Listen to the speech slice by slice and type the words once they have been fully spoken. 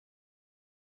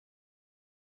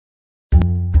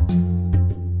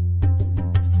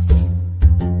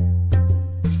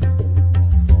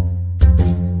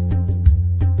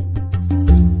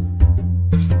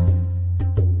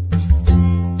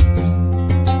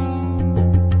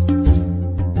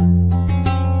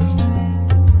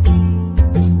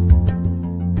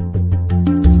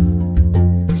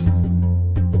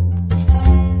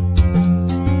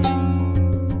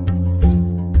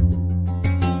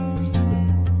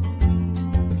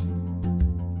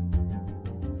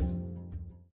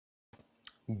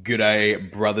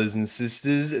G'day, brothers and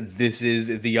sisters. This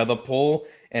is the other Paul,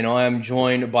 and I am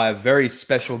joined by a very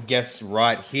special guest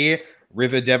right here,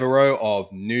 River Devereux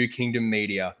of New Kingdom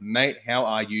Media. Mate, how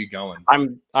are you going?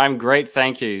 I'm great,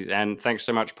 thank you, and thanks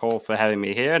so much, Paul, for having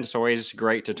me here. And it's always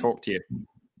great to talk to you.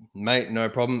 Mate, no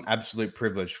problem. Absolute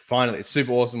privilege. Finally, it's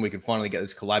super awesome. We can finally get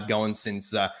this collab going.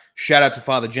 Since shout out to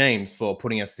Father James for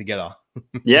putting us together.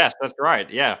 Yes, that's right.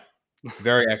 Yeah,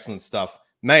 very excellent stuff.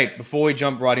 Mate, before we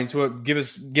jump right into it, give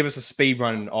us a speed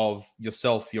run of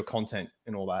yourself, your content,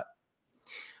 and all that.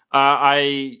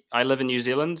 I live in New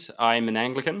Zealand. I'm an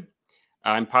Anglican.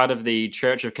 I'm part of the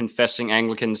Church of Confessing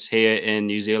Anglicans here in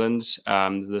New Zealand.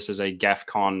 This is a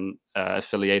GAFCON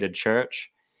affiliated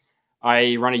church.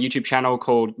 I run a YouTube channel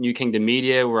called New Kingdom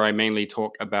Media, where I mainly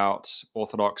talk about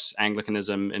Orthodox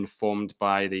Anglicanism informed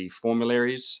by the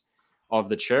formularies of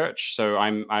the church. So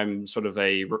I'm sort of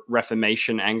a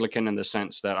Reformation Anglican in the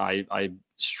sense that I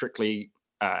strictly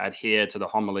adhere to the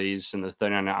homilies and the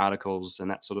 39 articles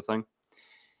and that sort of thing.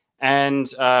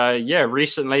 And yeah,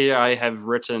 recently I have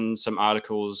written some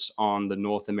articles on the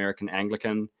North American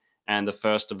Anglican, and the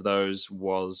first of those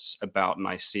was about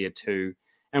Nicaea II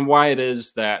and why it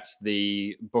is that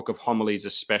the Book of Homilies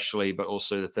especially, but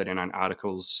also the 39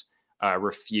 articles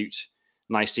refute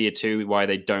Nicaea II, why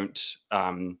they don't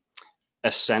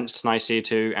assent to Nicaea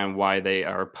II, and why they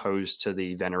are opposed to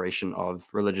the veneration of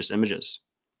religious images.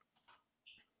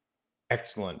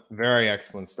 Excellent. Very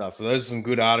excellent stuff. So those are some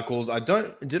good articles.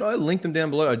 Did I link them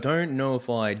down below? I don't know if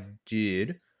I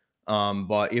did.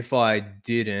 But if I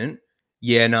didn't,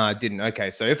 yeah, no, I didn't.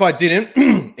 Okay. So if I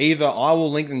didn't, either I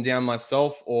will link them down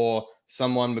myself or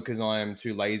someone, because I am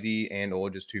too lazy and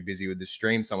or just too busy with the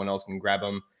stream, someone else can grab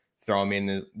them, throw them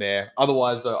in there.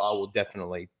 Otherwise, though, I will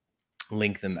definitely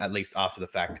link them at least after the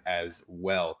fact as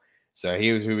well. So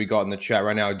here's who we got in the chat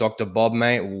right now. Dr. Bob,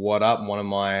 mate, what up? One of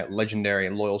my legendary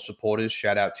and loyal supporters.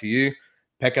 Shout out to you.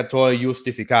 Peccator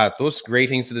justificatus.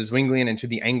 Greetings to the Zwinglian and to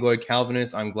the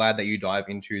Anglo-Calvinists. I'm glad that you dive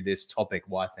into this topic.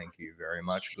 Why, thank you very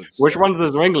much. Good Which one's the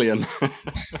Zwinglian?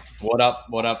 What up?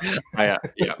 What up? Oh,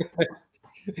 yeah.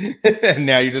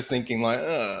 Now you're just thinking like,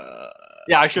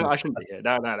 yeah, I shouldn't be here.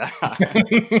 No.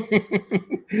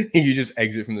 You just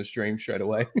exit from the stream straight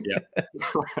away.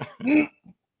 Yeah.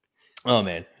 Oh,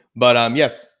 man. But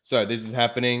yes, so this is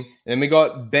happening. And then we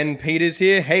got Ben Peters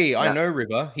here. Hey, I know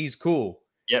River. He's cool.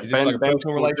 Yeah, is this like a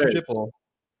personal relationship or?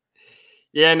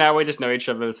 Yeah, no, we just know each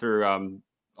other through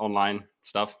online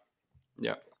stuff.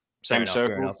 Yeah, same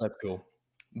circle. That's cool.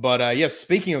 But yes,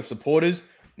 speaking of supporters,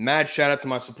 mad shout out to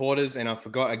my supporters, and I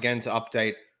forgot again to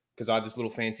update because I have this little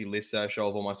fancy list that I show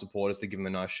of all my supporters to give them a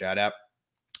nice shout out.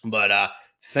 But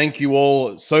thank you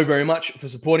all so very much for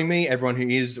supporting me. Everyone who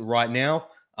is right now.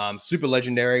 Super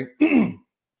legendary,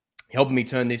 helping me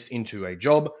turn this into a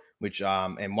job, which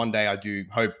and one day I do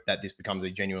hope that this becomes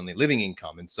a genuinely living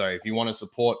income. And so if you want to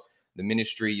support the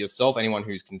ministry yourself, anyone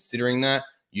who's considering that,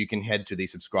 you can head to the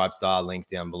Subscribe Star link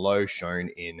down below shown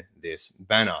in this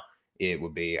banner. It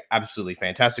would be absolutely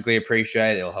fantastically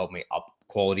appreciated. It'll help me up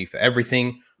quality for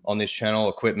everything on this channel,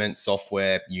 equipment,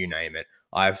 software, you name it.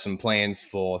 I have some plans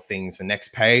for things for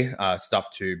next pay,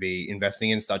 stuff to be investing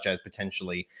in, such as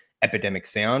potentially Epidemic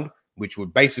Sound, which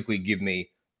would basically give me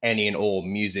any and all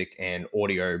music and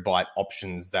audio byte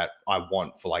options that I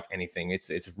want for like anything.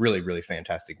 It's a really, really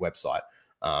fantastic website.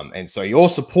 And so your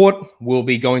support will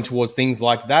be going towards things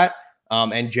like that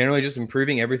and generally just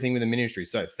improving everything with the ministry.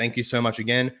 So thank you so much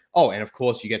again. Oh, and of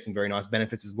course, you get some very nice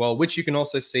benefits as well, which you can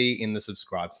also see in the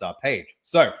Subscribe Star page.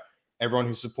 So everyone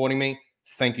who's supporting me,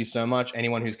 thank you so much.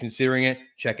 Anyone who's considering it,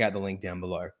 check out the link down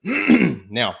below.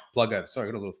 Now, plug over. Sorry,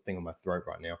 I got a little thing on my throat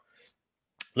right now.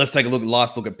 Let's take a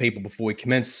last look at people before we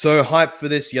commence. So hyped for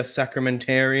this, yes,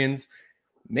 sacramentarians.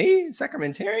 Me?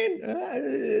 Sacramentarian?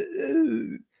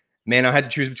 Man, I had to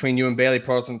choose between you and Bailey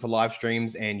Protestant for live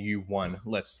streams, and you won.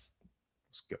 Let's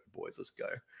go, boys. Let's go.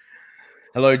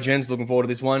 Hello, gents. Looking forward to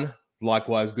this one.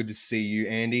 Likewise, good to see you,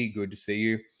 Andy. Good to see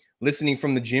you. Listening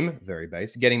from the gym, very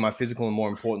based. Getting my physical and more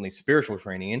importantly, spiritual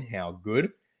training in. How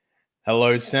good.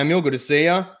 Hello, Samuel. Good to see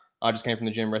you. I just came from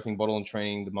the gym, wrestling bottle and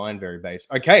training the mind, very base.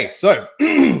 Okay, so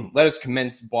let us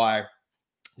commence by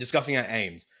discussing our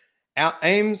aims. Our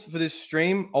aims for this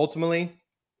stream ultimately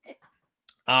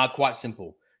are quite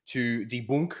simple: to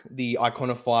debunk the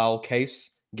iconophile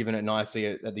case given at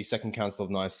Nicaea, at the Second Council of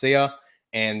Nicaea,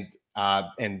 and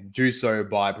do so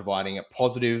by providing a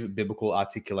positive biblical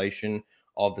articulation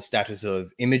of the status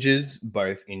of images,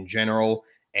 both in general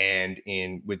and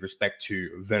with respect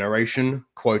to veneration,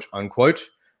 quote unquote.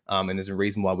 And there's a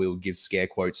reason why we will give scare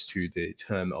quotes to the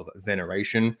term of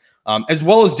veneration, as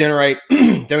well as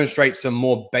demonstrate some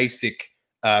more basic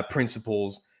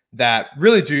principles that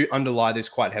really do underlie this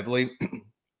quite heavily,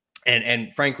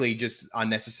 and frankly just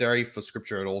unnecessary for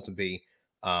Scripture at all to be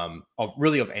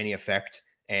of any effect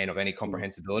and of any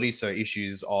comprehensibility. So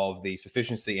issues of the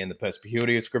sufficiency and the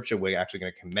perspicuity of Scripture, we're actually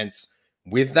going to commence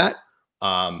with that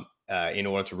in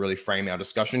order to really frame our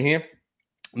discussion here.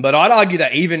 But I'd argue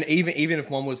that even if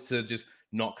one was to just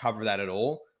not cover that at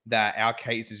all, that our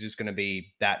case is just going to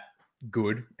be that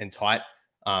good and tight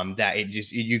that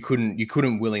you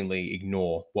couldn't willingly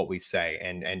ignore what we say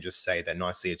and just say that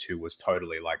Nicaea 2 was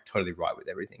totally right with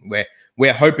everything.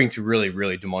 We're hoping to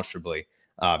really demonstrably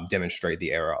demonstrate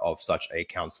the error of such a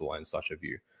council and such a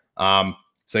view.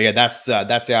 So yeah, that's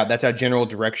our general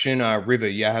direction. River,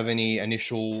 you have any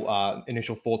initial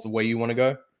thoughts of where you want to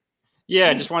go? Yeah,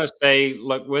 I just want to say,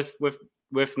 look,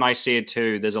 with Nicaea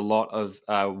 2, there's a lot of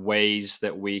ways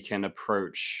that we can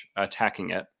approach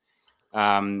attacking it.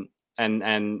 And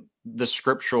the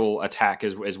scriptural attack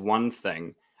is one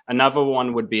thing. Another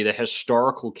one would be the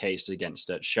historical case against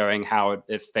it, showing how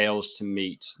it fails to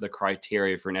meet the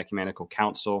criteria for an ecumenical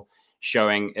council,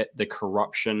 showing the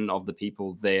corruption of the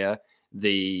people there,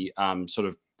 the sort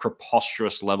of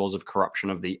preposterous levels of corruption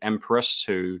of the empress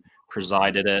who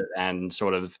presided it and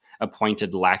sort of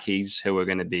appointed lackeys who were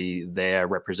going to be there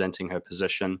representing her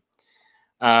position.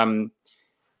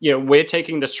 We're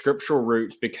taking the scriptural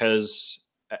route because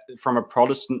from a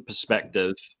Protestant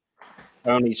perspective,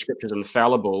 only Scripture is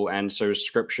infallible, and so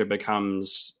Scripture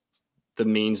becomes the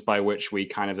means by which we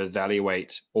kind of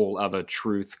evaluate all other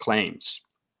truth claims.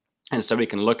 And so we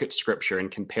can look at Scripture and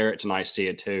compare it to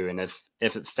Nicaea 2, and if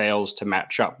it fails to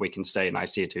match up, we can say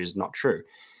Nicaea 2 is not true.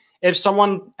 If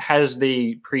someone has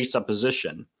the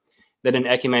presupposition that an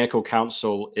ecumenical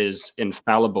council is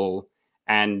infallible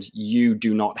and you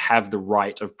do not have the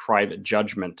right of private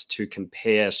judgment to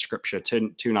compare Scripture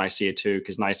to Nicaea 2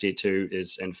 because Nicaea 2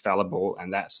 is infallible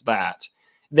and that's that,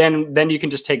 then you can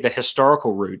just take the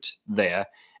historical route there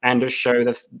and just show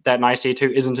that Nicaea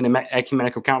 2 isn't an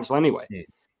ecumenical council anyway. Yeah.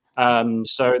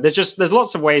 So there's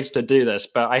lots of ways to do this,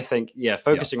 but I think,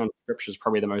 focusing on Scripture is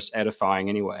probably the most edifying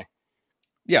anyway.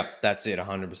 Yeah, that's it,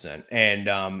 100%.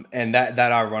 And that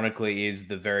ironically is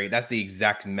that's the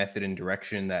exact method and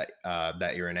direction that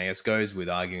Irenaeus goes with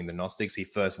arguing the Gnostics. He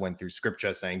first went through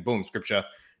Scripture saying, boom, Scripture,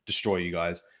 destroy you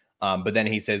guys. But then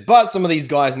he says, but some of these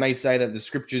guys may say that the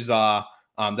Scriptures are,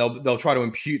 they'll try to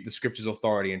impute the Scriptures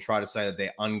authority and try to say that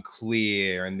they're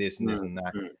unclear and this and this and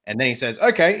that. And then he says,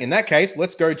 okay, in that case,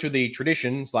 let's go to the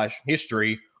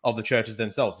tradition/history of the churches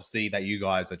themselves to see that you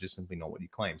guys are just simply not what you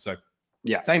claim. So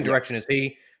yeah, same direction as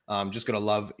he. Just got to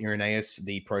love Irenaeus,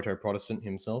 the proto-Protestant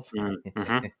himself.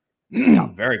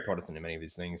 Very Protestant in many of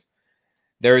these things.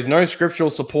 There is no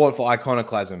scriptural support for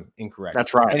iconoclasm. Incorrect.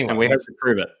 That's right. Anyway, and we have to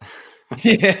prove it.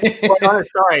 Yeah. Well,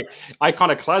 sorry,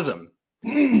 iconoclasm.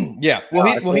 Yeah. Well,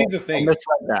 here's the thing.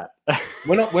 That.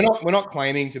 we're not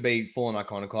claiming to be full-on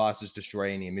iconoclasts, just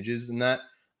destroying images and that.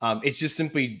 It's just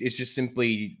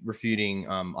simply refuting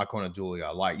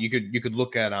iconodulia. Like you could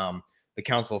look at the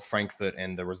Council of Frankfurt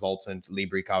and the resultant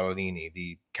Libri Carolini,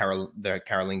 the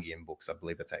Carolingian books, I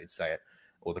believe that's how you'd say it,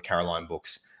 or the Caroline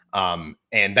books. And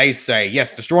they say,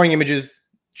 yes, destroying images,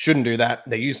 shouldn't do that.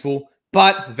 They're useful,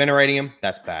 but venerating them,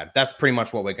 that's bad. That's pretty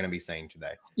much what we're going to be saying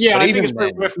today. Yeah, but I think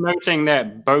it's worth noting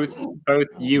that both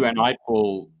you and I,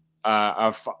 Paul,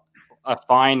 are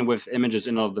fine with images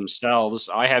in and of themselves.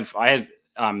 I have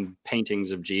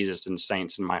paintings of Jesus and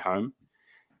saints in my home.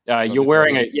 You're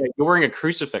wearing a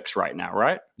crucifix right now,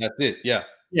 right? That's it. Yeah.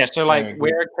 Yeah. So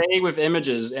we're okay with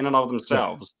images in and of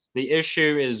themselves. Yeah. The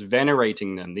issue is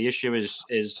venerating them. The issue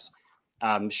is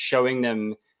showing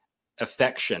them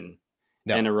affection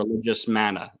in a religious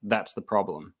manner. That's the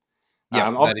problem. Yeah.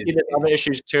 Obviously, there's other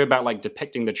issues too about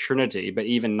depicting the Trinity, but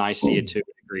even Nicaea 2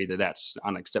 agree that that's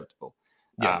unacceptable.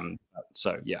 Yeah.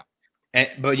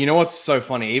 But you know what's so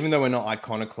funny? Even though we're not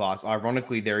iconoclasts,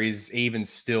 ironically, there is even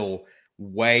still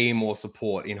way more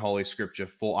support in Holy Scripture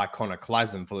for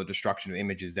iconoclasm, for the destruction of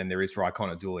images, than there is for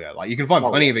iconodulia. Like you can find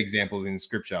plenty of examples in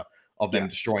Scripture of them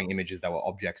destroying images that were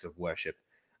objects of worship.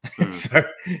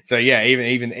 So yeah,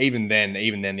 even then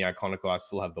the iconoclasts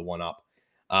still have the one up.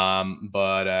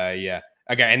 Yeah.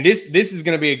 Okay, and this is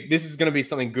gonna be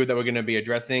something good that we're gonna be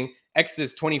addressing.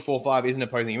 Exodus 24:5 isn't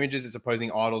opposing images; it's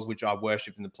opposing idols which are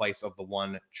worshipped in the place of the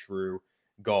one true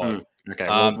God. Okay.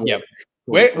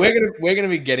 We're gonna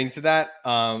be getting to that,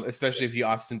 especially if you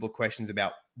ask simple questions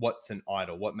about what's an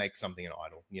idol, what makes something an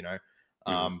idol. You know,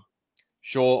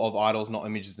 sure, of idols, not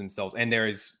images themselves. And there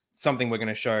is something we're going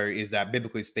to show is that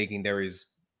biblically speaking, there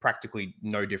is practically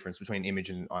no difference between image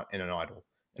and an idol.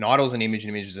 An idol is an image,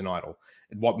 and image is an idol.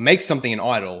 What makes something an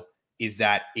idol is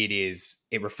that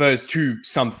it refers to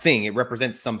something, it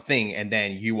represents something, and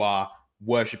then you are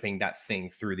worshipping that thing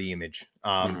through the image.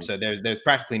 So there's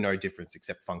practically no difference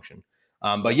except function.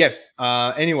 But yes,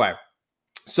 anyway,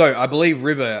 so I believe,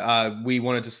 River, we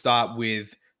wanted to start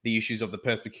with the issues of the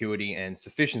perspicuity and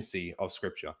sufficiency of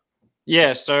Scripture.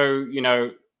 Yeah, so,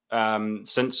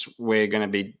 since we're going to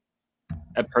be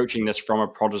approaching this from a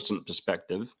Protestant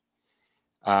perspective,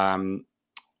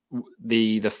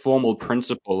 the formal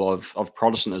principle of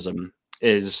Protestantism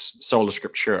is sola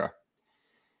scriptura.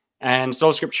 And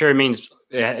sola scriptura means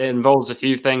it involves a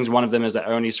few things. One of them is that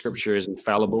only Scripture is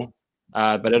infallible.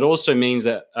 But it also means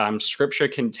that Scripture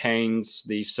contains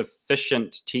the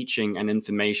sufficient teaching and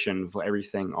information for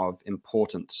everything of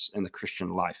importance in the Christian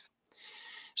life.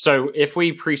 So if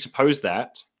we presuppose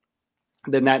that,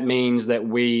 then that means that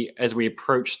as we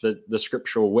approach the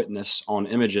scriptural witness on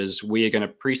images, we are going to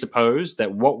presuppose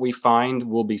that what we find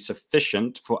will be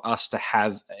sufficient for us to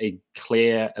have a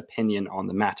clear opinion on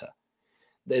the matter.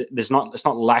 It's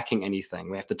not lacking anything.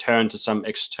 We have to turn to some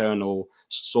external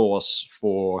source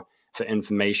for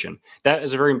information. That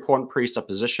is a very important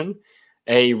presupposition.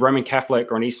 A Roman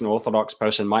Catholic or an Eastern Orthodox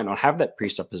person might not have that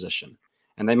presupposition,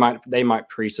 and they might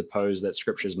presuppose that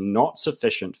Scripture is not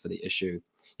sufficient for the issue.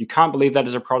 You can't believe that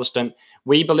as a Protestant.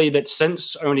 We believe that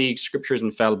since only Scripture is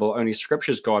infallible, only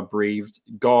Scripture is God-breathed,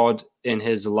 God in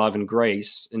his love and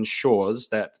grace ensures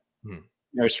that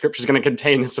Scripture is going to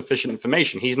contain the sufficient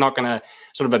information. He's not going to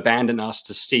sort of abandon us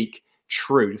to seek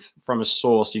truth from a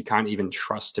source you can't even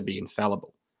trust to be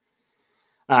infallible.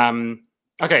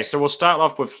 Okay, so we'll start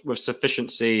off with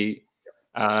sufficiency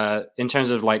in terms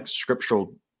of like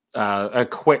scriptural, a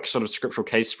quick sort of scriptural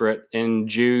case for it. In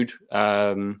Jude,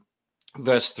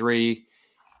 verse 3,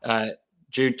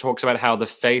 Jude talks about how the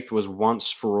faith was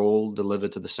once for all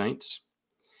delivered to the saints.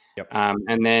 Yep.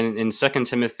 And then in 2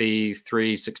 Timothy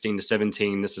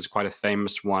 3:16-17, this is quite a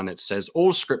famous one. It says,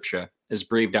 all Scripture is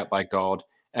breathed out by God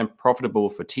and profitable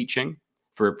for teaching,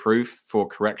 for reproof, for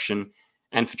correction,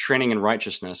 and for training in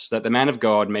righteousness, that the man of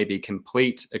God may be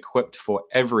complete, equipped for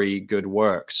every good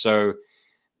work. So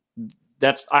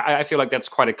I feel like that's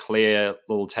quite a clear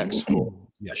little text for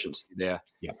sufficiency there.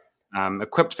 Yeah.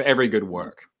 Equipped for every good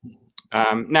work.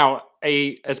 Now,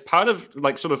 as part of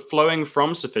like sort of flowing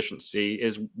from sufficiency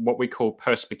is what we call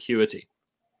perspicuity.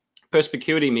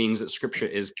 Perspicuity means that Scripture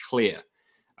is clear.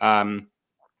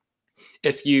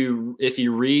 If you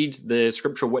read the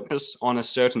scriptural witness on a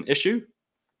certain issue,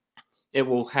 it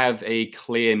will have a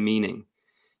clear meaning.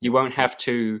 You won't have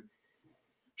to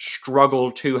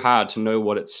struggle too hard to know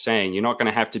what it's saying. You're not going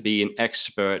to have to be an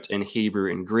expert in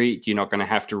Hebrew and Greek. You're not going to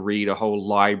have to read a whole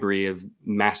library of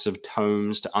massive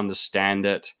tomes to understand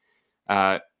it.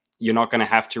 You're not going to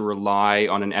have to rely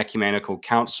on an ecumenical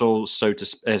council,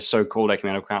 so-called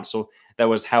ecumenical council, that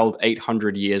was held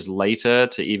 800 years later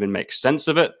to even make sense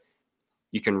of it.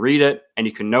 You can read it and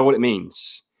you can know what it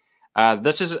means.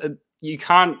 You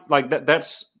can't like that.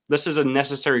 This is a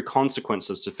necessary consequence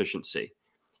of sufficiency.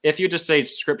 If you just say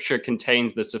Scripture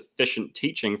contains the sufficient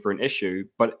teaching for an issue,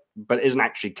 but isn't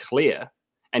actually clear,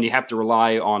 and you have to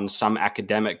rely on some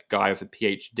academic guy with a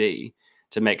PhD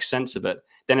to make sense of it,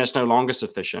 then it's no longer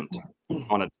sufficient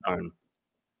on its own.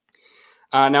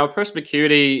 Now,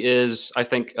 perspicuity is, I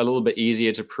think, a little bit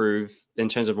easier to prove in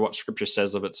terms of what Scripture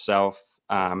says of itself.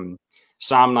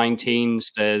 Psalm 19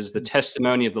 says, the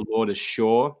testimony of the Lord is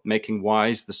sure, making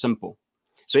wise the simple.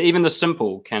 So even the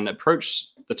simple can approach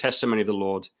the testimony of the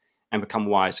Lord and become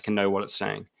wise, can know what it's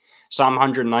saying. Psalm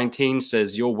 119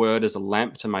 says, your word is a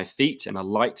lamp to my feet and a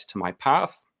light to my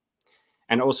path.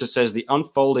 And it also says, the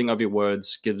unfolding of your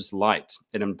words gives light.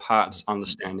 It imparts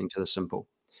understanding to the simple.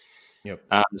 Yep.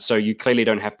 So you clearly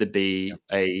don't have to be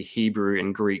a Hebrew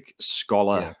and Greek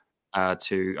scholar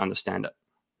to understand it.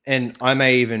 And I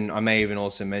may even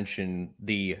also mention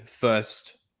the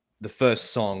first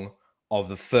song of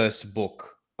the first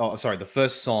book. Oh, sorry, the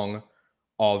first song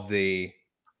of the.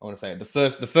 I want to say the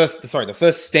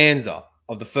first stanza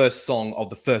of the first song of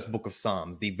the first book of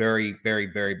Psalms. The very, very,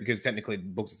 very, because technically the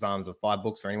books of Psalms are 5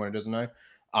 books for anyone who doesn't know.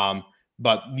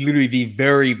 But literally the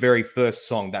very, very first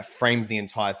song that frames the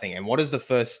entire thing. And what does the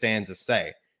first stanza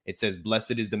say? It says,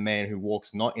 blessed is the man who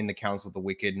walks not in the counsel of the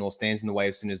wicked, nor stands in the way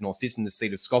of sinners, nor sits in the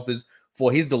seat of scoffers.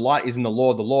 For his delight is in the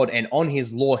law of the Lord, and on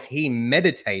his law he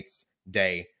meditates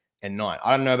day and night.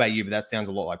 I don't know about you, but that sounds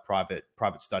a lot like private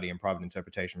study and private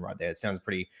interpretation right there. It sounds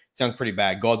pretty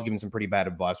bad. God's given some pretty bad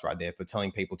advice right there for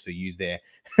telling people to use their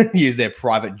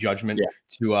private judgment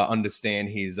to understand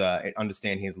his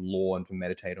law and to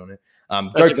meditate on it.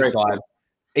 Jokes aside,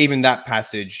 even that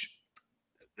passage,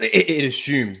 it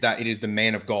assumes that it is the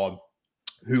man of God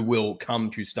who will come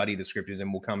to study the scriptures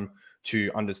and will come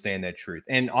to understand their truth.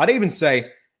 And I'd even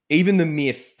say, even the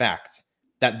mere fact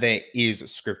that there is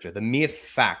scripture, the mere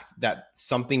fact that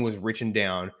something was written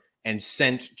down and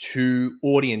sent to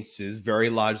audiences, very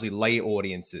largely lay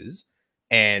audiences,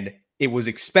 and it was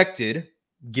expected,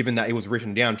 given that it was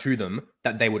written down to them,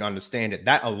 that they would understand it.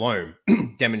 That alone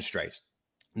demonstrates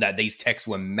that these texts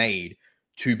were made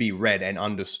to be read and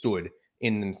understood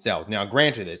in themselves. Now,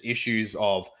 granted, there's issues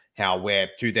of how we're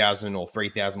 2,000 or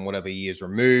 3,000, whatever years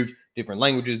removed, different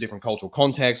languages, different cultural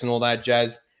contexts and all that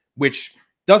jazz, which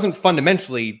doesn't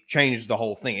fundamentally change the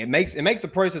whole thing. It makes the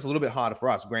process a little bit harder for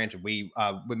us. Granted,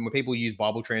 when people use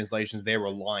Bible translations,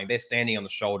 they're standing on the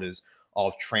shoulders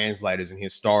of translators and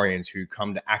historians who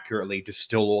come to accurately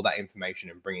distill all that information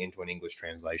and bring it into an English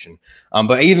translation.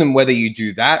 But even whether you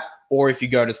do that, or if you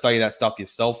go to study that stuff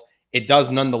yourself, it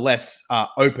does nonetheless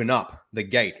open up the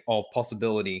gate of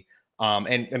possibility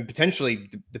and potentially,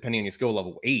 depending on your skill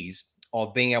level, ease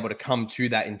of being able to come to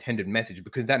that intended message,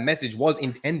 because that message was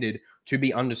intended to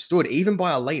be understood even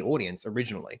by a lay audience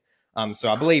originally.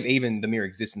 So I believe even the mere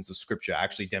existence of scripture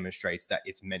actually demonstrates that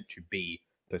it's meant to be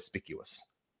perspicuous.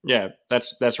 Yeah,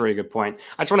 that's a really good point.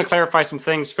 I just want to clarify some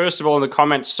things. First of all, in the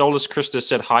comments, Solus Christus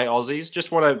said, "Hi, Aussies."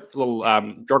 Just want a little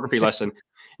geography lesson.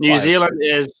 New Zealand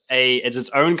is its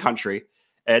own country.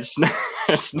 It's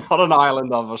not an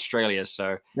island of Australia.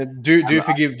 So do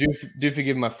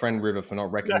forgive my friend River for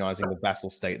not recognizing the vassal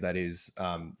state that is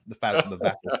the vassal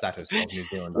status of New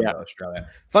Zealand under Australia.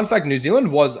 Fun fact: New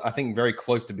Zealand was, I think, very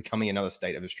close to becoming another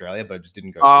state of Australia, but it just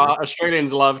didn't go.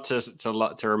 Australians love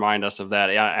to remind us of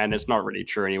that, and it's not really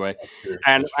true anyway.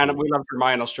 And we love to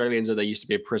remind Australians that they used to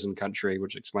be a prison country,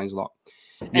 which explains a lot.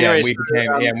 Anyways, we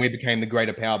became the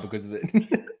greater power because of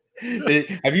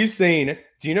it. Have you seen?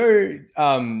 Do you know?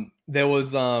 There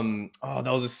was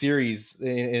a series.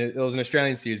 It was an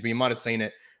Australian series, but you might have seen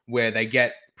it, where they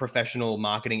get professional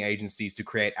marketing agencies to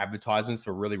create advertisements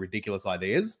for really ridiculous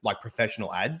ideas, like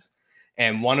professional ads.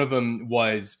 And one of them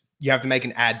was, you have to make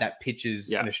an ad that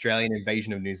pitches an Australian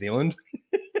invasion of New Zealand.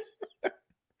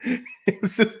 It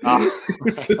was the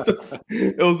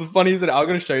funniest. I'm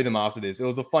going to show you them after this. It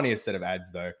was the funniest set of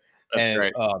ads, though. That's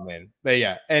great. Oh man, but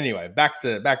yeah. Anyway, back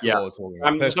to what we're talking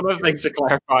about. Some of the things to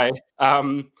clarify.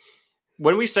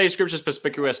 When we say scripture is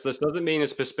perspicuous, this doesn't mean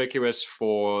it's perspicuous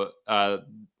for the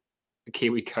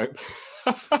Kiwi cope,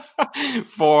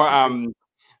 for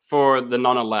the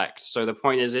non-elect. So the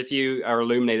point is, if you are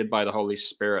illuminated by the Holy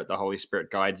Spirit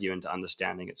guides you into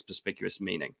understanding its perspicuous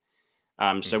meaning.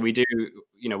 So we do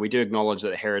acknowledge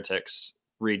that heretics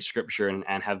read scripture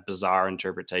and have bizarre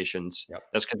interpretations.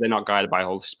 That's because they're not guided by the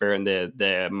Holy Spirit, and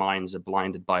their minds are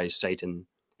blinded by Satan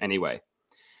anyway.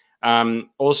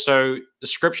 Also, the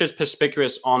scripture is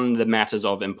perspicuous on the matters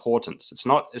of importance.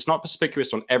 It's not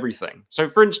perspicuous on everything. So,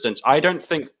 for instance, I don't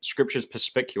think scripture is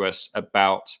perspicuous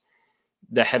about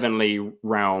the heavenly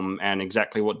realm and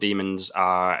exactly what demons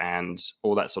are and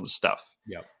all that sort of stuff.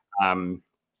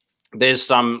 There's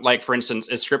some, like, for instance,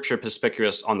 is scripture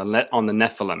perspicuous on the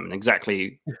Nephilim and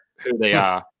exactly who they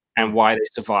are and why they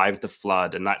survived the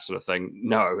flood and that sort of thing?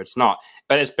 No, it's not.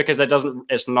 But it's because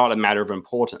it's not a matter of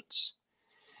importance.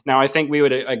 Now, I think we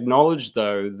would acknowledge,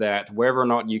 though, that whether or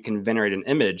not you can venerate an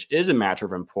image is a matter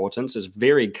of importance. Is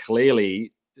very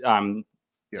clearly,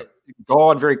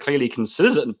 God very clearly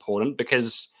considers it important,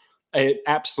 because an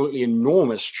absolutely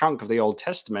enormous chunk of the Old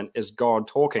Testament is God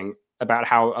talking about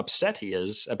how upset he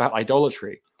is about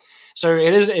idolatry. So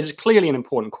it is clearly an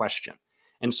important question.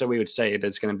 And so we would say it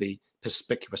is going to be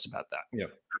perspicuous about that.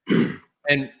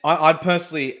 And I'd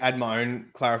personally add my own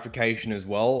clarification as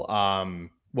well.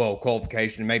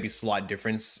 Qualification, maybe slight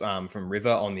difference from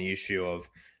River on the issue of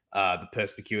the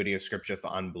perspicuity of scripture for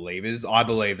unbelievers. I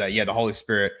believe that, the Holy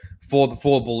Spirit for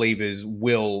believers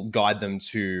will guide them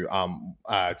to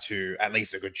at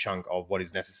least a good chunk of what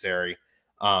is necessary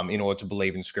in order to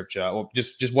believe in scripture, or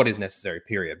just what is necessary,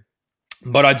 period.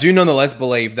 But I do nonetheless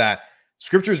believe that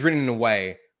scripture is written in a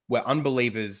way where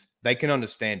unbelievers, they can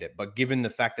understand it, but given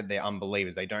the fact that they're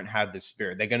unbelievers, they don't have the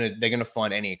Spirit, they're gonna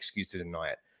find any excuse to deny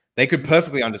it. They could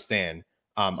perfectly understand,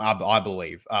 I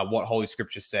believe, what Holy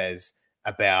Scripture says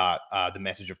about the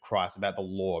message of Christ, about the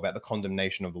law, about the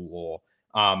condemnation of the law.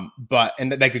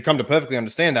 And they could come to perfectly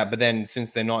understand that, but then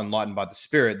since they're not enlightened by the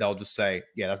Spirit, they'll just say,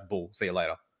 "Yeah, that's bull. See you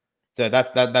later." So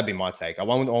that'd be my take. I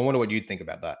wonder what you think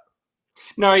about that.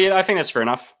 No, yeah, I think that's fair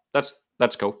enough. That's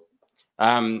cool.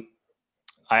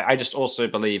 I just also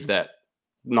believe that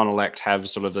non-elect have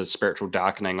sort of a spiritual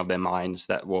darkening of their minds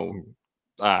that will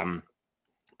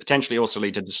potentially also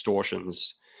lead to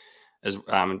distortions as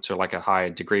to like a higher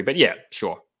degree. But yeah,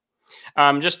 sure.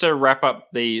 Just to wrap up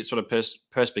the sort of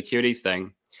perspicuity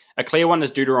thing, a clear one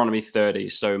is Deuteronomy 30.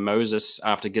 So Moses,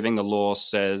 after giving the law,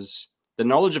 says, the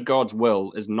knowledge of God's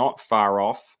will is not far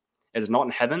off. It is not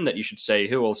in heaven that you should say,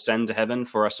 who will ascend to heaven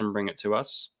for us and bring it to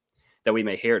us, that we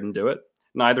may hear it and do it.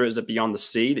 Neither is it beyond the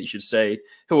sea that you should say,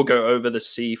 who will go over the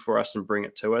sea for us and bring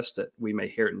it to us, that we may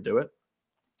hear it and do it.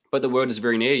 But the word is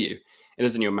very near you. It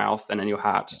is in your mouth and in your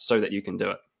heart, so that you can do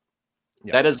it.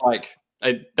 Yeah. That is like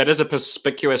that is a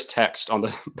perspicuous text on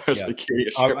the perspicuity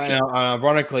of Scripture. And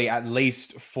ironically, at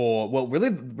least for really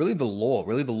the law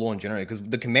in general, because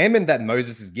the commandment that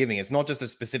Moses is giving, it's not just a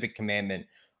specific commandment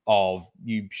of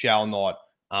you shall not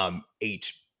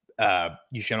eat a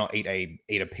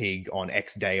pig on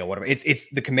X day or whatever. It's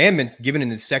the commandments given in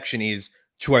this section is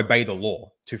to obey the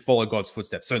law, to follow God's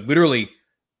footsteps. So literally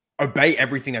obey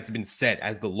everything that's been said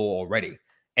as the law already.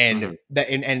 And that,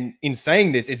 and in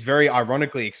saying this, it's very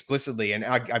ironically, explicitly, and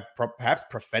perhaps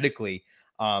prophetically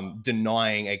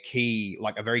denying a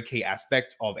very key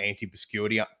aspect of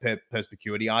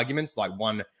perspicuity arguments. Like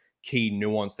one key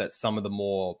nuance that some of the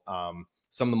more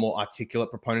articulate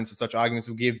proponents of such arguments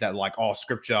will give, that like, oh,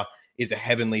 Scripture is a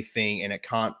heavenly thing and it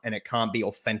can't be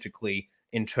authentically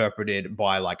interpreted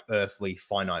by like earthly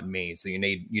finite means. So you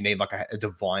need like a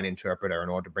divine interpreter in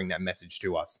order to bring that message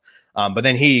to us. But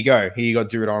then here you got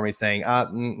Deuteronomy saying,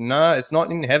 no, it's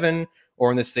not in heaven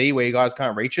or in the sea where you guys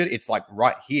can't reach it. It's like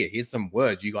right here. Here's some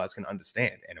words you guys can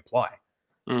understand and apply.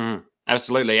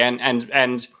 Absolutely, and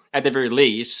at the very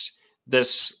least,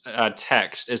 this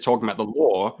text is talking about the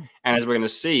law, and as we're going to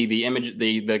see, the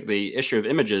issue of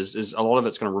images is a lot of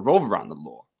it's going to revolve around the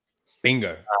law.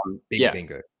 Bingo,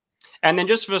 bingo. And then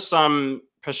just for some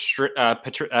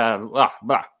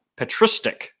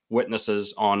patristic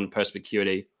witnesses on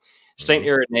perspicuity, St.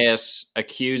 Irenaeus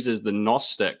accuses the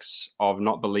Gnostics of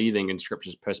not believing in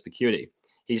Scripture's perspicuity.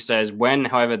 He says, when,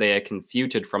 however, they are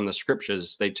confuted from the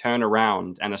Scriptures, they turn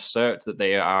around and assert that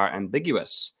they are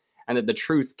ambiguous and that the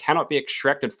truth cannot be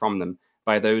extracted from them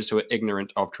by those who are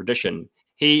ignorant of tradition.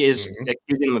 He is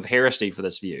accusing them of heresy for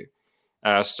this view.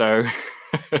 So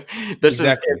this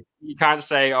is, you can't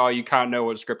say, oh, you can't know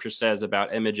what Scripture says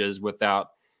about images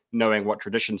without knowing what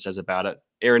tradition says about it.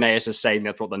 Irenaeus is saying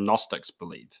that's what the Gnostics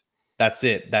believe. That's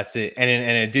it. And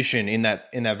in addition, in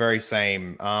that very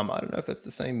same, I don't know if it's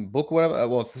the same book or whatever.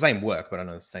 Well, it's the same work, but I don't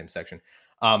know it's the same section.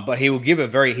 But he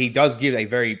does give a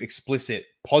very explicit,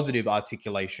 positive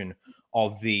articulation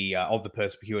of the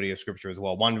perspicuity of Scripture as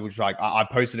well. One which, like, I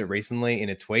posted it recently in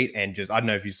a tweet, and just, I don't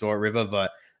know if you saw it, River,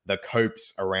 but the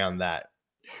copes around that,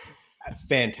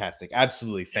 fantastic,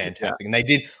 absolutely fantastic. And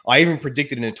I even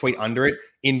predicted in a tweet under it,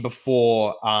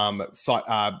 before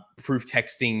proof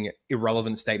texting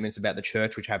irrelevant statements about the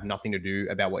church which have nothing to do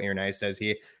about what Irenaeus says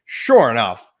here. Sure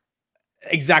enough,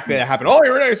 exactly that happened. Oh,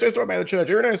 Irenaeus says about the church.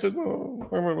 Irenaeus says,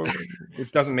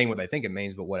 which doesn't mean what they think it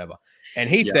means, but whatever. And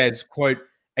he says, quote,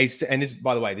 and this,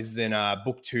 by the way, this is in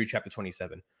book 2, chapter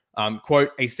 27.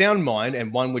 Quote, a sound mind,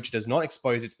 and one which does not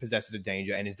expose its possessor to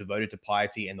danger and is devoted to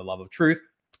piety and the love of truth,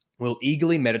 will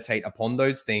eagerly meditate upon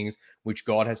those things which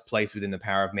God has placed within the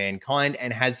power of mankind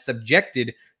and has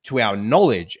subjected to our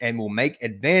knowledge, and will make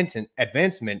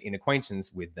advancement in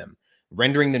acquaintance with them,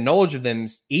 rendering the knowledge of them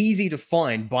easy to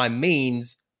find by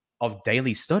means of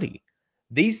daily study.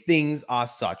 These things are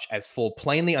such as fall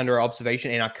plainly under our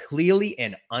observation and are clearly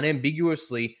and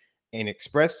unambiguously in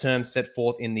express terms set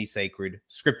forth in the sacred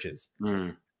Scriptures.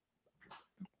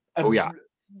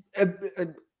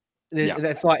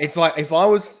 That's like, it's like if I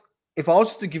was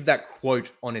just to give that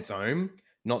quote on its own,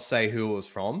 not say who it was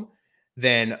from,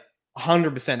 then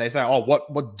 100% they say, oh,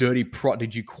 what dirty prot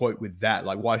did you quote with that?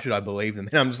 Like, why should I believe them?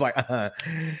 And I'm just like,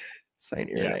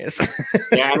 Saint Irenaeus.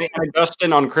 I mean,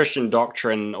 Augustine on Christian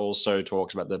doctrine also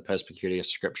talks about the perspicuity of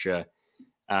Scripture,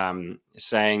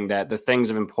 saying that the things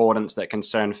of importance that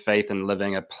concern faith and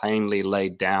living are plainly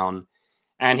laid down.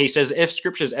 And he says, if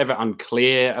Scripture is ever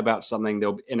unclear about something,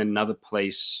 they'll in another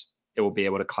place it will be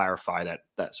able to clarify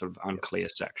that sort of unclear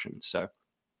section. So,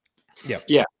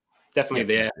 definitely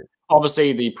there.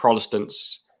 Obviously, the Protestant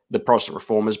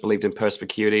reformers believed in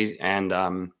perspicuity,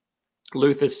 and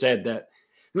Luther said that.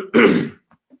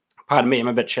 Pardon me, I'm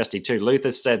a bit chesty too.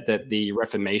 Luther said that the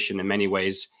Reformation, in many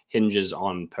ways, hinges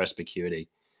on perspicuity.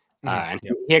 And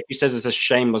he actually says it's a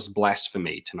shameless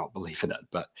blasphemy to not believe in it.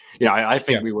 But I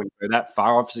think we wouldn't go that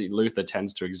far. Obviously, Luther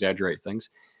tends to exaggerate things,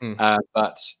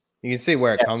 but you can see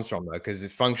where it comes from, though, because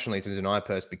it's functionally to deny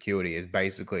perspicuity is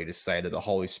basically to say that the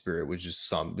Holy Spirit was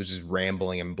just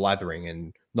rambling and blathering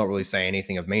and not really saying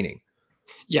anything of meaning.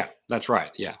 Yeah, that's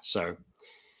right. Yeah, so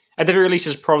at the very least,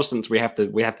 as Protestants, we have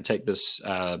to take this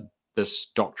this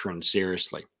doctrine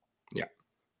seriously. Yeah.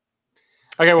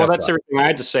 Okay, well, that's everything I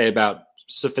had to say about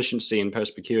sufficiency and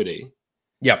perspicuity.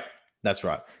 Yep, that's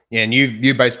right. Yeah, and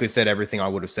you basically said everything I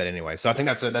would have said anyway. So I think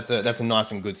that's a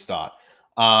nice and good start.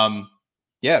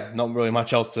 Yeah, not really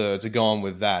much else to go on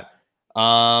with that.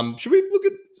 Should we look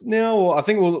at now? Or I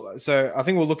think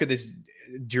we'll look at this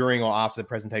during or after the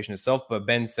presentation itself. But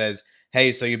Ben says,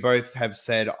 "Hey, so you both have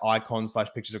said icons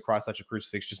 / pictures of Christ such a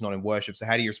crucifix, just not in worship. So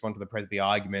how do you respond to the Presby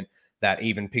argument that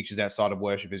even pictures outside of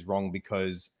worship is wrong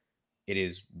because it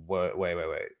is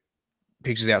wait.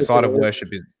 Pictures outside of worship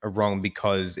are wrong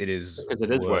because it is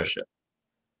worship.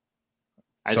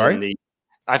 Sorry?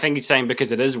 I think he's saying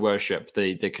because it is worship,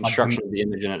 the construction of the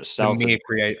image in itself. The mere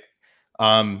create.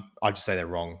 I'd just say they're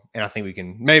wrong. And I think we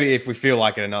can, maybe if we feel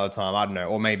like it another time, I don't know,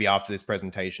 or maybe after this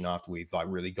presentation, after we've like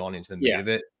really gone into the meat of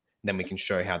it, then we can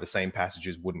show how the same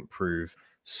passages wouldn't prove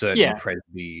certain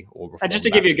Presby or Reformed. And just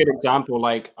to give you a good example,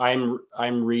 like I'm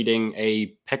reading a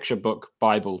picture book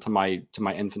Bible to my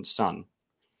infant son.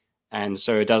 And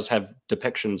so it does have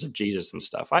depictions of Jesus and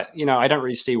stuff. I don't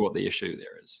really see what the issue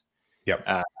there is.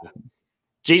 Yep.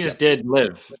 Jesus did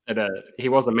live he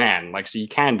was a man, like, so you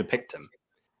can depict him.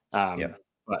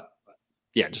 But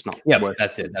yeah, just not. Yeah,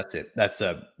 that's it. That's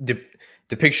a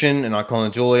depiction and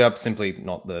iconodules, simply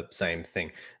not the same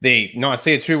thing. The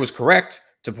Nicaea 2 was correct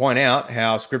to point out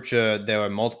how Scripture, there were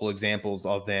multiple examples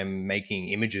of them making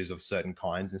images of certain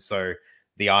kinds. And so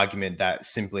the argument that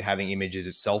simply having images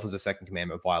itself is a second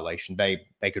commandment violation, they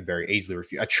could very easily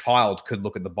refute. A child could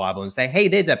look at the Bible and say, hey,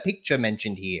 there's a picture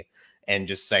mentioned here, and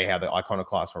just say how the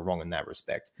iconoclasts were wrong in that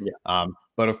respect.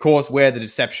 But of course, where the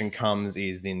deception comes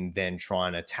is in then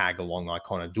trying to tag along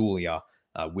iconodules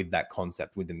with that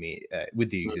concept, with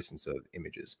the existence of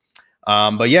images.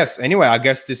 But yes, anyway, I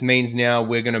guess this means now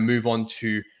we're going to move on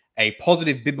to a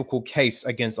positive biblical case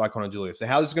against iconodules. So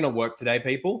how this is going to work today,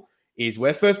 people, is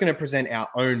we're first going to present our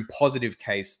own positive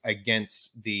case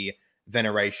against the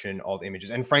veneration of images.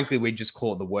 And frankly, we just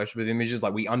call it the worship of images.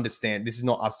 Like, we understand this is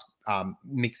not us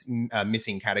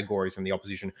missing categories from the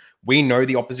opposition. We know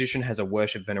the opposition has a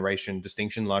worship veneration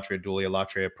distinction, latria dulia,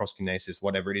 latria proskynesis,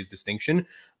 whatever it is, distinction.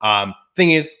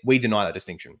 Thing is, we deny that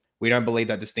distinction. We don't believe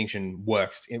that distinction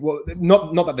works.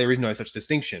 Not that there is no such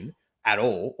distinction at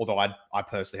all, although I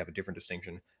personally have a different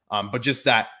distinction. But just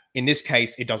that in this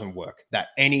case, it doesn't work. That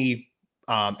any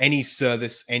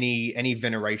service, any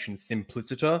veneration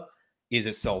simpliciter is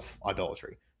itself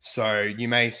idolatry. So you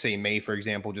may see me, for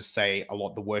example, just say a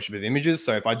lot the worship of images.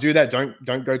 So if I do that,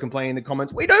 don't go complaining in the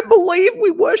comments. We don't believe we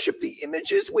worship the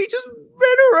images. We just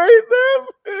venerate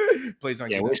them. Please don't.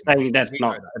 Yeah, we're saying that's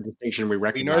not a distinction we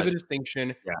recognize. We know the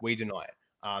distinction. Yeah. We deny it.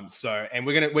 And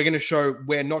we're gonna show,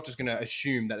 we're not just gonna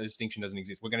assume that the distinction doesn't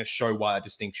exist. We're gonna show why that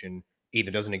distinction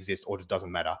either doesn't exist or just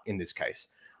doesn't matter in this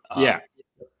case.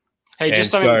 Hey,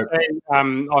 just something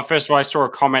to say, first of all, I saw a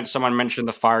comment. Someone mentioned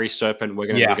the fiery serpent. We're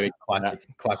going to look at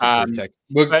classic proof text.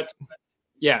 We're going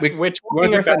to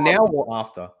address that now or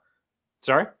after?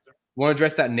 Sorry? We want to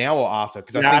address that now or after?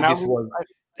 Because I think this was...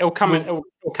 It'll come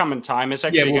in time. It's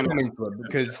actually we'll come into it,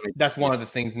 because that's one of the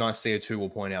things Nicaea 2 will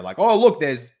point out. Like, oh, look,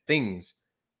 there's things.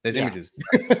 There's images.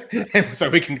 So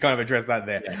we can kind of address that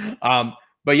there.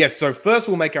 But yes, so first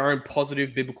we'll make our own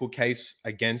positive biblical case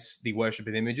against the worship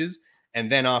of images. And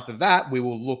then after that, we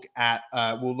will look at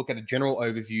a general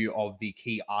overview of the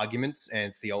key arguments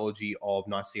and theology of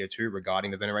Nicaea 2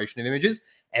 regarding the veneration of images,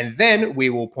 and then we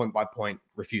will point by point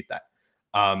refute that.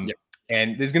 And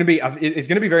it's going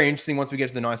to be very interesting once we get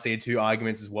to the Nicaea 2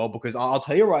 arguments as well, because I'll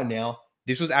tell you right now,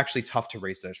 this was actually tough to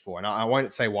research for, and I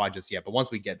won't say why just yet, but once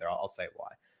we get there, I'll say why.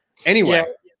 Anyway,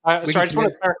 sorry, I just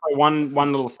want to clarify one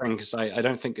little thing, because I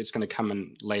don't think it's going to come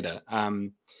in later.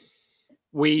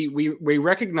 We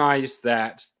recognize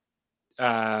that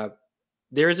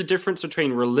there is a difference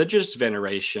between religious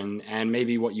veneration and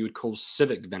maybe what you would call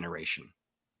civic veneration.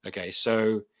 Okay,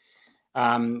 so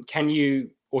can you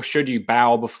or should you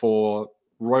bow before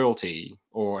royalty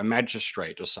or a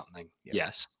magistrate or something?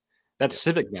 Yes, that's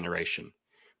civic veneration,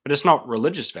 but it's not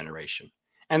religious veneration.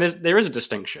 And there is a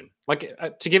distinction. Like,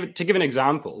 to give an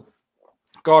example,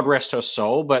 God rest her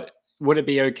soul, but would it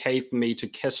be okay for me to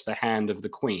kiss the hand of the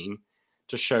Queen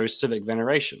to show civic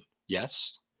veneration?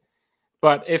 Yes.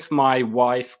 But if my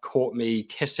wife caught me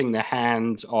kissing the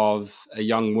hand of a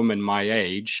young woman my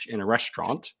age in a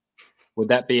restaurant, would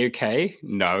that be okay?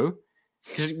 No.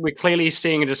 Because we're clearly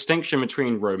seeing a distinction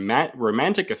between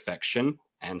romantic affection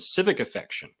and civic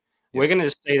affection. We're going to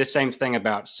say the same thing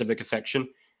about civic affection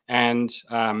and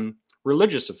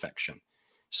religious affection.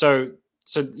 So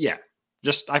yeah,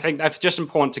 I think that's just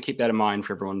important to keep that in mind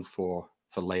for everyone for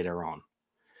later on.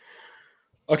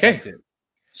 Okay.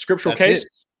 Scriptural case.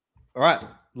 All right.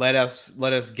 let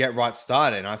us get right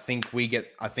started. And I think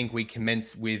we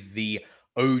commence with the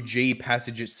OG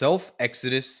passage itself,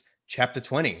 Exodus chapter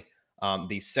 20,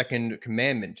 the second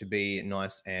commandment, to be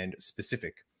nice and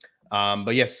specific.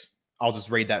 But yes, I'll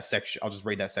just read that section. I'll just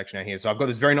read that section out here. So I've got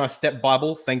this very nice step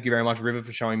Bible. Thank you very much, River,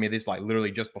 for showing me this, like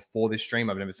literally just before this stream.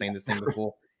 I've never seen this thing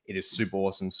before. It is super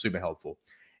awesome, super helpful.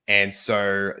 And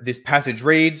so this passage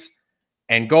reads,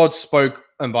 and God spoke,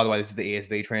 and by the way, this is the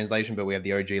ESV translation, but we have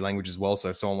the OG language as well. So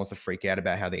if someone wants to freak out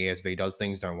about how the ESV does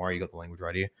things, don't worry, you got the language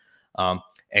right here.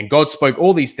 And God spoke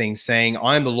all these things, saying,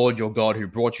 I am the Lord your God who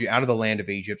brought you out of the land of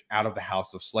Egypt, out of the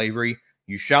house of slavery.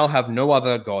 You shall have no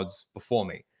other gods before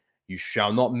me. You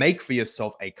shall not make for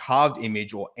yourself a carved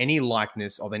image or any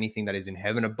likeness of anything that is in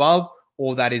heaven above,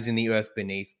 or that is in the earth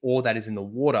beneath, or that is in the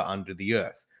water under the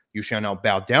earth. You shall not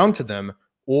bow down to them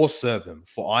or serve them.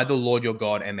 For I, the Lord your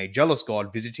God, am a jealous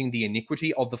God, visiting the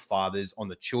iniquity of the fathers on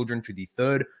the children to the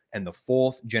third and the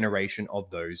fourth generation of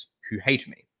those who hate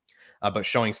me, but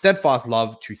showing steadfast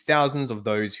love to thousands of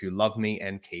those who love me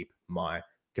and keep my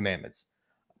commandments.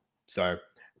 So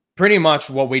pretty much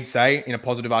what we'd say in a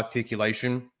positive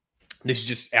articulation, this is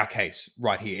just our case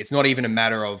right here. It's not even a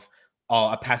matter of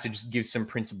a passage gives some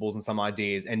principles and some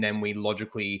ideas, and then we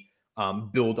logically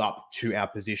build up to our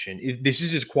position. This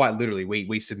is just quite literally,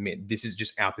 we submit. This is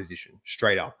just our position,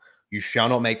 straight up. You shall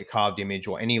not make a carved image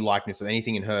or any likeness of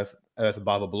anything in earth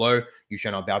above or below. You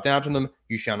shall not bow down to them.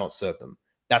 You shall not serve them.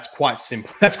 That's quite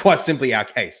simple. That's quite simply our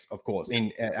case, of course,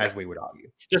 as we would argue.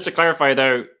 Just to clarify,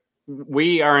 though,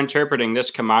 we are interpreting this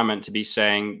commandment to be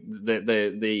saying that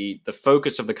the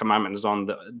focus of the commandment is on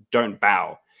the don't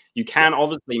bow. You can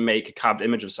obviously make a carved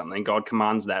image of something. God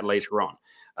commands that later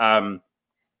on.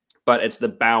 But it's the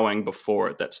bowing before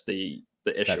it that's the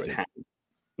issue at hand.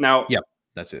 Now, yeah,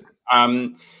 that's it.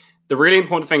 The really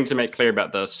important thing to make clear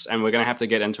about this, and we're going to have to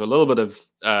get into a little bit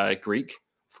of Greek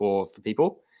for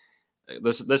people.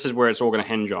 This is where it's all going to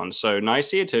hinge on. So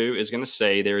Nicaea 2 is going to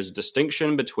say there is a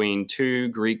distinction between two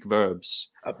Greek verbs.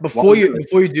 Before you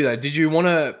do that, did you want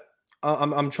to?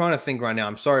 I'm trying to think right now.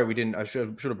 I'm sorry we didn't. I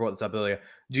should have brought this up earlier.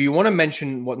 Do you want to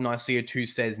mention what Nicaea 2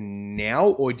 says now,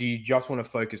 or do you just want to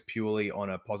focus purely on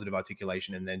a positive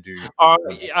articulation and then do? I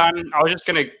was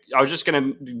just gonna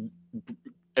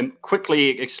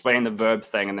quickly explain the verb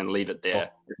thing and then leave it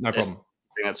there. Oh, no problem.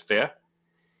 I think that's fair.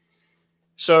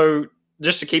 So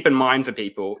just to keep in mind for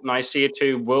people, Nicaea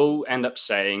 2 will end up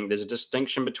saying there's a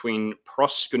distinction between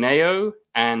proskuneo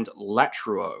and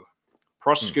latruo.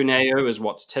 Proskuneo is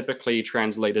what's typically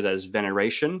translated as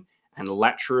veneration, and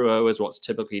latruo is what's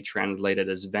typically translated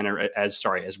as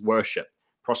worship.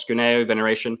 Proskuneo,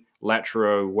 veneration;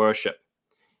 latruo, worship.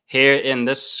 Here in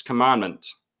this commandment,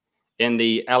 in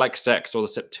the LXX or the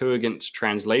Septuagint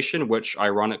translation, which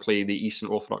ironically the Eastern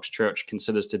Orthodox Church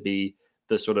considers to be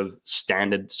the sort of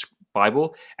standard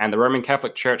Bible, and the Roman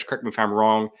Catholic Church, correct me if I'm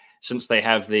wrong, since they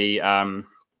have the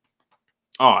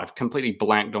I've completely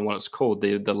blanked on what it's called,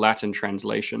 the Latin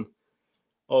translation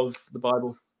of the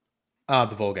Bible.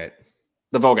 The Vulgate.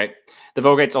 The Vulgate. The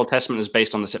Vulgate's Old Testament is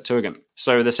based on the Septuagint.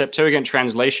 So the Septuagint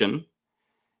translation,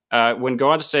 when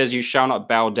God says you shall not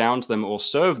bow down to them or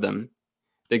serve them,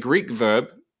 the Greek verb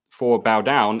for bow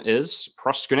down is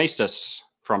proskunestos,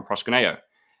 from proskuneo.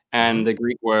 And the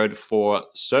Greek word for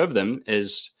serve them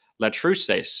is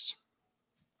latruses.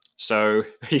 So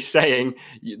he's saying,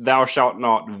 thou shalt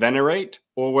not venerate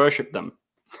or worship them.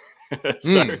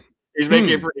 So he's making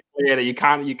it pretty clear that you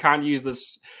can't use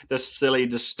this silly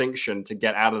distinction to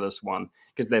get out of this one,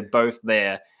 because they're both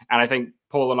there. And I think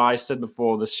Paul and I said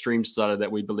before the stream started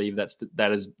that we believe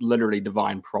that is literally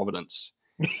divine providence.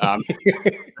 God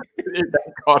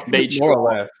made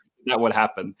sure that would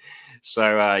happen.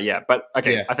 So yeah, but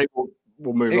okay, yeah. I think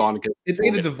we'll move on. It's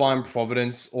either divine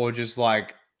providence or just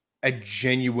like a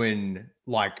genuine,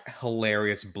 like,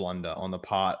 hilarious blunder on the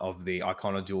part of the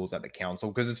iconodules at the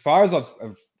council. Because as far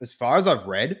as I've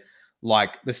read, like,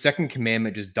 the second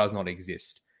commandment just does not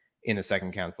exist in the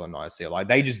Second Council of Nicaea. Like,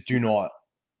 they just do not.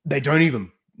 They don't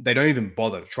even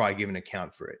bother to try to give an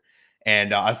account for it.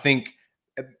 And I think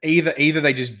either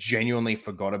they just genuinely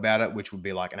forgot about it, which would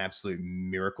be like an absolute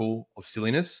miracle of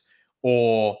silliness,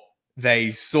 or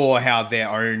they saw how their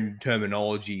own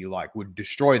terminology like would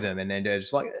destroy them, and then they're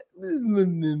just like,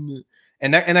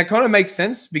 and that kind of makes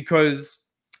sense because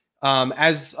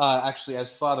as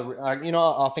Father, I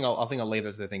think I'll leave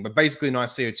this as the thing, but basically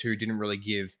Nicaea 2 didn't really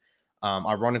give,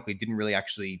 ironically, didn't really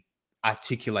actually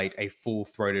articulate a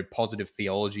full-throated positive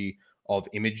theology of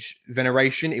image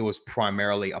veneration. It was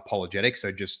primarily apologetic,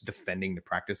 so just defending the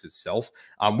practice itself,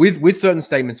 with certain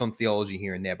statements on theology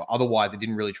here and there, but otherwise it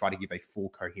didn't really try to give a full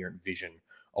coherent vision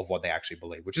of what they actually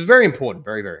believe, which is very important,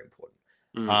 very, very important.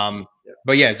 Mm.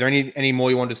 But yeah, is there any more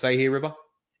you want to say here, River?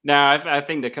 No, I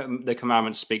think the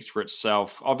commandment speaks for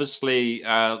itself. Obviously,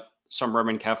 some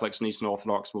Roman Catholics and Eastern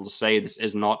Orthodox will say this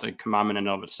is not a commandment in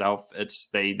and of itself. It's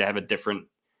they have a different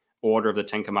order of the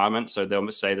Ten Commandments, so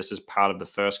they'll say this is part of the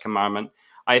first commandment.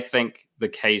 I think the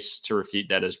case to refute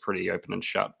that is pretty open and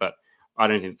shut, but I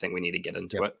don't even think we need to get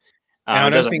into it. And I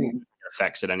it don't doesn't think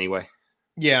affects it anyway.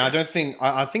 Yeah, I don't think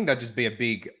I think that'd just be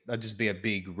a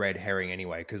big red herring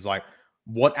anyway. Because like,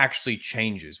 what actually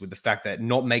changes with the fact that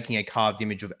not making a carved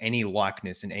image of any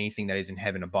likeness in anything that is in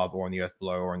heaven above, or on the earth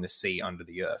below, or in the sea under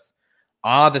the earth?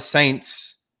 Are the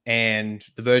saints and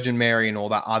the Virgin Mary and all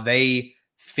that, are they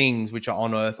things which are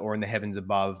on earth or in the heavens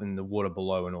above and the water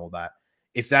below and all that?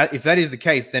 If that is the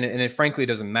case, then it frankly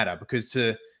doesn't matter, because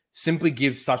to simply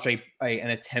give such an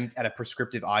attempt at a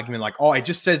prescriptive argument like, oh, it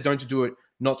just says don't to do it,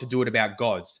 not to do it about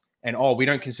gods, and oh, we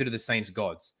don't consider the saints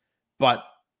gods. But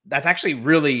that's actually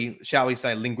really, shall we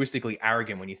say, linguistically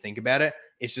arrogant when you think about it.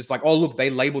 It's just like, oh, look, they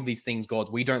labeled these things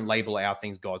gods. We don't label our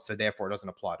things gods, so therefore it doesn't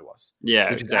apply to us. Yeah,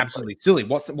 which is absolutely silly.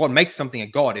 What makes something a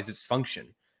god is its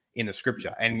function in the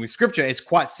scripture. And with scripture, it's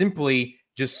quite simply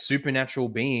just supernatural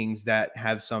beings that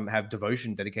have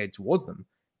devotion dedicated towards them.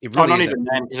 It really not even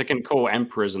that. You can call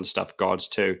emperors and stuff gods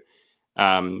too.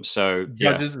 So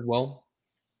judges as well.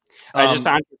 Just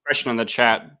to answer the question in the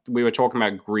chat, we were talking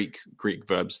about Greek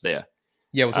verbs there.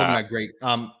 Yeah, we're talking about Greek,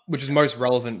 which is most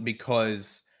relevant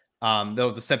because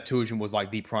the Septuagint was like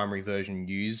the primary version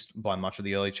used by much of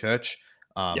the early church,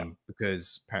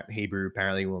 because Hebrew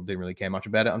apparently didn't really care much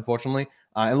about it, unfortunately.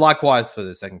 And likewise for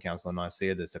the Second Council of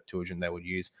Nicaea, the Septuagint they would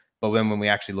use. But then when we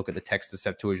actually look at the text of the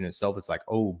Septuagint itself, it's like,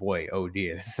 oh boy, oh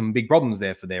dear, there's some big problems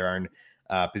there for their own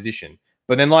position.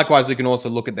 But then likewise, we can also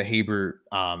look at the Hebrew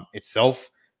itself,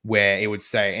 where it would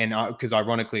say, and because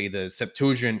ironically, the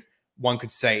Septuagint, one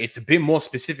could say it's a bit more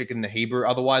specific than the Hebrew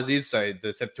otherwise is. So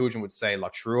the Septuagint would say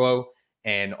latruo,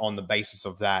 and on the basis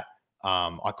of that,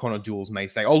 iconodules may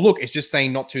say, oh, look, it's just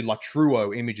saying not to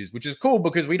latruo images, which is cool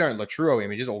because we don't latruo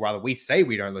images, or rather we say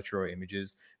we don't latruo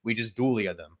images. We just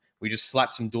dulia them. We just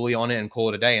slap some dulia on it and call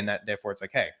it a day, and that therefore it's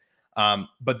okay.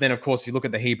 But then, of course, if you look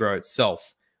at the Hebrew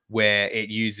itself, where it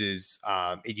uses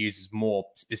more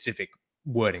specific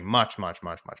wording, much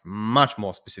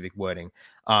more specific wording.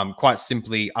 Quite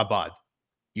simply, abad,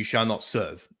 you shall not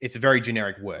serve. It's a very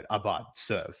generic word, abad,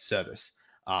 serve, service.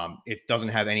 It doesn't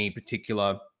have any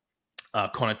particular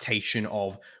connotation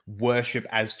of worship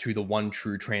as to the one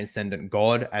true transcendent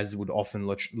God, as would often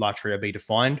latria be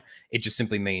defined. It just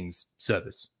simply means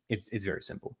service. It's very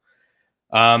simple.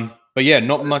 But yeah,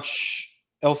 not much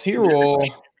else here. Or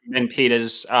and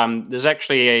Peter's, that's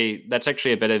actually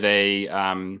a bit of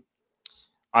a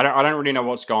I don't really know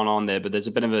what's going on there, but there's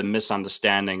a bit of a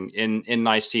misunderstanding in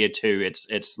Nicaea too.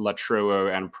 It's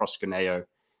latruo and proskuneo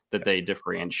that they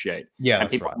differentiate. Yeah, and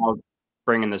that's people right. are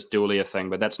bringing this dulia thing,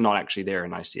 but that's not actually there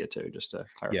in Nicaea too. Just to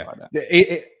clarify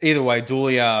that. Either way,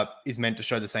 dulia is meant to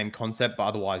show the same concept, but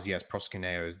otherwise, yes,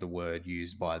 proskuneo is the word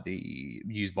used by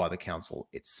the council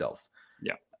itself.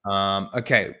 Yeah.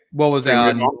 Okay. What was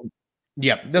our?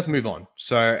 Yeah, let's move on.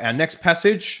 So our next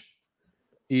passage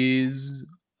is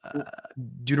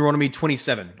Deuteronomy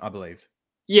 27, I believe.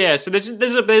 Yeah, so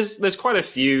there's quite a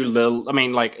few little. I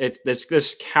mean, like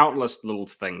there's countless little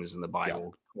things in the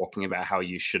Bible talking about how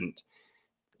you shouldn't,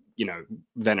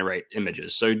 venerate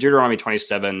images. So Deuteronomy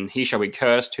 27, he shall be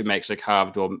cursed who makes a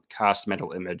carved or cast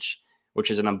metal image, which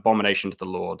is an abomination to the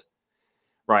Lord.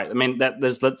 Right. I mean,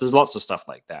 there's lots of stuff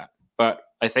like that. But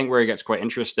I think where it gets quite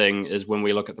interesting is when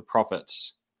we look at the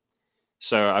prophets.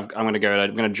 So I'm going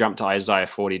to jump to Isaiah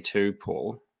 42,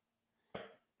 Paul.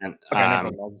 And, okay, no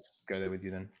problem. I'll just go there with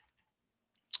you then.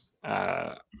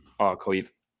 Cool.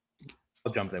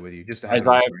 I'll jump there with you. Just to have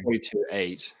Isaiah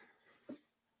 42:8.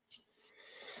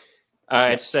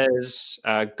 It says,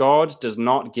 God does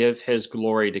not give his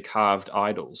glory to carved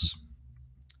idols.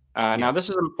 Now, this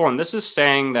is important. This is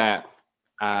saying that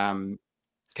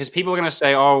because people are going to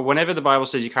say, oh, whenever the Bible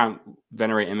says you can't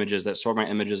venerate images, that's talking about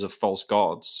images of false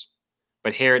gods.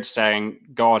 But here it's saying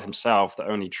God himself, the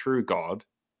only true God,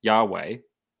 Yahweh,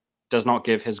 does not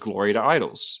give his glory to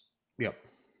idols. Yep.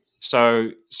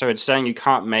 So it's saying you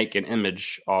can't make an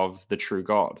image of the true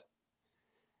God.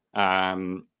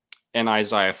 In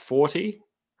Isaiah 40,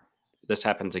 this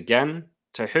happens again.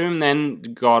 To whom then,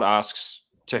 God asks,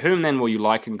 to whom then will you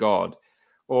liken God?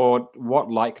 Or what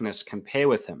likeness compare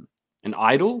with him? An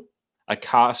idol? A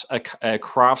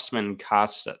craftsman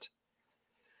casts it.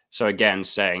 So again,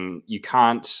 saying you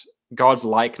can't, God's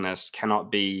likeness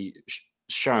cannot be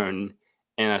shown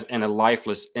in a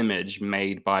lifeless image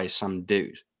made by some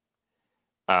dude.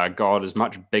 God is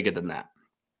much bigger than that.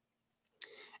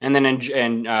 And then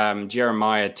in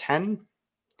Jeremiah 10,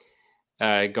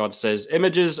 God says,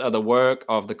 images are the work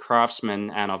of the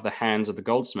craftsman and of the hands of the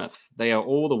goldsmith. They are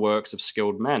all the works of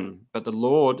skilled men, but the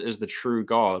Lord is the true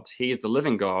God. He is the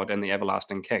living God and the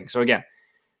everlasting King. So again,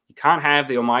 you can't have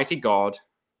the Almighty God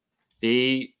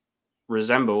be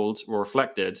resembled or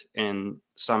reflected in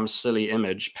some silly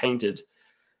image painted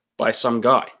by some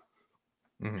guy.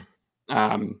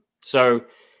 So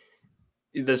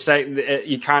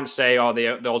you can't say, oh,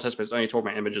 the Old Testament is only talking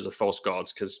about images of false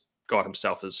gods, because God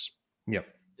himself is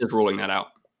ruling that out.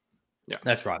 Yeah,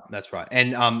 that's right. That's right.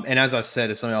 And as I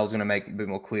said, something I was going to make a bit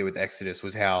more clear with Exodus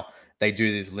was how they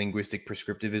do this linguistic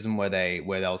prescriptivism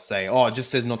where they'll say, oh, it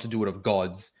just says not to do it of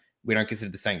gods. We don't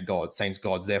consider the saints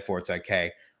gods, therefore it's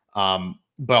okay.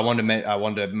 But I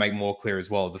wanted to make more clear as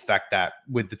well is the fact that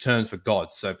with the terms for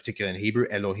gods, so particularly in Hebrew,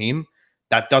 Elohim,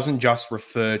 that doesn't just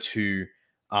refer to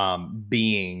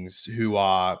beings who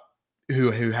are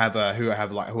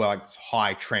like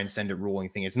high transcendent ruling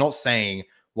thing. It's not saying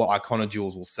what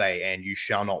iconodules will say, and you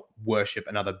shall not worship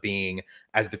another being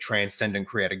as the transcendent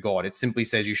creator God. It simply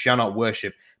says you shall not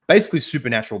worship basically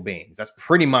supernatural beings. That's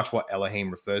pretty much what Elohim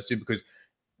refers to, because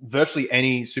virtually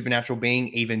any supernatural being,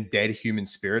 even dead human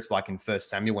spirits, like in 1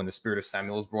 Samuel, when the spirit of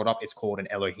Samuel is brought up, it's called an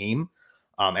Elohim.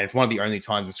 And it's one of the only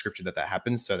times in scripture that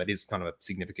happens. So that is kind of a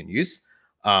significant use.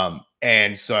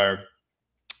 And so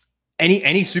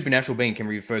any supernatural being can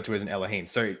be referred to as an Elohim.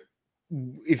 So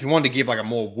if you wanted to give like a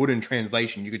more wooden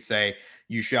translation, you could say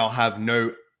you shall have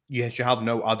no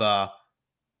other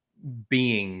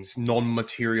beings,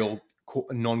 non-material,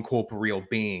 non-corporeal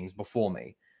beings before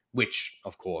me, which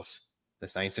of course the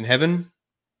saints in heaven,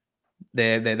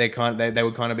 they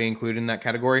would kind of be included in that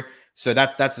category. So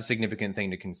that's a significant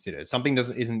thing to consider. Something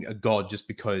isn't a god just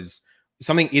because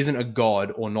something isn't a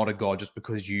god or not a god just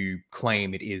because you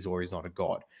claim it is or is not a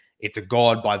god. It's a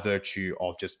god by virtue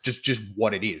of just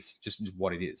what it is, just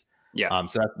what it is. Yeah.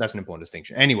 So that's an important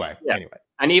distinction. Anyway.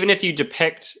 And even if you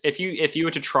depict, if you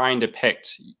were to try and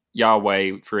depict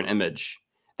Yahweh through an image,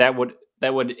 that would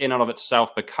in and of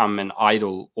itself become an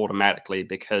idol automatically,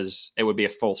 because it would be a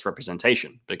false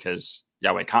representation, because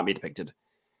Yahweh can't be depicted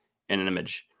in an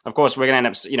image. Of course, we're going to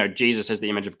end up, Jesus is the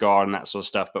image of God and that sort of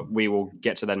stuff, but we will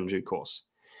get to that in due course.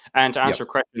 And to answer a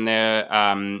question there,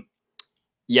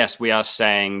 yes, we are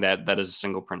saying that is a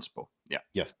single principle. Yeah.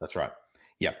 Yes, that's right.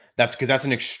 Yeah, that's because that's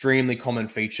an extremely common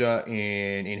feature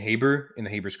in Hebrew, in the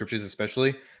Hebrew scriptures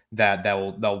especially, that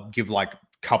they'll give like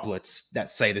couplets that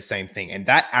say the same thing, and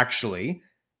that actually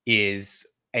is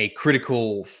a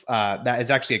critical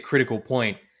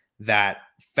point that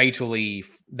basically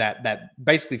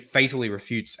fatally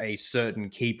refutes a certain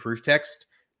key proof text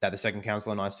that the Second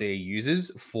Council of Nicaea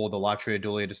uses for the latria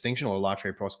dulia distinction or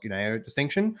latria proskuneo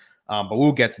distinction. But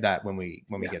we'll get to that when we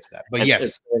get to that. But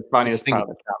it's the funniest part of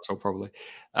the council, probably.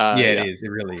 It is. It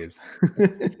really is.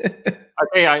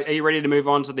 Okay, are you ready to move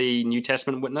on to the New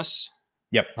Testament witness?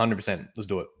 Yep, 100%. Let's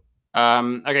do it.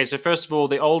 Okay, so first of all,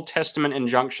 the Old Testament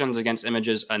injunctions against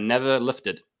images are never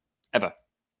lifted, ever,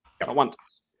 not once.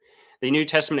 The New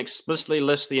Testament explicitly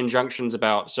lists the injunctions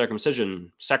about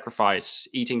circumcision, sacrifice,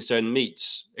 eating certain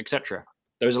meats, etc.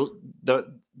 Those are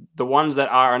the ones that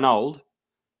are annulled.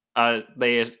 The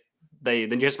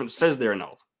New Testament says they're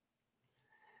annulled.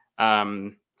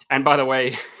 And by the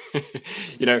way,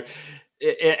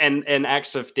 in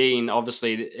Acts 15,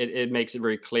 obviously it makes it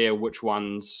very clear which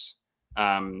ones.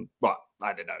 Well,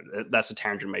 I don't know. That's a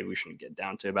tangent maybe we shouldn't get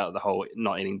down to about the whole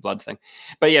not eating blood thing.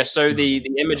 But yeah, so the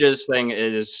images thing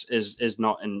is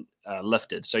not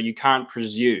lifted. So you can't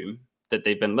presume that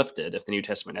they've been lifted if the New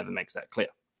Testament ever makes that clear.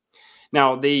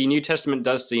 Now, the New Testament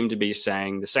does seem to be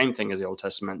saying the same thing as the Old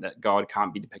Testament, that God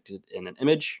can't be depicted in an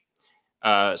image.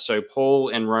 So Paul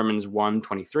in Romans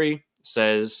 1:23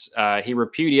 says he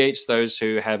repudiates those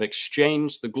who have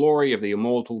exchanged the glory of the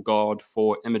immortal God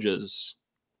for images.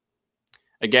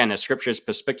 Again, if scripture is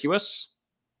perspicuous,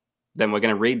 then we're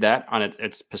going to read that on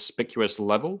its perspicuous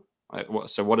level.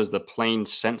 So what is the plain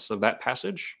sense of that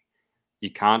passage? You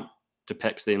can't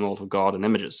depict the immortal God in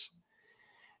images.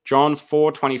 John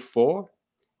 4:24,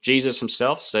 Jesus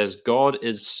himself says, God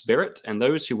is spirit, and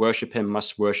those who worship him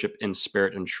must worship in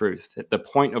spirit and truth. The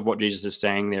point of what Jesus is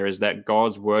saying there is that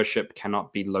God's worship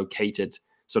cannot be located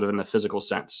sort of in the physical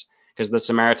sense. Because the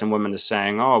Samaritan woman is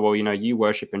saying, oh, well, you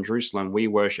worship in Jerusalem, we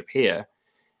worship here.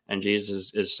 And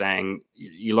Jesus is saying,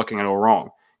 you're looking at it all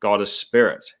wrong. God is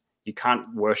spirit. You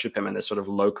can't worship him in this sort of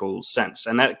local sense.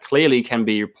 And that clearly can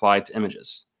be applied to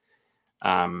images.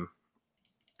 The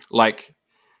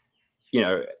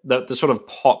sort of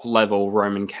pop level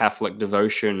Roman Catholic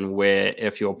devotion where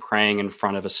if you're praying in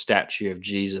front of a statue of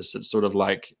Jesus, it's sort of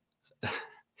like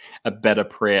a better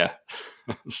prayer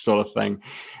sort of thing.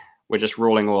 We're just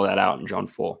ruling all that out in John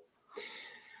 4.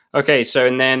 Okay, so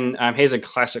and then here's a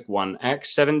classic one.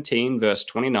 Acts 17, verse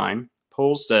 29.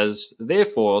 Paul says,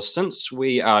 therefore, since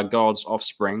we are God's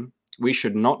offspring, we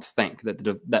should not think that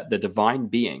the divine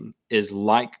being is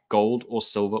like gold or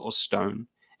silver or stone,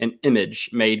 an image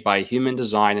made by human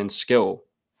design and skill.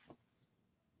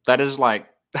 That is like,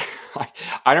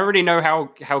 I don't really know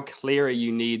how clearer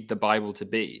you need the Bible to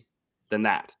be than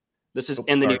that. This is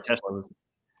in the New Testament.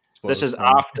 This is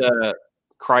after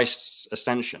Christ's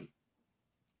ascension.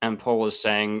 And Paul is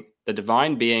saying the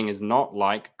divine being is not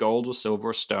like gold or silver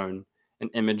or stone, an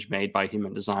image made by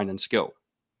human design and skill.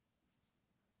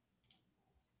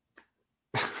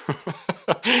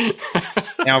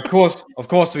 Now, of course,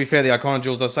 to be fair, the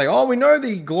iconodules, they'll say, oh, we know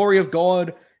the glory of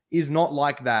God is not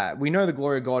like that. We know the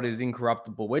glory of God is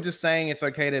incorruptible. We're just saying it's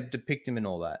okay to depict him and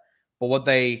all that. But what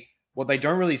they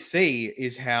don't really see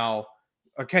is how,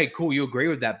 okay, cool, you agree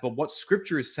with that. But what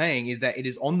scripture is saying is that it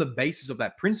is on the basis of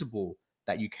that principle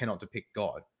that you cannot depict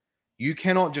God. You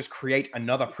cannot just create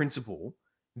another principle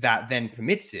that then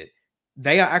permits it.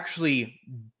 They are actually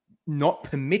not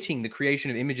permitting the creation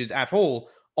of images at all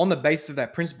on the basis of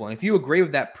that principle. And if you agree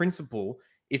with that principle,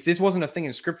 if this wasn't a thing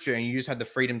in scripture and you just had the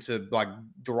freedom to like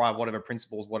derive whatever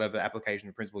principles, whatever application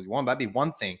of principles you want, that'd be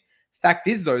one thing. Fact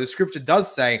is, though, the scripture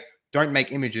does say, don't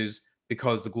make images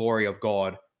because the glory of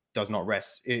God does not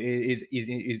rest, is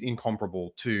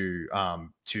incomparable to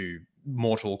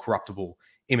mortal, corruptible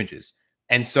images.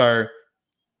 And so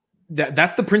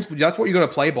that's the principle. That's what you got to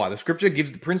play by. The scripture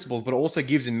gives the principles, but it also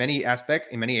gives in many aspects,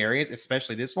 in many areas,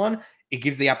 especially this one, it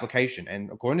gives the application. And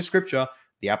according to scripture,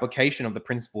 the application of the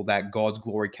principle that God's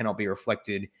glory cannot be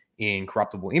reflected in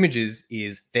corruptible images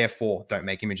is, therefore, don't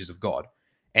make images of God.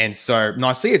 And so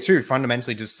Nicaea too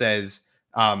fundamentally just says,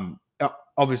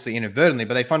 obviously inadvertently,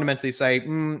 but they fundamentally say,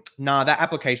 nah, that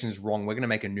application is wrong. We're going to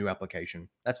make a new application.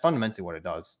 That's fundamentally what it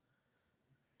does.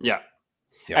 Yeah.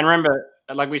 And remember,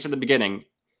 like we said at the beginning,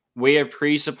 we are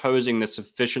presupposing the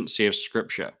sufficiency of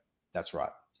scripture. That's right.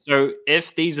 So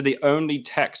if these are the only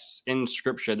texts in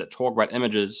scripture that talk about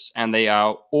images and they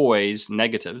are always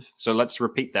negative, so let's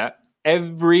repeat that.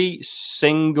 Every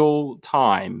single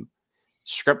time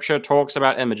scripture talks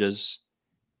about images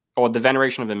or the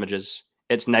veneration of images,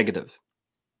 it's negative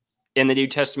in the New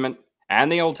Testament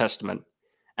and the Old Testament.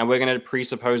 And we're going to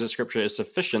presuppose that scripture is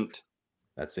sufficient.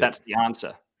 That's it. That's the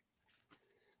answer.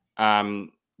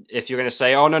 If you're going to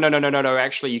say, oh, no,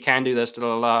 actually you can do this,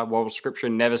 well, scripture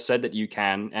never said that you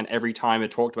can. And every time it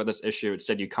talked about this issue, it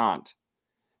said you can't.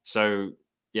 So,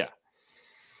 yeah.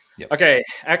 Yep. Okay,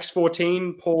 Acts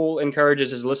 14, Paul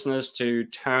encourages his listeners to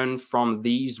turn from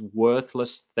these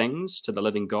worthless things to the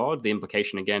living God. The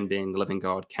implication, again, being the living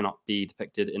God cannot be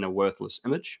depicted in a worthless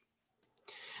image.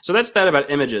 So that's that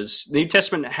about images. The New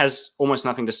Testament has almost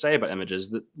nothing to say about images.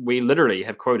 That we literally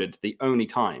have quoted the only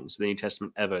times the New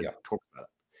Testament ever talked about it.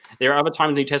 There are other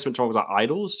times the New Testament talks about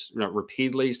idols.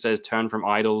 Repeatedly says turn from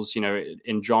idols.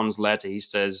 In John's letter, he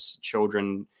says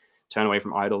children turn away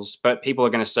from idols. But people are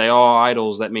going to say, oh,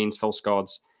 idols, that means false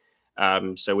gods.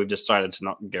 So we've decided to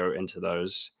not go into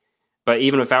those. But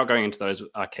even without going into those,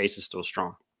 our case is still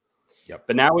strong. Yep.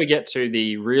 But now we get to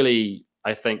the really,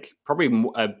 I think,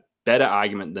 probably a better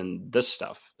argument than this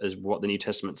stuff is what the New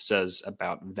Testament says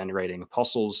about venerating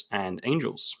apostles and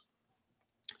angels.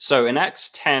 So in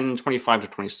Acts 10, 25 to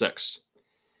 26,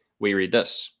 we read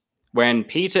this. When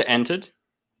Peter entered,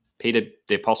 the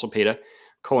apostle Peter,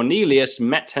 Cornelius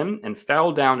met him and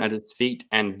fell down at his feet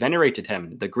and venerated him.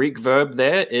 The Greek verb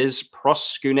there is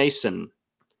proskunesin.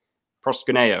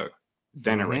 Proskuneo.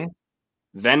 Venerate.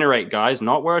 Venerate, guys,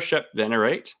 not worship,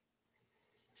 venerate.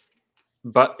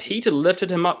 But Peter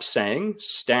lifted him up, saying,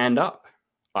 stand up.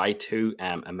 I too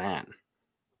am a man.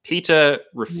 Peter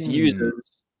refuses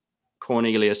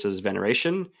Cornelius's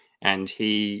veneration, and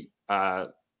he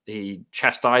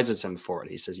chastises him for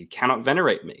it. He says, you cannot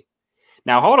venerate me.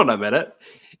 Now, hold on a minute.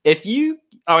 If you...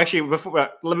 Oh, actually, before,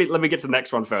 let me get to the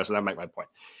next one first, and I'll make my point.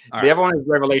 The other one is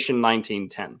Revelation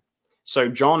 19:10. So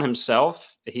John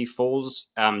himself, he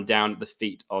falls down at the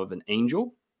feet of an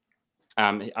angel.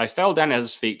 I fell down at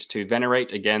his feet to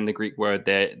venerate. Again, the Greek word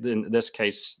there, in this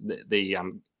case, the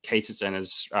case it's in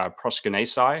is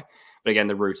proskunesi, but again,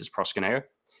 the root is proskuneo.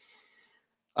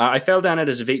 I fell down at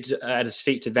his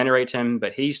feet to venerate him,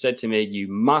 but he said to me, you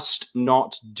must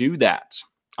not do that.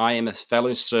 I am a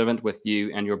fellow servant with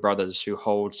you and your brothers who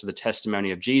hold to the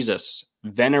testimony of Jesus.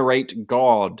 Venerate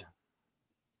God.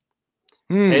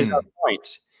 Here's our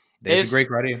point. There's a great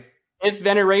idea. If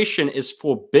veneration is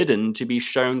forbidden to be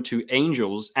shown to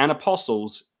angels and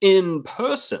apostles in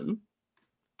person,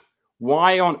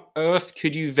 Why on earth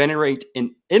could you venerate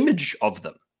an image of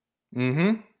them?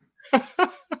 Mm-hmm.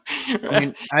 I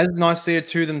mean, as Nicaea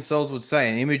 2 themselves would say,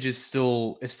 an image is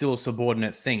still a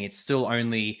subordinate thing. It's still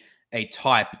only a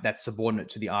type that's subordinate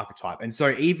to the archetype. And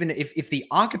so even if the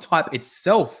archetype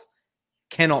itself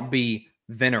cannot be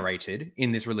venerated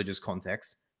in this religious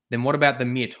context, then what about the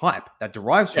mere type that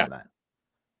derives from that?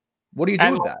 What do you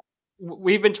do with that?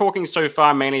 We've been talking so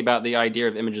far mainly about the idea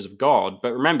of images of God,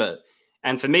 but remember,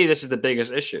 and for me, this is the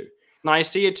biggest issue.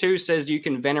 Nicaea 2 says you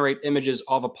can venerate images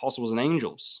of apostles and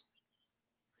angels,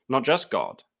 not just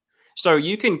God. So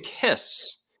you can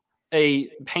kiss a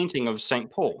painting of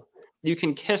St. Paul. You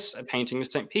can kiss a painting of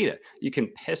St. Peter. You can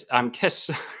kiss a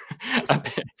painting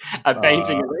of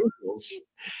angels.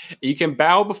 You can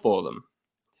bow before them.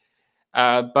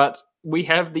 But we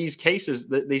have these cases,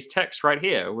 these texts right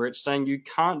here, where it's saying you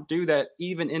can't do that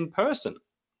even in person.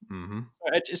 Mm-hmm.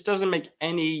 It just doesn't make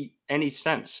any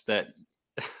sense that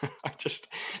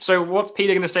So what's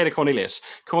Peter going to say to Cornelius?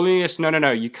 Cornelius,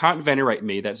 no, you can't venerate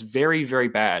me. That's very, very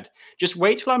bad. Just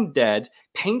wait till I'm dead,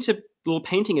 paint a little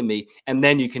painting of me, and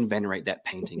then you can venerate that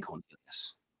painting,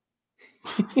 Cornelius.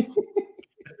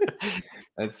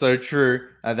 That's so true.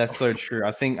 That's so true.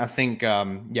 I think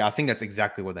that's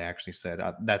exactly what they actually said.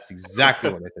 That's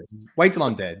exactly what they said. Wait till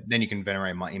I'm dead, then you can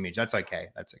venerate my image. That's okay.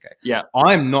 That's okay. Yeah,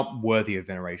 I'm not worthy of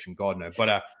veneration. God no.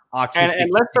 But artistic. And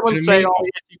let someone say, "Oh,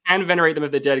 yes, you can venerate them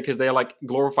if they're dead because they're like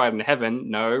glorified in heaven."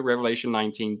 No, Revelation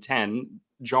 19:10.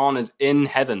 John is in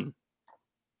heaven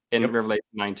in Revelation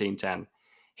 19:10.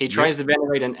 He tries to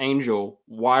venerate an angel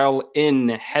while in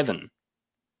heaven,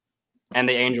 and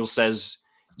the angel says,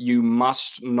 "You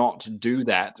must not do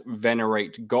that.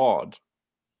 Venerate God."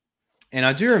 And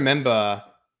I do remember.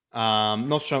 I'm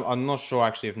not sure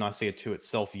actually if Nicaea 2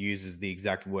 itself uses the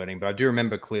exact wording, but I do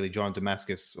remember clearly John of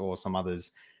Damascus or some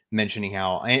others mentioning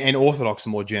how, and Orthodox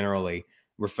more generally,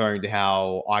 referring to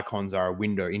how icons are a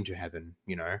window into heaven,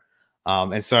 you know.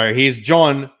 And so here's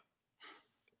John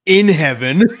in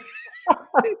heaven.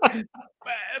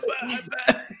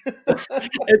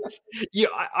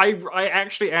 I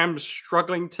actually am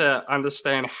struggling to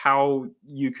understand how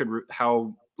you could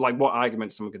what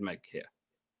argument someone could make here.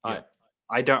 Yeah.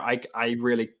 I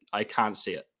can't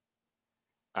see it.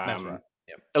 That's right.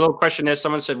 A little question there.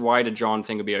 Someone said, "Why did John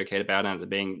think it'd be okay to bow down to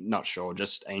being?" Not sure.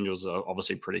 Just angels are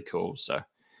obviously pretty cool. So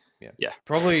yeah.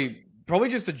 Probably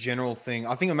just a general thing.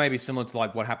 I think it may be similar to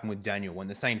like what happened with Daniel when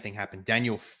the same thing happened.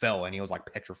 Daniel fell and he was like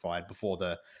petrified before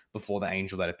the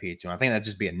angel that appeared to him. I think that'd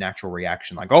just be a natural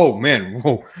reaction, like, "Oh man,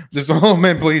 whoa, just oh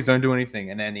man, please don't do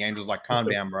anything." And then the angel's like, "Calm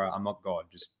down, bro. I'm not God.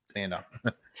 Just stand up."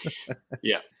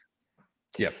 Yeah.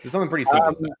 So something pretty simple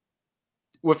as that.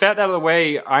 With that out of the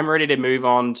way, I'm ready to move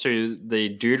on to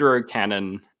the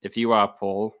Deuterocanon. If you are,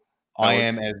 Paul. I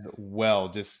am as well.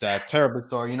 Just terribly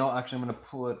sorry. You know, actually, I'm going to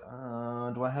pull it.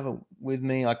 Do I have it with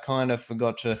me? I kind of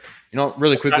forgot to. You know,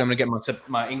 really quickly, I'm going to get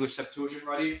my English Septuagint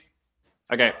right here.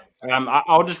 Okay.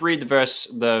 I'll just read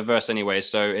the verse anyway.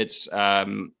 So it's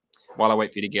while I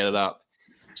wait for you to get it up.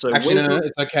 So actually, no,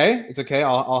 it's okay. It's okay.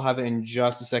 I'll have it in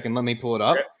just a second. Let me pull it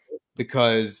up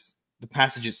because the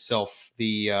passage itself,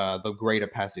 the greater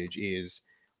passage, is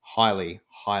highly,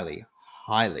 highly,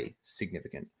 highly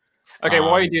significant. Okay,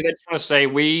 while you do that, I just want to say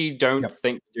we don't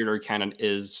think the Deuterocanon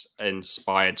is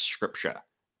inspired scripture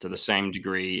to the same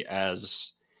degree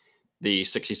as the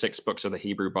 66 books of the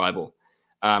Hebrew Bible.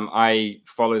 I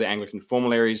follow the Anglican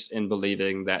formularies in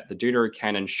believing that the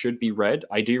Deuterocanon should be read.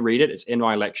 I do read it. It's in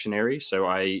my lectionary, so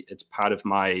it's part of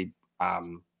my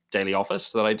daily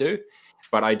office that I do.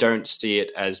 But I don't see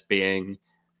it as being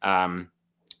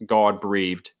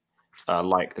God-breathed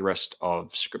like the rest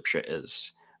of Scripture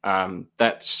is.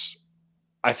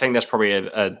 I think that's probably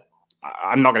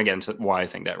I'm not going to get into why I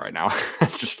think that right now.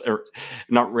 It's just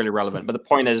not really relevant. But the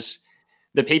point is,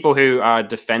 the people who are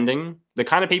defending, the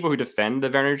kind of people who defend the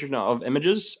veneration of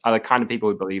images are the kind of people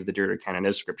who believe the Deuterocanon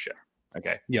is Scripture.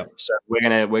 Okay. Yeah. So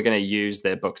we're gonna use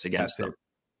their books against them.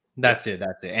 That's it.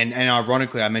 And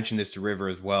ironically, I mentioned this to River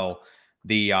as well.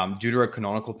 The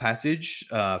Deuterocanonical passage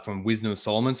from Wisdom of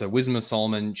Solomon. So Wisdom of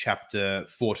Solomon, chapter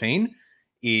 14,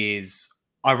 is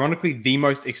ironically the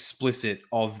most explicit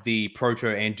of the proto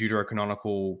and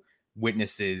Deuterocanonical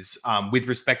witnesses with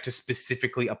respect to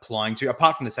specifically applying to,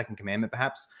 apart from the second commandment,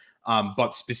 perhaps,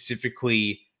 but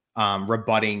specifically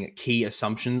rebutting key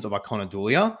assumptions of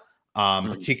iconodulia.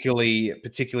 Particularly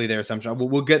their assumption.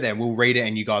 We'll get there. We'll read it,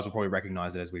 and you guys will probably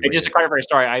recognize it as we read just to clarify,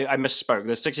 sorry, I misspoke.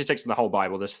 There's 66 in the whole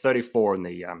Bible. There's 34 in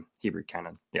the Hebrew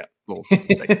canon. Yeah,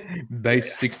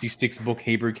 base 66 book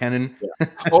Hebrew canon.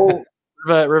 Oh,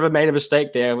 River made a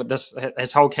mistake there. With this,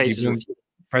 his whole case is refuted.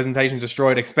 Presentation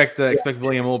destroyed. Expect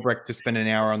William Albrecht to spend an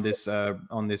hour on this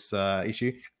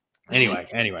issue.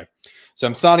 Anyway. So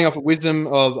I'm starting off with Wisdom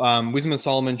of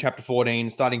Solomon, chapter 14,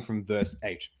 starting from verse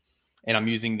 8. And I'm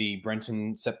using the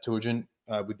Brenton Septuagint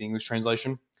with the English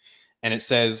translation. And it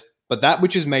says, "But that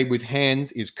which is made with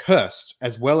hands is cursed,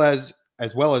 as well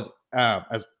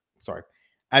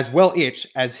it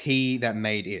as he that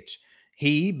made it.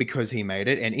 He, because he made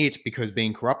it, and it, because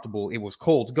being corruptible, it was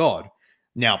called God."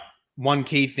 Now, one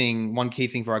key thing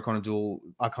for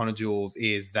iconodules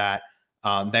is that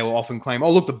they will often claim,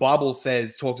 "Oh, look, the Bible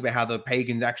talks about how the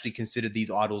pagans actually considered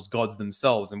these idols gods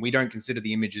themselves, and we don't consider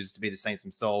the images to be the saints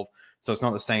themselves, so it's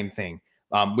not the same thing."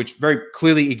 Which very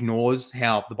clearly ignores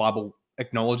how the Bible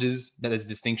acknowledges that there's a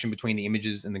distinction between the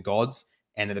images and the gods,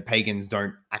 and that the pagans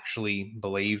don't actually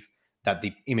believe that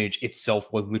the image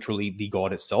itself was literally the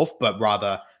god itself, but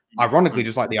rather, ironically,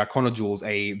 just like the iconodules,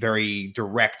 a very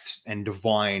direct and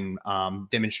divine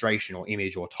demonstration or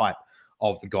image or type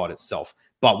of the god itself.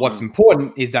 But what's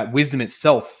important is that wisdom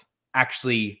itself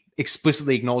actually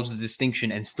explicitly acknowledges the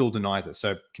distinction and still denies it.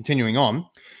 So continuing on,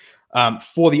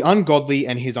 "For the ungodly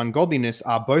and his ungodliness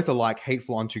are both alike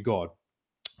hateful unto God.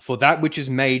 For that which is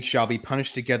made shall be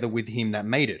punished together with him that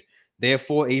made it.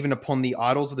 Therefore, even upon the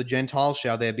idols of the Gentiles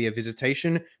shall there be a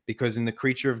visitation, because in the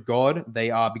creature of God they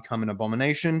are become an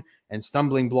abomination, and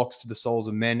stumbling blocks to the souls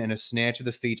of men, and a snare to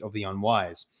the feet of the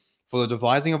unwise. For the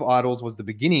devising of idols was the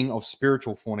beginning of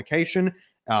spiritual fornication,"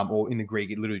 or in the Greek,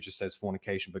 it literally just says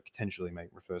fornication, but potentially may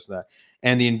refers to that.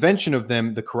 "And the invention of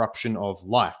them, the corruption of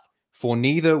life. For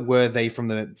neither were they from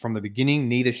the beginning,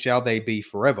 neither shall they be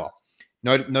forever."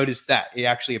 Notice that it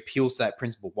actually appeals to that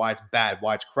principle, why it's bad,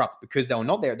 why it's corrupt, because they were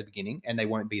not there at the beginning and they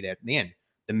won't be there at the end.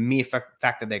 The mere fact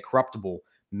that they're corruptible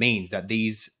means that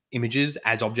these images,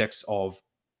 as objects of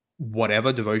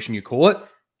whatever devotion you call it,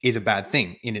 is a bad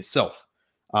thing in itself.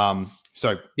 For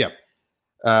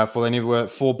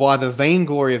by the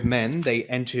vainglory of men they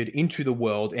entered into the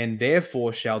world, and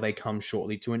therefore shall they come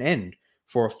shortly to an end.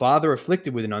 For a father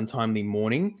afflicted with an untimely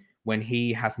mourning, when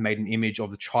he hath made an image of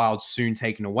the child soon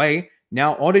taken away,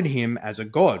 now honored him as a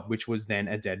god, which was then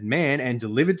a dead man, and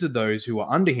delivered to those who were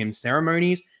under him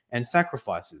ceremonies and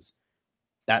sacrifices.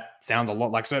 That sounds a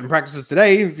lot like certain practices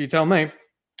today, if you tell me.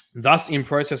 Thus, in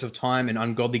process of time, an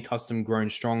ungodly custom grown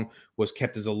strong was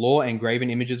kept as a law, and graven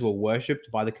images were worshipped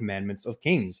by the commandments of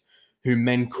kings, whom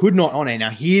men could not honor. Now,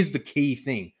 here's the key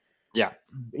thing. Yeah.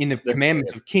 In the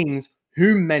commandments of kings,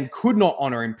 whom men could not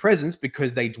honor in presence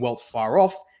because they dwelt far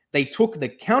off, they took the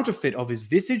counterfeit of his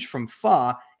visage from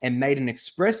far and made an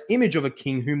express image of a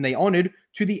king whom they honored,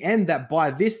 to the end that by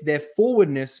this their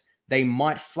forwardness they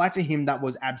might flatter him that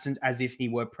was absent as if he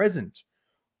were present.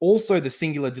 Also, the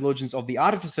singular diligence of the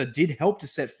artificer did help to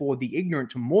set forward the ignorant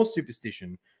to more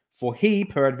superstition, for he,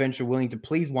 peradventure willing to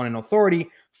please one in authority,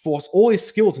 forced all his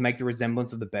skill to make the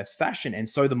resemblance of the best fashion. And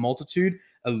so the multitude,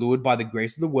 allured by the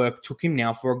grace of the work, took him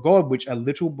now for a god, which a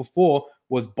little before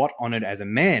was but honored as a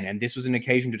man. And this was an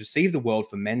occasion to deceive the world,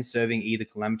 for men serving either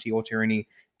calamity or tyranny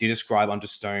did ascribe unto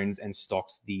stones and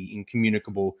stocks the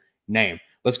incommunicable name.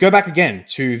 Let's go back again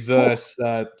to verse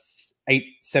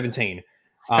 8:17.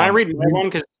 Can I read more one?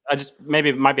 Because maybe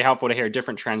it might be helpful to hear a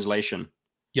different translation.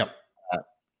 Yep.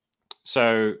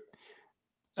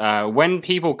 When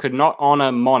people could not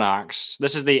honor monarchs,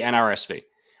 this is the NRSV.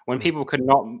 When people could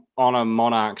not honor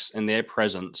monarchs in their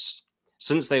presence,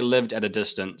 since they lived at a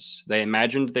distance, they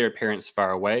imagined their appearance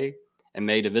far away and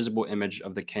made a visible image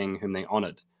of the king whom they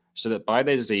honored, so that by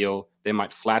their zeal they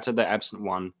might flatter the absent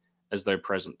one as though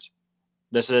present.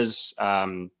 This is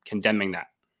condemning that.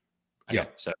 Okay, yeah.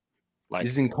 So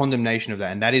this is in condemnation of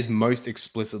that, and that is most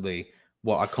explicitly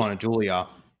what iconodulia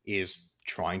is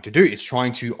trying to do. It's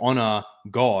trying to honor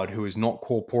God, who is not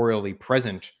corporeally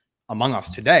present among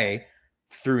us today,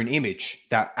 through an image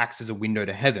that acts as a window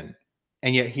to heaven.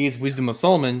 And yet here's Wisdom of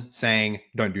Solomon saying,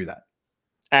 don't do that.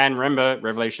 And remember,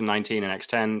 Revelation 19 and Acts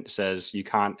 10 says you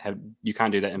can't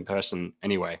do that in person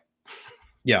anyway.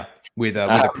 Yeah, with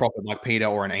a prophet like Peter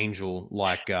or an angel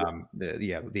like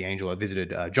the angel that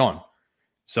visited John.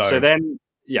 So then,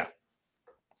 yeah.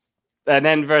 And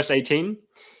then verse 18.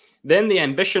 Then the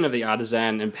ambition of the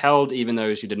artisan impelled even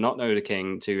those who did not know the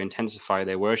king to intensify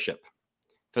their worship.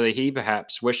 For he,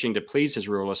 perhaps, wishing to please his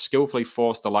ruler, skillfully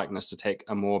forced the likeness to take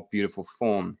a more beautiful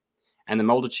form. And the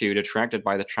multitude, attracted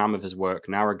by the charm of his work,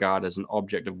 now regard as an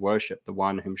object of worship the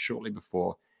one whom shortly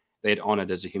before they had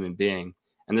honored as a human being.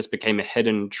 And this became a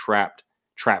hidden trap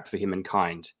for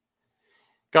humankind.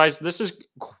 Guys, this is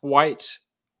quite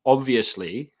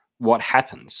obviously what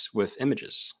happens with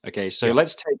images. Okay, so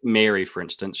let's take Mary, for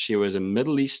instance. She was a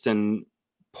Middle Eastern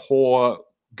poor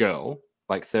girl,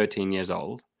 like 13 years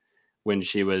old, when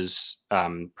she was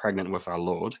pregnant with our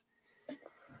Lord,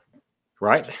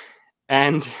 right?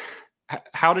 And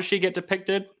how does she get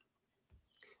depicted?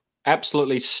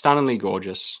 Absolutely stunningly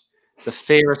gorgeous, the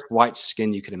fairest white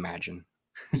skin you could imagine,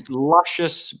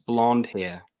 luscious blonde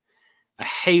hair, a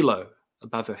halo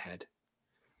above her head,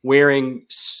 wearing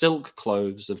silk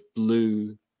clothes of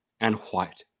blue and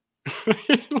white.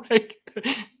 Like,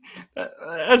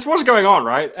 that's what's going on,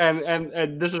 right?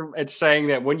 And this is, it's saying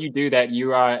that when you do that,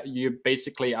 you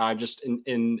basically are just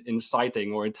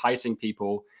inciting or enticing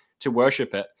people to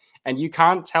worship it, and you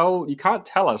can't tell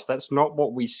us that's not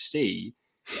what we see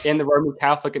in the Roman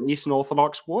Catholic and Eastern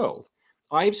Orthodox world.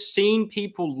 I've seen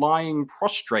people lying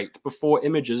prostrate before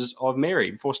images of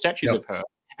Mary, before statues of her.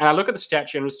 And I look at the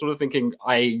statue and I'm sort of thinking,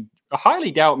 I highly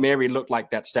doubt Mary looked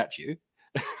like that statue,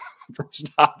 for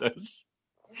starters.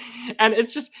 And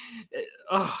it's just,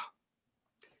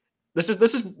 this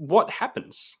is what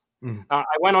happens. I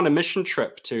went on a mission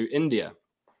trip to India.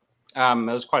 It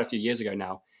was quite a few years ago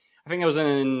now. I think it was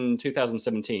in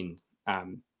 2017.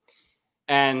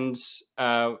 And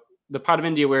the part of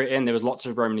India we're in, there was lots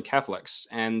of Roman Catholics,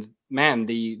 and man,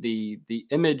 the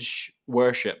image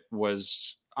worship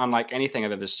was unlike anything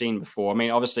I've ever seen before. I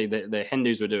mean, obviously the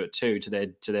Hindus would do it too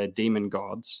to their demon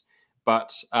gods,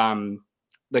 but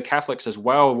the Catholics as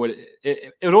well would.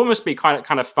 It would almost be kind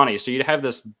of funny. So you'd have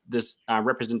this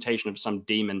representation of some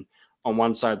demon on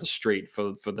one side of the street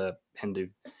for the Hindu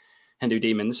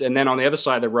demons, and then on the other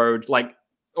side of the road, like,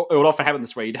 it would often happen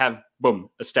this way. You'd have, boom,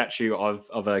 a statue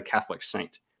of a Catholic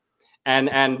saint. And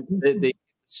the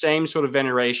same sort of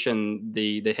veneration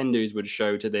the Hindus would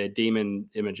show to their demon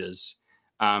images,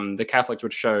 the Catholics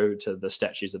would show to the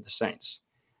statues of the saints.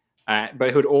 But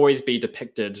it would always be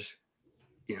depicted,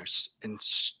 you know, in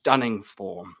stunning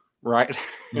form, right?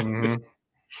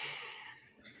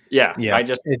 Yeah.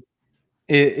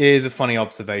 It is a funny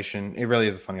observation. It really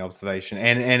is a funny observation.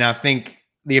 And I think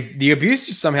the abuse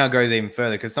just somehow goes even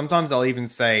further, because sometimes they'll even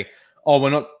say, oh,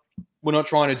 we're not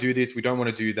trying to do this, we don't want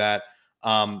to do that,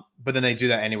 but then they do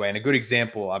that anyway. And a good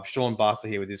example, Sean Barster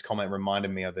here with his comment reminded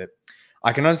me of it.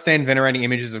 I can understand venerating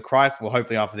images of Christ. Well,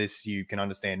 hopefully after this you can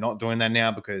understand not doing that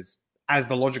now, because as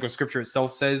the logic of scripture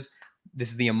itself says, this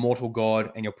is the immortal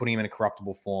God and you're putting him in a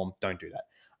corruptible form. Don't do that.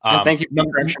 And thank you for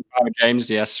the correction, Father James.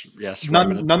 Yes.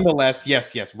 Nonetheless,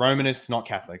 yes, Romanists, not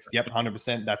Catholics. Yep,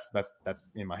 100%. That's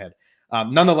in my head.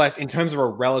 Nonetheless, in terms of a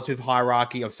relative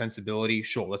hierarchy of sensibility,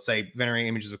 sure, let's say venerating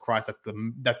images of Christ,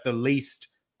 that's the least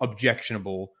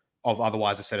objectionable of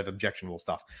otherwise a set of objectionable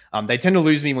stuff. They tend to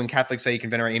lose me when Catholics say you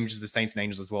can venerate images of saints and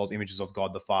angels as well as images of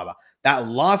God the Father. That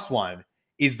last one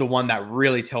is the one that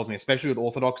really tells me, especially with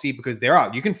Orthodoxy, because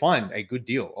you can find a good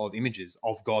deal of images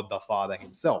of God the Father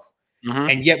himself.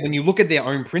 And yet when you look at their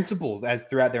own principles as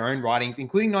throughout their own writings,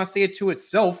 including Nicaea 2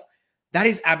 itself, that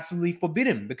is absolutely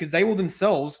forbidden, because they will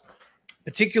themselves,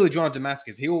 particularly John of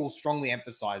Damascus, he will strongly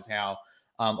emphasize how,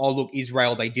 oh, look,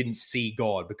 Israel, they didn't see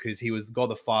God because he was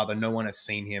God the Father. No one has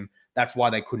seen him. That's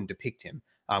why they couldn't depict him,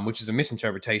 which is a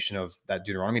misinterpretation of that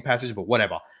Deuteronomy passage, but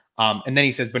whatever. And then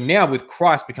he says, but now with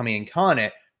Christ becoming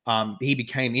incarnate, he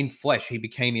became in flesh, he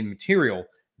became immaterial.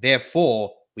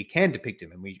 Therefore, we can depict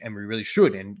him, and we really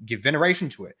should, and give veneration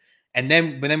to it. But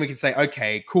then we can say,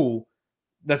 okay, cool,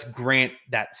 let's grant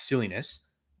that silliness.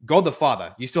 God the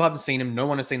Father, you still haven't seen him. No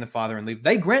one has seen the Father and lived.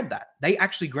 They grant that. They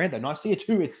actually grant that. Nicaea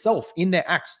 2 itself, in their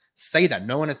acts, say that.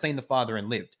 No one has seen the Father and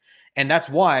lived. And that's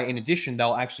why, in addition,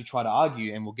 they'll actually try to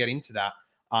argue, and we'll get into that,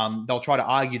 they'll try to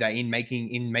argue that in making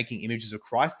images of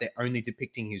Christ, they're only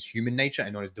depicting his human nature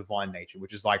and not his divine nature,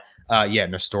 which is like,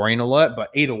 Nestorian alert.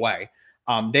 But either way,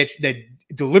 they're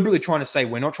deliberately trying to say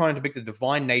we're not trying to depict the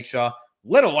divine nature,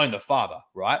 let alone the Father,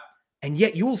 right? And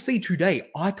yet you'll see today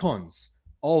icons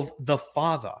of the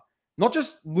Father, not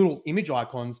just little image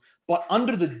icons, but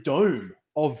under the dome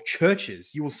of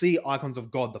churches, you will see icons of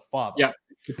God the Father. Yeah,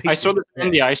 I saw this in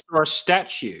India. I saw a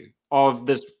statue of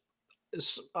this.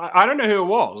 I don't know who it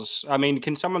was. I mean,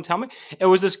 can someone tell me? It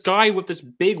was this guy with this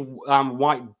big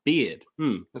white beard.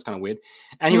 That's kind of weird.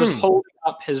 And he was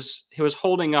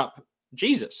holding up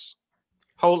Jesus,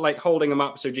 holding him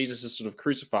up so Jesus is sort of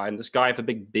crucified, and this guy with a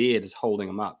big beard is holding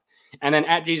him up. And then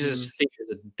at Jesus' feet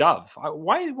is a dove.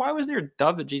 Why was there a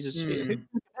dove at Jesus' feet?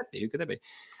 Who could that be?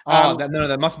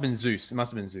 That must have been Zeus. It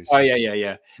must have been Zeus. Oh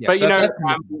yeah. But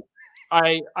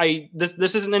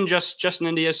this isn't just in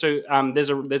India. So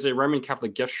there's a Roman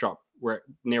Catholic gift shop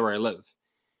near where I live,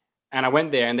 and I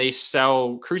went there, and they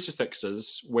sell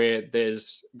crucifixes where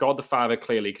there's God the Father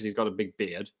clearly because he's got a big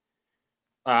beard,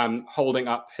 holding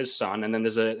up his son, and then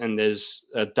there's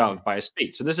a dove by his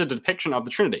feet. So this is a depiction of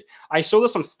the Trinity. I saw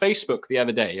this on Facebook the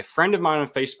other day. A friend of mine on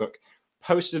Facebook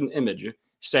posted an image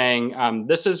saying,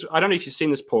 this is, I don't know if you've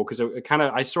seen this, Paul, because it kind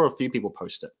of, I saw a few people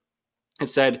post it. It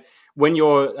said, when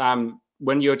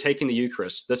you're taking the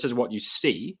Eucharist, this is what you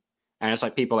see. And it's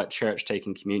like people at church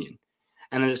taking communion.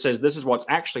 And then it says, this is what's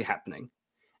actually happening.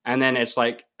 And then it's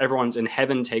like everyone's in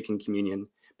heaven taking communion.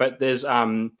 But there's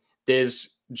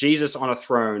Jesus on a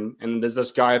throne, and there's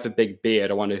this guy with a big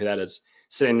beard, I wonder who that is,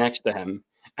 sitting next to him.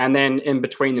 And then in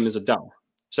between them is a dove.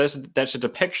 So that's a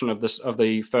depiction of this, of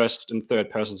the first and third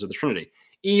persons of the Trinity.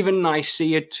 Even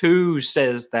Nicaea 2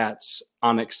 says that's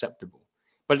unacceptable,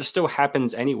 but it still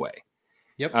happens anyway.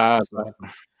 Yep.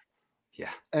 Yeah.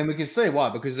 And we can see why,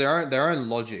 because their own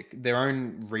logic, their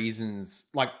own reasons,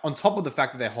 like on top of the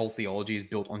fact that their whole theology is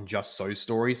built on just so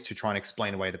stories to try and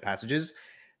explain away the passages,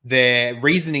 their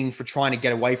reasoning for trying to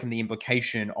get away from the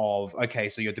implication of, okay,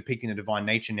 so you're depicting the divine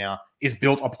nature now, is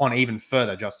built upon even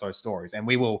further just so stories. And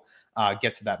we will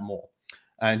get to that more.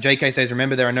 And JK says,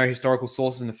 remember, there are no historical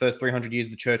sources in the first 300 years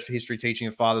of the church for history, teaching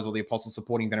of fathers or the apostles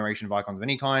supporting veneration of icons of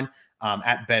any kind,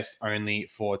 at best only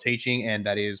for teaching. And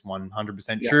that is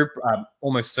 100% true.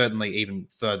 Almost certainly even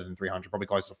further than 300, probably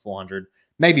closer to 400,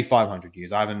 maybe 500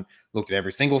 years. I haven't looked at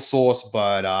every single source,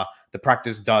 but the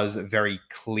practice does very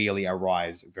clearly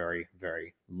arise very,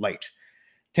 very late.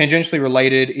 Tangentially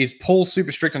related, is Paul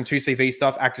super strict on 2CV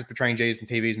stuff, actors portraying Jesus in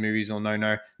TVs, movies, or no?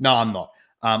 No, I'm not.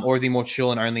 Or is he more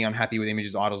chill and only unhappy with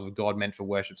images, idols of God meant for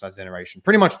worship / veneration?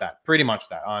 Pretty much that.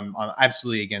 I'm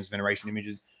absolutely against veneration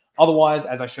images. Otherwise,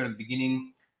 as I showed at the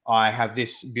beginning, I have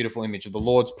this beautiful image of the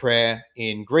Lord's Prayer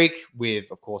in Greek with,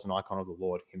 of course, an icon of the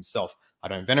Lord himself. I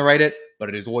don't venerate it, but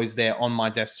it is always there on my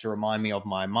desk to remind me of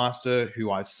my master, who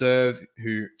I serve,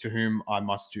 to whom I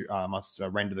must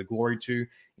render the glory to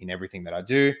in everything that I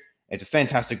do. It's a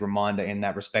fantastic reminder in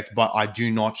that respect, but I do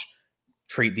not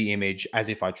treat the image as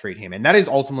if I treat him. And that is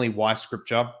ultimately why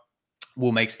scripture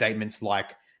will make statements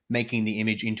like making the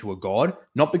image into a god,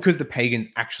 not because the pagans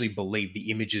actually believed the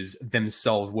images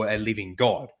themselves were a living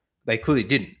god. They clearly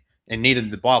didn't. And neither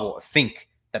did the Bible think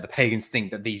that the pagans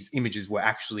think that these images were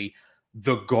actually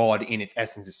the god in its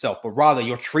essence itself, but rather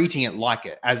you're treating it like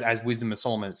it, as Wisdom of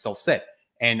Solomon itself said,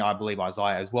 and I believe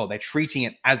Isaiah as well. They're treating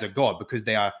it as a god because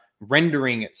they are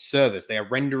rendering service. They are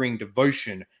rendering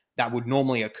devotion that would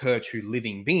normally occur to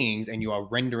living beings, and you are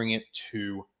rendering it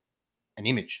to an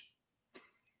image.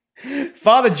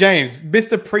 Father James,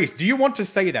 Mr. Priest, do you want to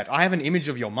say that? I have an image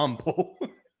of your mum, Paul.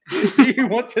 Do you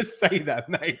want to say that,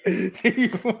 mate? Do you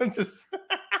want to say...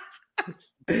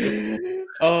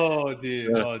 Oh,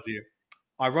 dear. Oh, dear.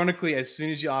 Ironically, as soon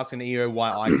as you ask an EO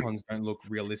why icons don't look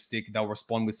realistic, they'll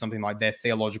respond with something like their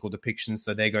theological depictions.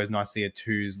 So there goes Nicaea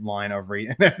 2's line of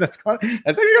read. That's actually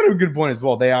kind of a good point as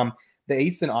well. The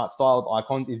Eastern art style of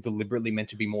icons is deliberately meant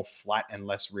to be more flat and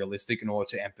less realistic in order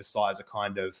to emphasize a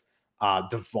kind of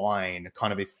divine,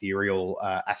 kind of ethereal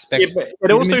aspect. Yeah,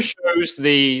 but it also shows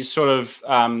the sort of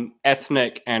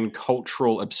ethnic and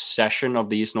cultural obsession of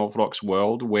the Eastern Orthodox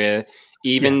world, where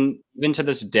even to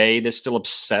this day, they're still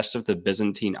obsessed with the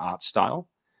Byzantine art style.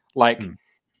 Like,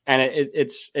 and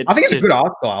it's I think it's a good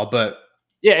art style, but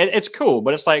yeah, it's cool.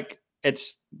 But it's like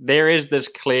there is this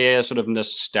clear sort of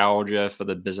nostalgia for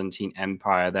the Byzantine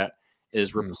Empire that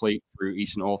is replete through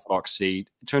Eastern Orthodoxy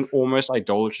to an almost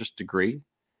idolatrous degree,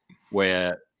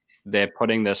 where they're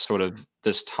putting this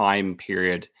time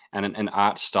period and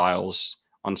art styles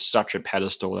on such a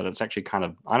pedestal that it's actually kind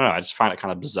of, I don't know, I just find it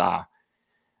kind of bizarre.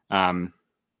 Someone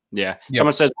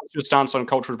says, what's your stance on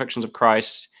cultural depictions of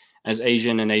Christ as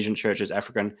Asian and Asian churches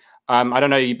African? I don't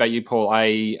know about you, Paul.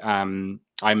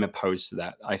 I'm opposed to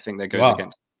that. I think that goes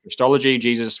against Christology.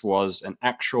 Jesus was an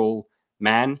actual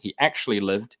man. He actually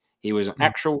lived. He was an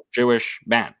actual Jewish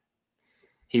man.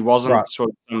 He wasn't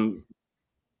sort of some...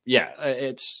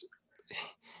 it's...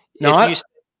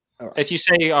 If you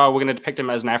say, oh, we're going to depict him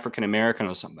as an African American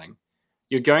or something,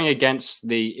 you're going against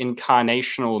the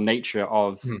incarnational nature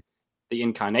of the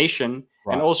incarnation.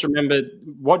 And also remember,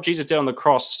 what Jesus did on the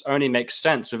cross only makes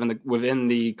sense within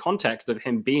the context of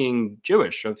him being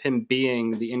Jewish, of him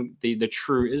being the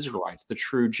true Israelite, the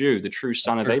true Jew, the true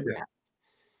son of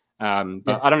Abraham.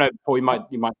 But I don't know, Paul, you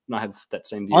might not have that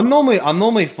same view. I'm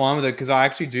normally fine with it, because I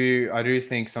do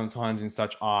think sometimes in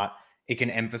such art it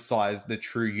can emphasize the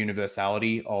true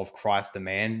universality of Christ the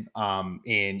man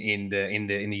in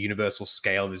the universal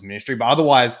scale of his ministry. But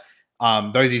otherwise,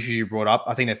 those issues you brought up,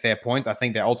 I think they're fair points. I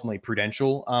think they're ultimately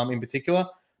prudential in particular.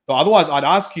 But otherwise, I'd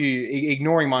ask you,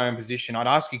 ignoring my own position, I'd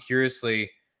ask you curiously,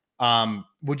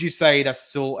 would you say that's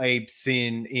still a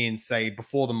sin in, say,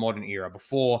 before the modern era,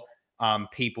 before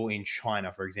people in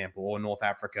China, for example, or North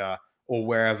Africa, or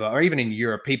wherever, or even in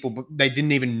Europe, they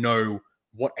didn't even know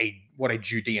what a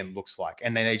Judean looks like,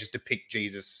 and then they just depict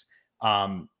Jesus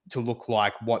to look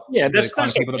like what that's kind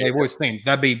of people okay. that they've always seen.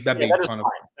 That'd be kind of fine.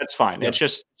 That's fine. Yeah. It's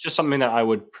just something that I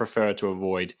would prefer to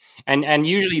avoid. And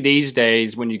usually these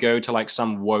days, when you go to like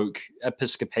some woke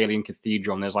Episcopalian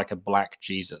cathedral and there's like a black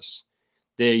Jesus,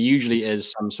 there usually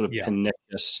is some sort of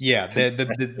pernicious.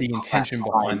 The intention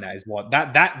behind that is what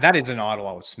that is an idol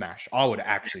I would smash. I would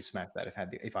actually smash that if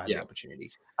I had the opportunity.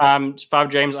 Father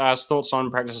James asked thoughts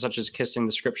on practices such as kissing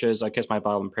the scriptures. I kiss my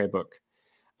Bible and prayer book.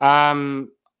 I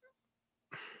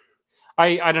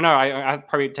don't know. I'd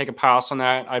probably take a pass on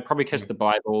that. I'd probably kiss the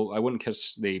Bible. I wouldn't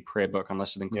kiss the prayer book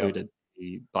unless it included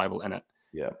the Bible in it.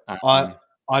 Yeah.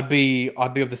 I'd be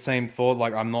of the same thought.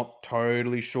 Like, I'm not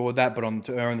totally sure with that, but on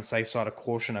the safe side of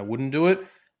caution, I wouldn't do it.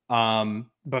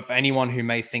 But for anyone who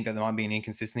may think that there might be an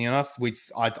inconsistency in us,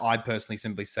 I'd personally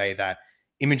simply say that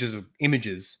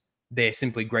images, they're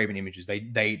simply graven images.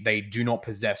 They do not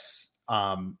possess.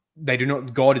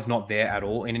 God is not there at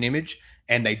all in an image,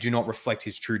 and they do not reflect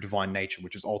his true divine nature,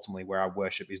 which is ultimately where our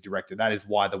worship is directed. That is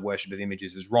why the worship of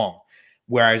images is wrong.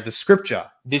 Whereas the scripture,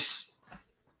 this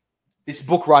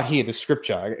book right here, the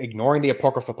scripture, ignoring the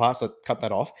apocrypha parts, let's cut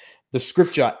that off. The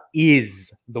scripture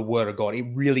is the word of God. It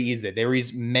really is there. There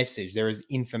is message. There is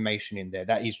information in there.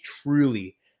 That is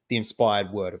truly the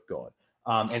inspired word of God.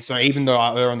 And so even though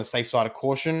I err on the safe side of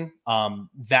caution,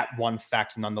 that one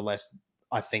fact nonetheless,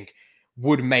 I think,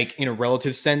 would make, in a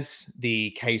relative sense,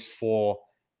 the case for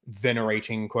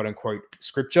venerating quote unquote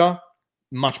scripture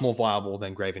much more viable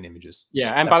than graven images.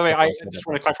 Yeah, and by the way, I just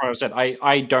want to clarify what I said.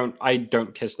 I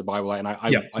don't kiss the Bible, and me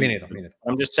neither.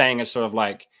 I'm just saying it's sort of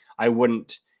like I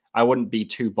wouldn't be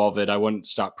too bothered. I wouldn't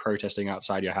start protesting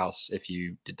outside your house if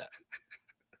you did that.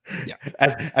 Yeah,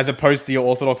 as opposed to your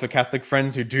Orthodox or Catholic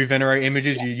friends who do venerate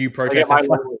images, you protest. I get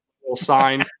my little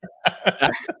sign.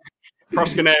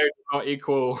 Proskuneo does not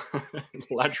equal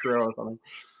latero or something.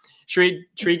 Should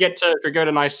we go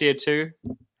to Nicaea too?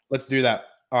 Let's do that.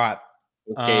 All right.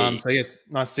 Okay. So yes,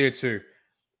 Nicaea 2.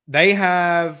 They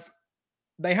have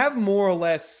more or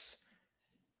less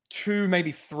 2,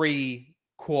 maybe 3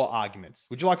 core arguments.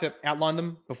 Would you like to outline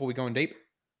them before we go in deep?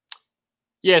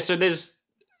 Yeah, so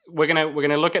we're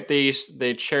gonna look at the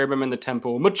cherubim in the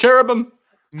temple. My cherubim.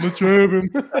 Must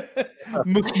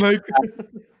make.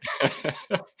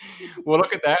 We'll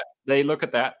look at that. They look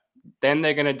at that. Then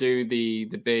they're gonna do the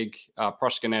big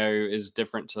proskuneo is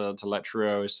different to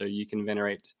latero, so you can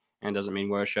venerate and doesn't mean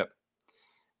worship.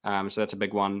 So that's a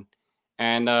big one.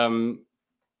 And then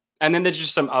there's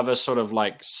just some other sort of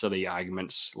like silly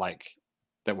arguments like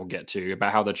that we'll get to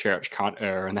about how the church can't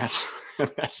err and that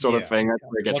sort of thing. That's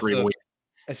where it gets really weird.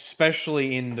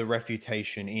 Especially in the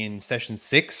refutation in session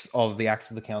 6 of the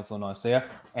Acts of the Council of Nicaea.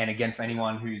 And again, for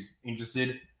anyone who's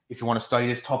interested, if you want to study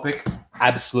this topic,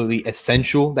 absolutely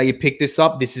essential that you pick this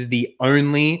up. This is the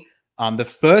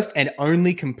first and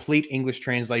only complete English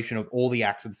translation of all the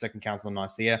Acts of the Second Council of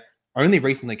Nicaea. Only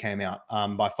recently came out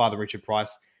by Father Richard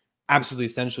Price. Absolutely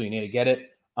essential. You need to get it.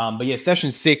 But yeah,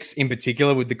 session 6 in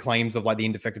particular, with the claims of like the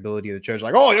indefectibility of the church,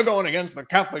 like, oh, you're going against the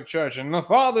Catholic Church and the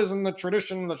fathers and the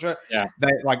tradition of the church. Yeah, they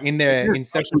like in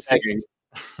session 6.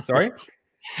 Sorry,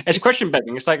 it's question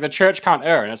begging. It's like the church can't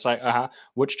err, and it's like,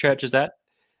 which church is that?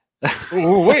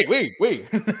 wait.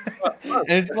 And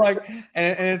it's like,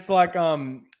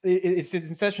 it's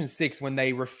in session 6 when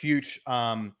they refute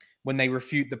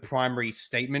the primary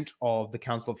statement of the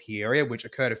Council of Hieraea, which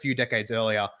occurred a few decades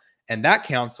earlier, and that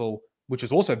council, which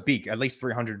was also big, at least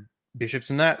 300 bishops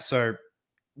in that, so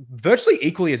virtually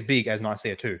equally as big as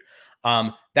Nicaea 2.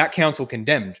 That council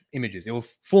condemned images. It was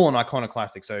full on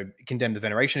iconoclastic, so it condemned the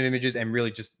veneration of images and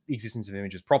really just the existence of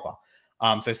images proper.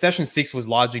 So session 6 was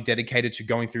largely dedicated to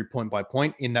going through point by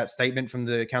point in that statement from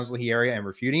the Council of Hieraea and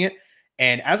refuting it.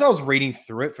 And as I was reading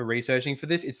through it for researching for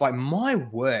this, it's like, my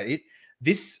word,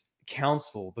 this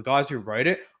council, the guys who wrote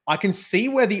it, I can see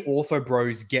where the ortho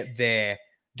bros get their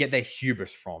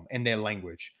hubris from in their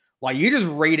language. Like, you just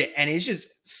read it and it's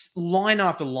just line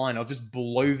after line of just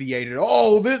bloviated.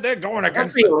 Oh, they're going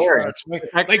against the church. They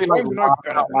claim to know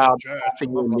better than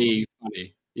the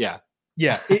church.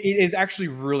 Yeah, it is actually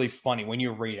really funny when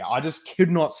you read it. I just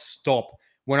could not stop.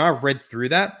 When I read through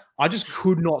that, I just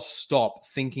could not stop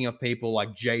thinking of people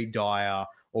like Jay Dyer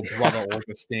or Brother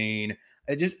Augustine,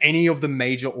 just any of the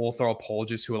major ortho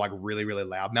apologists who are like really, really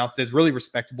loudmouth. There's really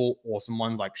respectable, awesome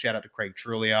ones, like shout out to Craig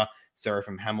Trulia,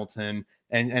 Seraphim Hamilton,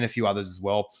 and a few others as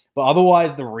well. But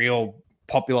otherwise, the real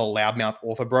popular loudmouth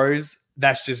ortho bros,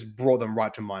 that's just brought them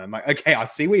right to mind. I'm like, okay, I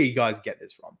see where you guys get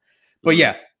this from. But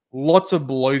yeah, lots of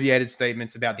bloviated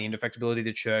statements about the indefectibility of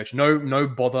the church. No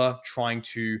bother trying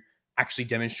to actually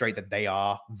demonstrate that they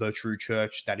are the true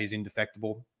church that is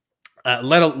indefectible.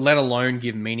 let alone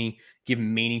give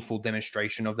meaningful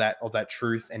demonstration of that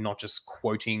truth, and not just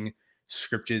quoting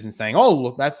scriptures and saying, "Oh,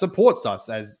 look, that supports us,"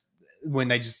 as when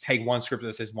they just take one scripture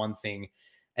that says one thing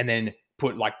and then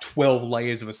put like 12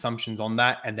 layers of assumptions on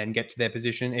that and then get to their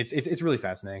position. It's really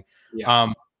fascinating.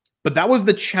 Yeah. But that was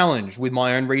the challenge with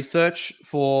my own research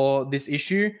for this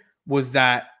issue, was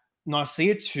that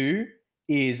Nicaea 2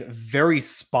 is very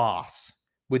sparse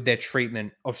with their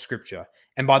treatment of scripture.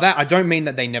 And by that, I don't mean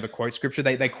that they never quote scripture.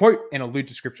 They quote and allude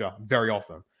to scripture very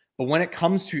often. But when it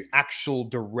comes to actual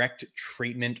direct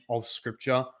treatment of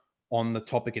scripture on the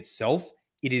topic itself,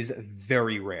 it is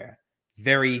very rare.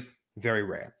 Very, very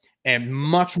rare. And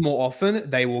much more often,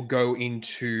 they will go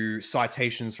into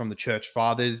citations from the church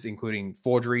fathers, including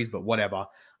forgeries, but whatever,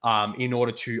 in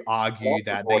order to argue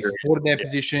that they supported their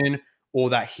position, or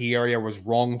that Hieraea was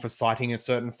wrong for citing a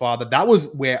certain father. That was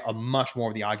where a much more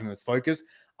of the argument was focused.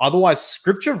 Otherwise,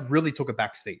 scripture really took a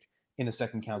back seat in the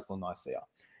Second Council of Nicaea.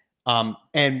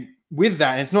 And with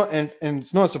that, and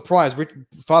it's not a surprise,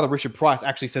 Father Richard Price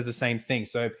actually says the same thing.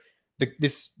 So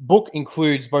this book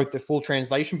includes both the full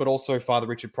translation, but also Father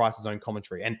Richard Price's own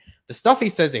commentary. And the stuff he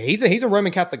says, he's a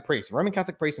Roman Catholic priest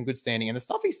in good standing. And the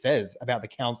stuff he says about the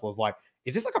council is like,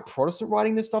 is this like a Protestant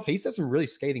writing this stuff? He says some really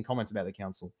scathing comments about the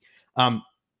council.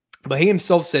 But he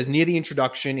himself says, near the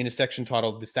introduction, in a section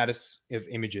titled "The Status of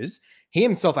Images," he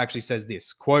himself actually says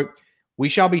this, quote, "We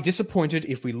shall be disappointed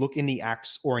if we look in the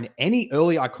Acts or in any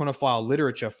early iconophile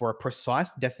literature for a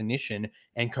precise definition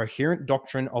and coherent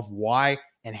doctrine of why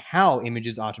and how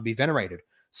images are to be venerated.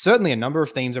 Certainly a number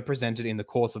of themes are presented in the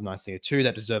course of Nicaea 2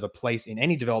 that deserve a place in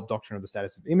any developed doctrine of the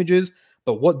status of images,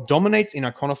 but what dominates in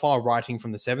iconophile writing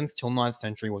from the 7th till 9th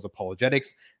century was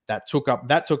apologetics that took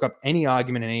up any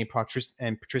argument and any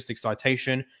patristic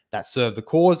citation that served the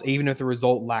cause, even if the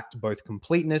result lacked both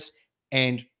completeness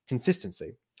and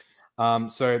consistency."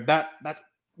 So that's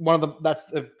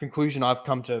the conclusion I've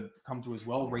come to as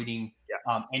well, reading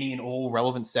any and all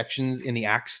relevant sections in the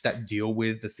Acts that deal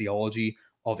with the theology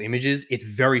of images. It's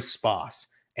very sparse,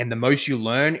 and the most you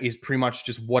learn is pretty much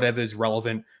just whatever's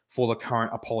relevant for the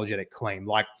current apologetic claim.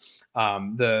 Like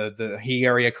the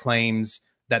Hieraea claims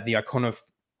that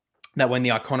that when the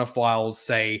iconophiles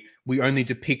say we only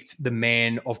depict the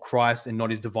man of Christ and not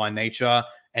his divine nature,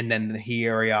 and then the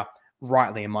Hieraea,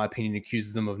 rightly, in my opinion,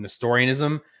 accuses them of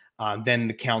Nestorianism, then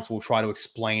the council will try to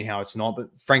explain how it's not. But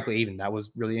frankly, even that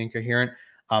was really incoherent.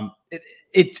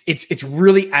 It's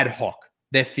really ad hoc.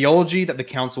 Their theology that the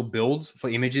council builds for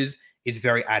images is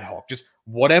very ad hoc. Just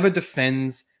whatever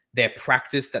defends their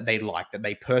practice that they like, that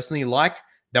they personally like,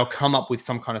 they'll come up with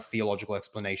some kind of theological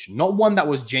explanation. Not one that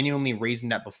was genuinely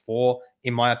reasoned at before,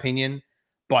 in my opinion,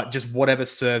 but just whatever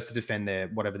serves to defend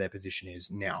whatever their position is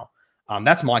now.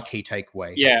 That's my key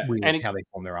takeaway. Yeah, with how they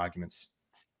form their arguments.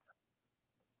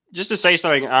 Just to say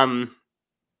something,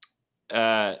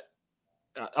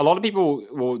 a lot of people,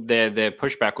 well, their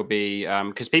pushback would be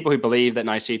because people who believe that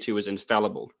Nicaea 2 is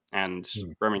infallible, and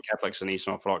Roman Catholics and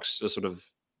Eastern Orthodox are sort of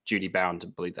duty bound to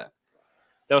believe that.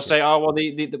 They'll say, "Oh, well,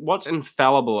 the what's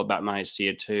infallible about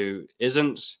Nicaea 2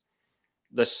 isn't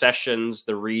the sessions,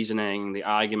 the reasoning, the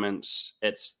arguments.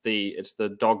 It's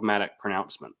the dogmatic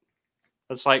pronouncement."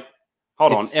 It's like,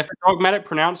 hold on. If a dogmatic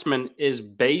pronouncement is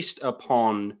based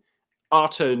upon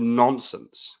utter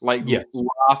nonsense, like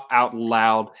laugh out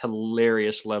loud,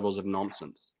 hilarious levels of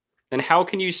nonsense, then how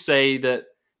can you say that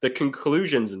the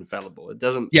conclusion's infallible? It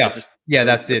doesn't. Yeah,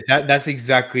 that's it.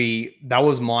 That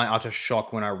was my utter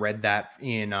shock when I read that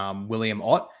in William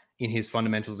Ott in his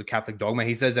Fundamentals of Catholic Dogma.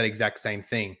 He says that exact same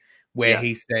thing, where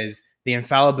he says the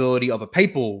infallibility of a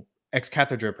papal ex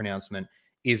cathedra pronouncement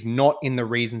is not in the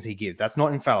reasons he gives. That's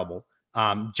not infallible,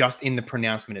 just in the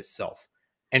pronouncement itself.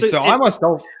 And so I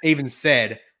myself even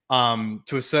said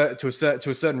to a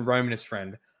certain Romanist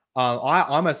friend,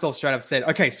 I myself straight up said,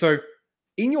 okay, so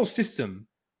in your system,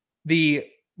 the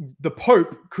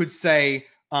Pope could say,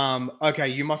 okay,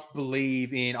 you must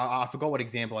believe in, I forgot what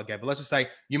example I gave, but let's just say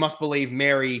you must believe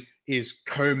Mary is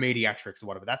co-mediatrix or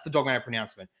whatever. That's the dogmatic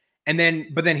pronouncement.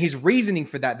 But then his reasoning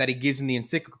for that he gives in the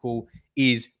encyclical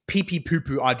is pee pee poo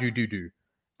poo I do do do.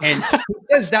 And he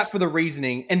says that for the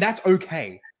reasoning, and that's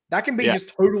okay. That can be just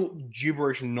total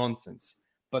gibberish and nonsense.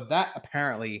 But that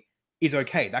apparently is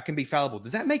okay. That can be fallible.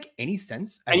 Does that make any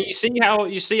sense? And you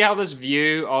see how this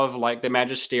view of like the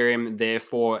magisterium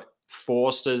therefore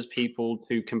forces people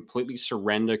to completely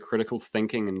surrender critical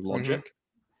thinking and logic.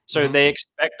 So they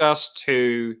expect us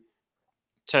to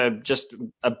just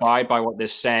abide by what they're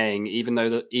saying, even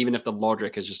if the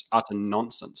logic is just utter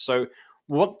nonsense. So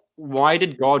why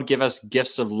did God give us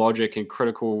gifts of logic and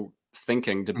critical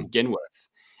thinking to begin with?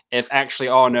 if actually,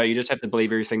 oh no, you just have to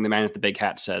believe everything the man with the big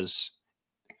hat says?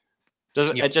 Does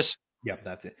it? Yep. It just. Yep,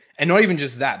 that's it. And not even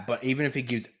just that, but even if it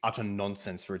gives utter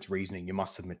nonsense for its reasoning, you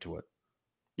must submit to it.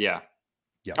 Yeah.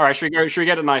 Yep. All right. Should we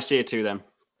get a Nicaea too then?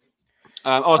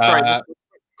 Oh, sorry. Just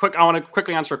quick. I want to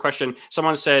quickly answer a question.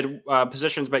 Someone said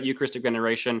positions about Eucharistic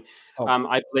veneration. Oh.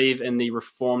 I believe in the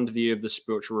Reformed view of the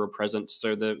spiritual real presence.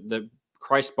 So the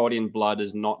Christ's body and blood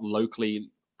is not locally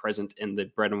present in the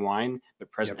bread and wine, but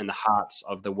present in the hearts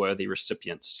of the worthy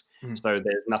recipients. So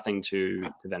there's nothing to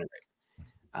venerate.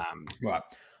 Right.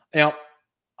 Now,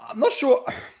 I'm not sure.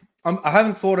 I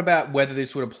haven't thought about whether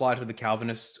this would apply to the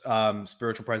Calvinist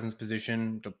spiritual presence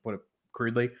position, to put it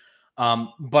crudely.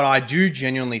 But I do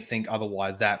genuinely think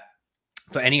otherwise, that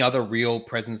for any other real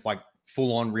presence, like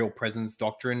full-on real presence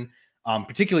doctrine,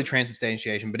 particularly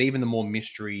transubstantiation, but even the more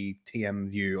mystery TM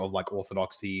view of like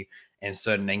Orthodoxy and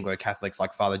certain Anglo-Catholics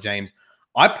like Father James,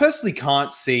 I personally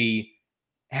can't see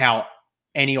how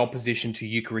any opposition to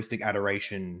Eucharistic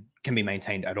adoration can be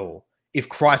maintained at all. If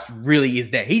Christ really is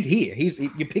there, he's here.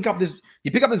 You pick up this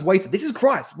wafer. This is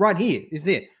Christ right here. Is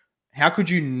there? How could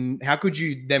you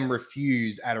then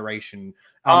refuse adoration?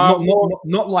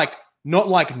 Not like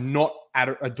not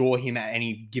adore him at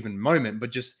any given moment,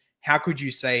 but just how could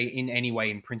you say in any way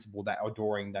in principle that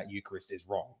adoring that Eucharist is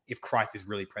wrong if Christ is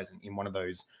really present in one of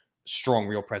those strong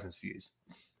real presence views?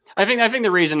 I think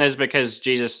the reason is because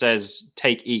Jesus says,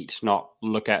 "Take, eat," not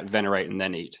look at, venerate, and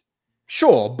then eat.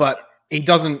 Sure, but he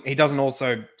doesn't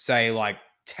also say like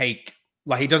take,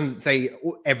 like he doesn't say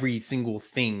every single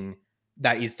thing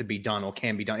that is to be done or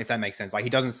can be done, if that makes sense. Like he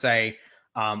doesn't say,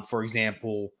 for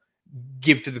example,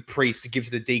 give to the priest, to give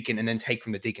to the deacon, and then take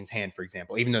from the deacon's hand, for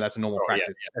example, even though that's a normal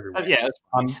practice everywhere.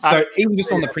 So even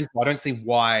just on the principle, I don't see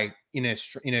why in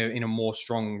a more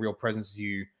strong real presence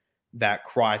view that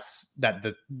Christ, that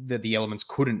the elements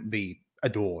couldn't be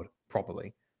adored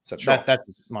properly. So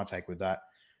that's my take with that.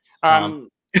 Don't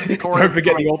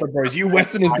forget the author bros. You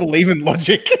Westerners believe in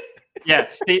logic. Yeah,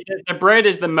 the bread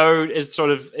is the mode, is sort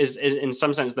of is in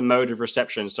some sense the mode of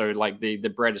reception. So like the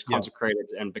bread is consecrated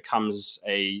and becomes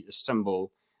a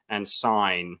symbol and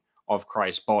sign of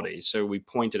Christ's body. So we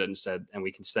pointed it and said, and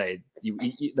we can say,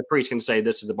 the priest can say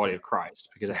this is the body of Christ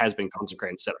because it has been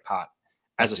consecrated and set apart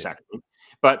as a sacrament.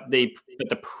 But the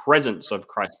presence of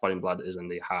Christ's body and blood is in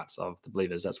the hearts of the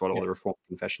believers. That's what all the Reformed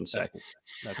confessions say.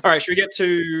 All right, should we get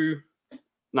to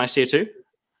Nicaea 2?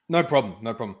 No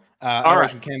problem.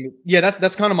 Adoration can be,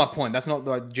 that's kind of my point. That's not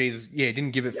like Jesus,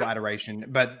 didn't give it for adoration,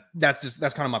 but that's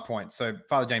kind of my point. So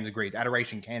Father James agrees,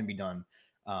 adoration can be done.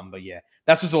 But yeah,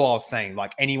 that's just all I was saying.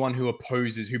 Like anyone who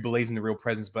believes in the real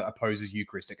presence but opposes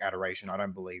Eucharistic adoration, I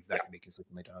don't believe that can be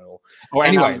consistently done at all.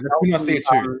 Anyway, let's see it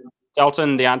too.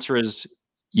 Dalton, the answer is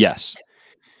yes.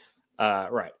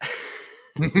 Right.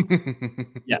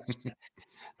 Yes.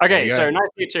 Okay, so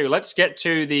Nicaea 2. Let's get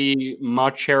to the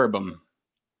Marcherubim.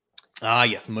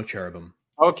 Yes, Marcherubim.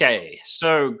 Okay,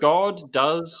 so God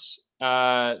does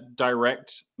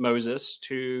direct Moses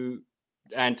to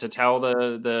tell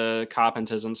the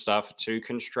carpenters and stuff to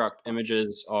construct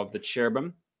images of the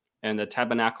cherubim and the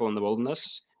tabernacle in the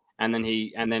wilderness, and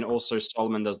then also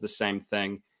Solomon does the same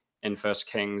thing in 1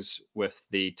 Kings with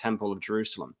the Temple of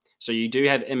Jerusalem. So you do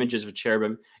have images of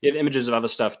cherubim. You have images of other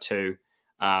stuff too.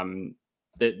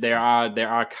 There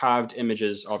are carved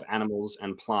images of animals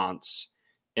and plants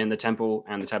in the temple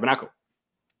and the tabernacle.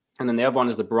 And then the other one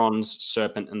is the bronze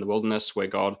serpent in the wilderness, where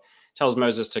God tells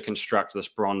Moses to construct this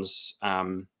bronze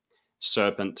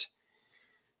serpent,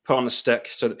 put on a stick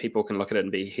so that people can look at it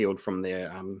and be healed from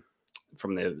their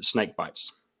snake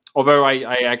bites. Although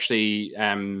I actually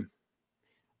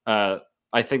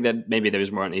I think that maybe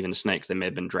those weren't even snakes; they may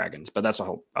have been dragons. But that's a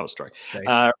whole other story.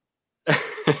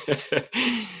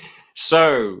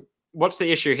 So, what's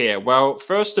the issue here? Well,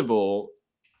 first of all,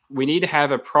 we need to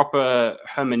have a proper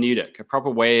hermeneutic, a proper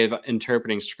way of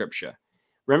interpreting Scripture.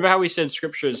 Remember how we said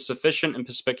Scripture is sufficient and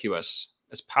perspicuous?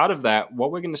 As part of that,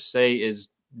 what we're going to say is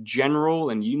general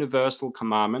and universal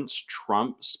commandments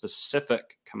trump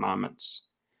specific commandments.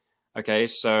 Okay,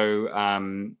 so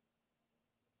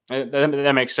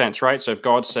that makes sense, right? So if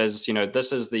God says,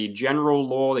 this is the general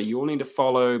law that you all need to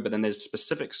follow, but then there's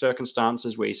specific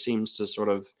circumstances where he seems to sort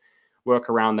of work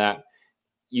around that,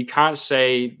 you can't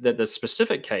say that the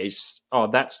specific case,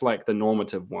 that's like the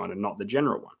normative one and not the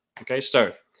general one. Okay,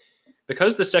 so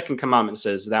because the second commandment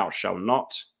says, thou shalt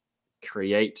not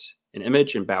create an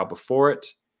image and bow before it,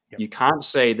 you can't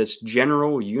say this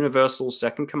general, universal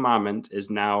second commandment is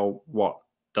now what?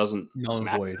 Doesn't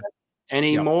matter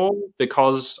anymore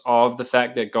because of the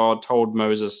fact that God told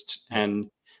Moses and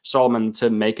Solomon to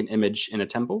make an image in a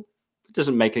temple. It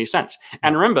doesn't make any sense.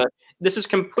 And remember, this is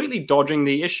completely dodging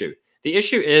the issue. The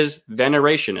issue is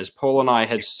veneration, as Paul and I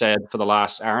had said for the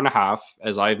last hour and a half,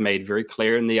 as I've made very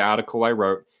clear in the article I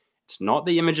wrote. It's not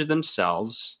the images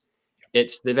themselves.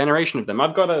 It's the veneration of them.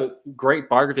 I've got a great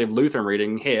biography of Luther I'm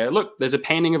reading here. Look, there's a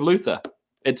painting of Luther.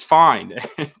 It's fine.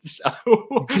 So,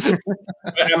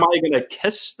 am I going to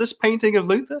kiss this painting of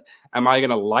Luther? Am I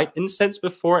going to light incense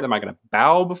before it? Am I going to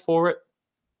bow before it?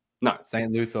 No.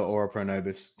 Saint Luther or pro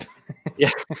nobis.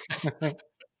 Yeah.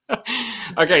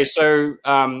 Okay, so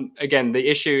again, the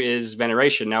issue is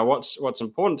veneration. Now, what's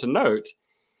important to note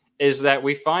is that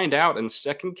we find out in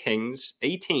 2 Kings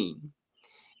 18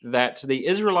 that the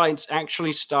Israelites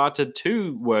actually started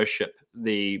to worship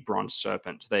the bronze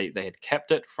serpent. They had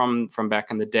kept it from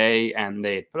back in the day, and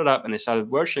they had put it up, and they started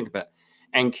worshiping it.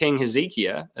 And King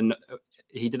Hezekiah, and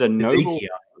he did a noble.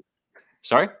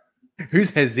 Sorry, who's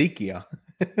Hezekiah?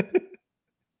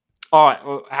 Oh,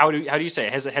 well, how do you say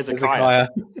it? Hezekiah.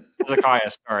 Hezekiah.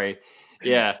 Sorry.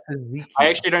 Yeah, Hezekiah. I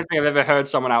actually don't think I've ever heard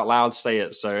someone out loud say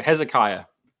it. So Hezekiah,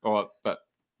 but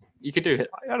you could do it.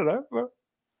 I don't know.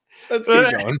 Let's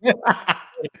keep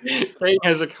going. King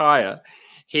Hezekiah,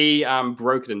 he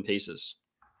broke it in pieces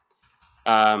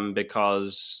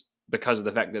because of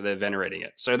the fact that they're venerating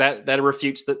it. So that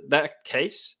refutes that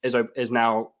case is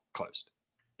now closed.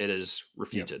 It is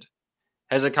refuted. Yep.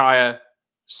 Hezekiah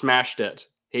smashed it.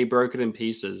 He broke it in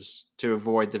pieces to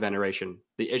avoid the veneration.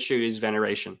 The issue is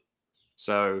veneration.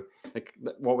 So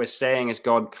what we're saying is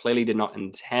God clearly did not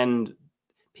intend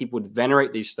people would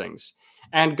venerate these things.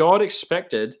 And God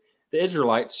expected the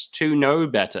Israelites to know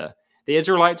better. The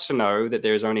Israelites to know that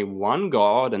there is only one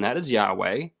God, and that is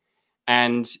Yahweh,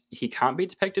 and he can't be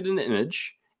depicted in an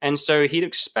image. And so he'd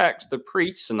expect the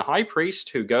priests and the high priest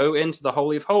who go into the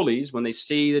Holy of Holies when they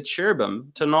see the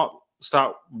cherubim to not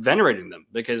start venerating them,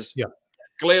 because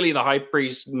clearly the high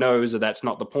priest knows that that's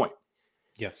not the point.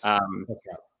 Yes,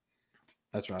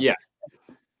 that's right. Yeah,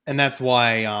 and that's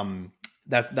why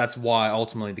that's why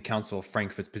ultimately the Council of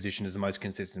Frankfurt's position is the most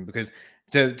consistent, because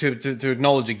to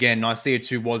acknowledge again, Nicaea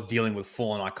II was dealing with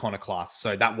fallen iconoclasts,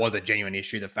 so that was a genuine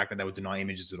issue, the fact that they would deny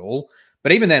images at all.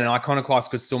 But even then, an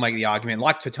iconoclast could still make the argument,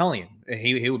 like Tertullian,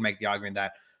 he would make the argument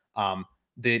that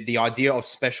the idea of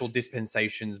special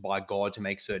dispensations by God to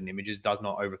make certain images does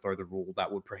not overthrow the rule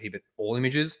that would prohibit all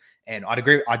images. And I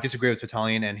disagree with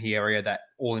Tertullian and Hieraea that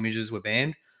all images were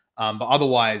banned. But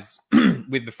otherwise,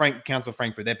 with the Council of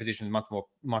Frankfurt, their position is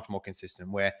much more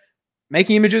consistent, where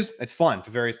making images, it's fine for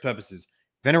various purposes.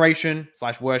 Veneration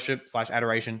 / worship /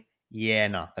 adoration, yeah,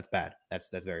 no, that's bad. That's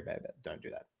very bad. Don't do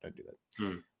that. Don't do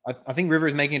that. I think River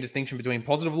is making a distinction between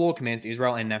positive law, commands to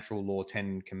Israel, and natural law,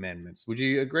 10 commandments. Would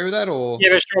you agree with that? Or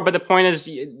yeah, sure. But the point is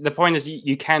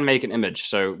you can make an image.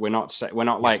 So we're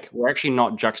actually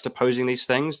not juxtaposing these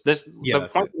things. The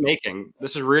point we're making.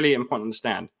 This is really important to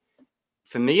understand.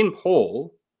 For me and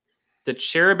Paul, the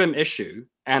cherubim issue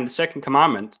and the second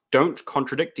commandment don't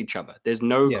contradict each other. There's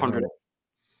no contradiction. No.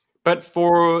 But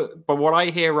what I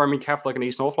hear Roman Catholic and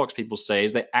Eastern Orthodox people say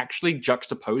is they actually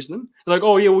juxtapose them. They're like,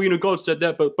 oh yeah, well, God said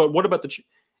that, but what about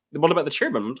the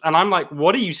cherubim? And I'm like,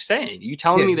 what are you saying? Are you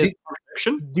telling me there's a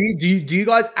contradiction? Do you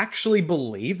guys actually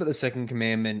believe that the second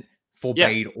commandment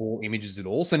forbade all images at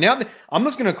all? So now I'm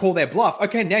just going to call their bluff.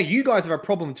 Okay, now you guys have a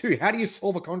problem too. How do you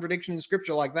solve a contradiction in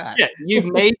Scripture like that? Yeah, you've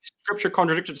made Scripture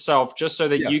contradict itself just so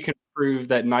that you can prove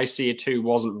that Nicaea II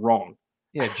wasn't wrong.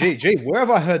 Yeah, gee, where have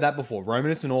I heard that before?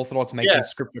 Romanists and Orthodox making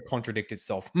Scripture contradict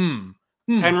itself. And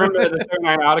remember, the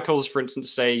 39 articles, for instance,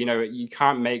 say you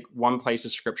can't make one place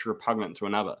of Scripture repugnant to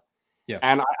another. Yeah,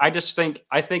 and I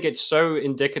think it's so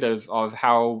indicative of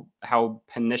how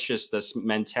pernicious this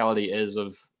mentality is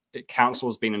of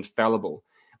councils being infallible,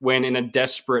 when in a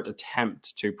desperate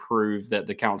attempt to prove that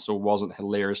the council wasn't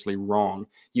hilariously wrong,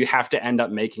 you have to end up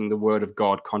making the word of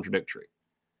God contradictory.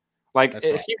 Like,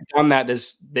 if you've done that,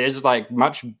 there's like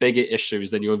much bigger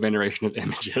issues than your veneration of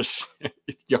images.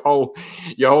 your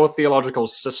whole theological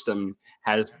system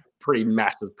has pretty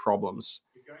massive problems.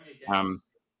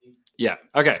 Yeah.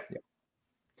 Okay.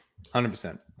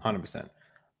 100%. 100%.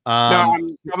 No,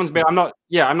 I'm not.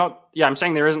 Yeah, I'm not. Yeah, I'm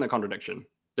saying there isn't a contradiction.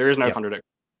 There is no contradiction.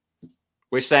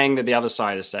 We're saying that the other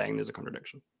side is saying there's a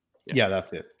contradiction. Yeah,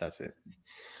 that's it. That's it.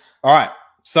 All right.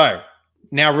 So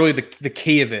now really the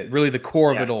key of it, really the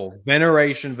core of it all,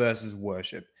 veneration versus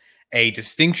worship, a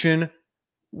distinction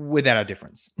without a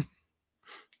difference.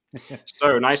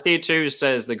 So Nicaea II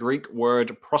says the Greek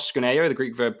word proskuneo, the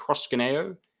Greek verb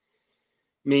proskuneo,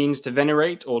 means to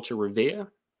venerate or to revere.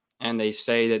 And they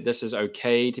say that this is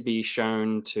okay to be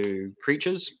shown to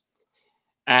creatures.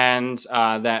 And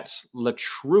that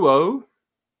latruo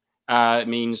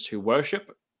means to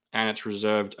worship. and it's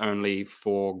reserved only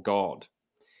for God.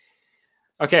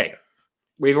 Okay,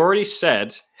 we've already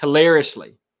said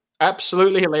hilariously,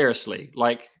 absolutely hilariously,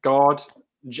 like God,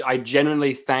 I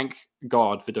genuinely thank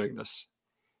God for doing this.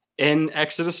 In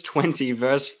Exodus 20,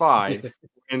 verse 5,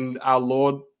 when our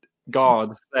Lord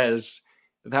God says,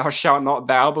 "Thou shalt not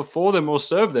bow before them or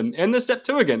serve them," in the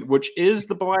Septuagint, which is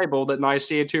the Bible that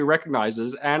Nicaea II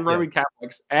recognizes, and Roman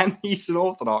Catholics and Eastern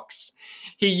Orthodox,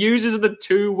 he uses the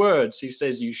two words. He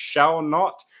says, "You shall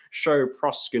not show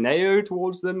proskuneo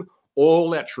towards them or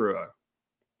letruo."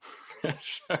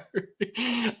 so,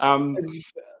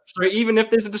 so even if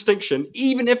there's a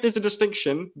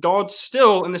distinction, God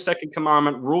still in the second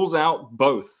commandment rules out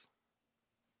both.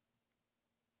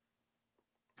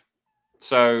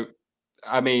 So,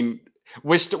 I mean,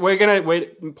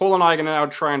 Paul and I are gonna now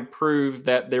try and prove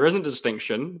that there isn't a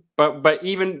distinction, but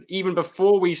even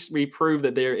before we prove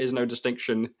that there is no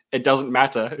distinction, it doesn't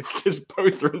matter because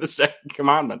both are in the second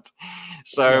commandment.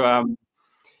 So,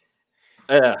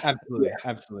 absolutely.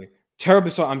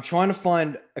 Terrible. So I'm trying to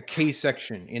find a key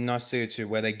section in Nicaea 2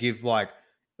 where they give like,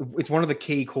 it's one of the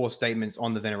key core statements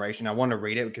on the veneration. I want to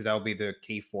read it because that'll be the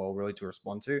key foil really to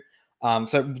respond to.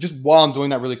 So just while I'm doing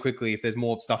that really quickly, if there's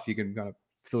more stuff you can kind of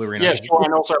fill in. Yeah, sure.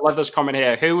 And also, I love this comment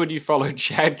here. Who would you follow,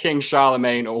 Chad King,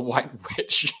 Charlemagne, or White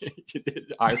Witch?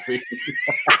 Irene.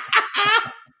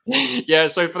 Yeah,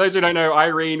 so for those who don't know,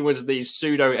 Irene was the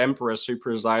pseudo-empress who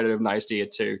presided over Nicaea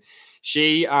II.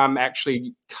 She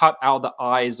actually cut out the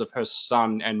eyes of her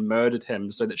son and murdered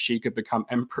him so that she could become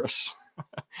empress.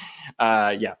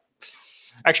 Yeah.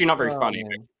 Actually, not very funny,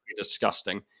 but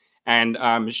disgusting. And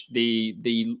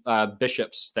the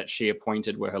bishops that she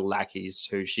appointed were her lackeys,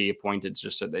 who she appointed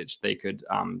just so that they could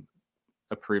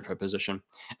approve her position.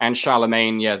 And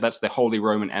Charlemagne, yeah, that's the Holy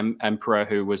Roman Emperor,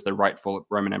 who was the rightful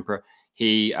Roman Emperor.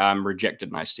 He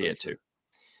rejected Nicaea too.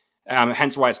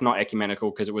 Hence why it's not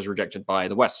ecumenical, because it was rejected by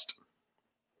the West.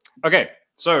 Okay,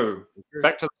 so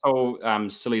back to the whole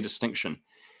silly distinction.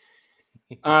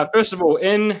 First of all,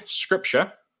 in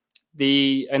Scripture,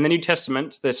 in the New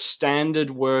Testament, the standard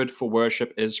word for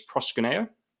worship is proskuneo.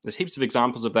 There's heaps of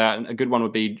examples of that. And a good one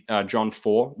would be John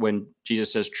 4, when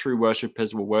Jesus says true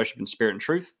worshippers will worship in spirit and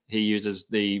truth. He uses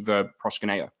the verb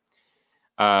proskuneo.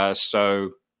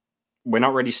 So we're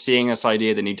not really seeing this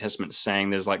idea the New Testament is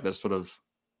saying there's like this sort of,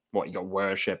 what, you got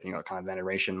worship, you got kind of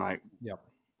veneration, like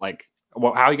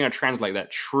well, how are you going to translate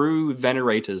that? True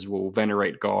venerators will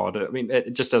venerate God. I mean,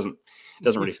 it just doesn't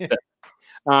really fit.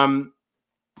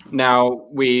 Now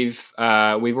we've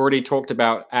already talked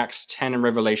about Acts 10 and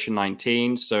Revelation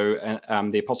 19. So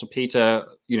the Apostle Peter,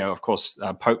 of course,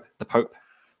 Pope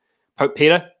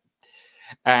Peter,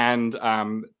 and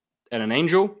an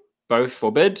angel both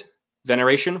forbid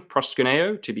veneration,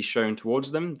 proskuneo, to be shown towards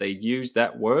them. They use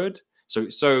that word.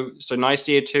 So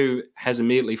Nicaea II has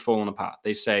immediately fallen apart.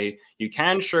 They say you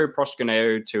can show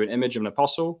proskuneo to an image of an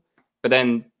apostle, but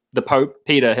then the Pope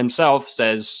Peter himself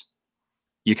says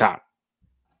you can't.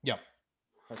 Yeah,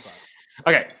 that's right.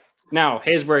 Okay, now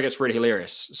here's where it gets really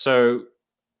hilarious. So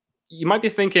you might be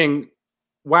thinking,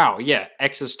 wow, yeah,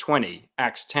 Exodus 20,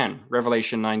 Acts 10,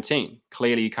 Revelation 19.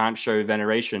 Clearly you can't show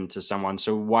veneration to someone,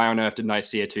 so why on earth did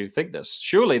Nicaea II think this?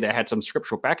 Surely they had some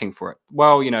scriptural backing for it.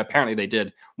 Well, apparently they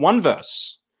did. One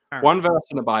verse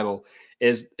in the Bible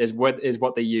is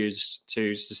what they use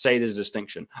to say there's a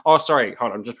distinction. Oh, sorry,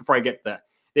 hold on, just before I get there.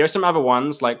 There are some other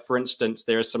ones, like for instance,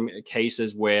 there are some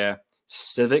cases where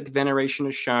civic veneration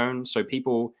is shown. So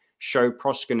people show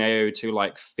proskuneo to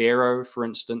like Pharaoh, for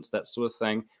instance, that sort of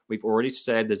thing. We've already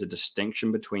said there's a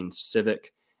distinction between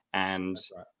civic and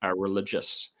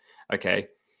religious. Okay,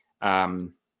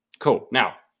 cool.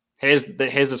 Now, here's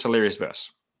this hilarious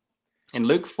verse. In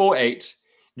Luke 4:8,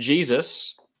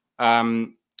 Jesus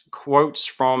quotes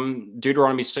from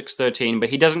Deuteronomy 6:13, but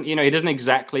he doesn't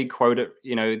exactly quote it.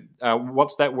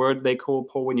 What's that word they call,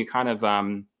 Paul, when you kind of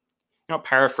not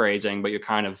paraphrasing, but you're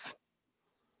kind of,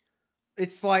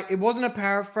 it's like, it wasn't a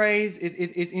paraphrase.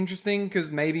 It's interesting because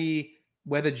maybe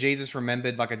whether Jesus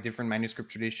remembered like a different manuscript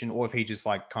tradition or if he just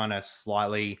like kind of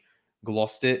slightly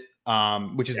glossed it,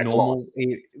 which is normal.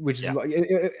 It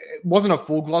wasn't a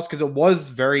full gloss because it was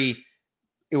very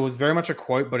much a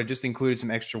quote, but it just included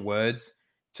some extra words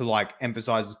to like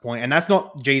emphasize his point. And that's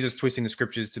not Jesus twisting the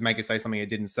scriptures to make it say something it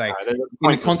didn't say.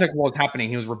 In the context of what was happening,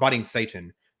 he was rebutting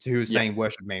Satan, who was saying,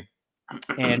 worship me.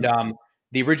 And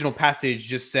the original passage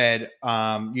just said,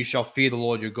 you shall fear the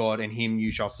Lord your God, and him you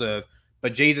shall serve.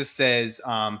 But Jesus says,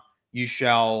 you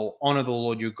shall honor the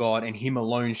Lord your God, and him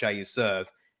alone shall you serve.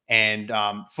 And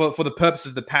for the purpose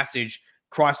of the passage,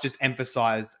 Christ just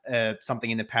emphasized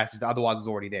something in the passage that otherwise is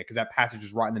already there, because that passage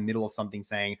is right in the middle of something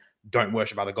saying, don't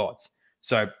worship other gods.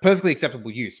 So perfectly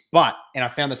acceptable use. But, and I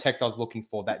found the text I was looking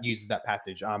for that uses that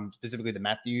passage, specifically the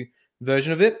Matthew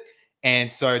version of it. And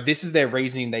so this is their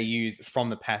reasoning they use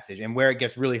from the passage, and where it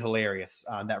gets really hilarious,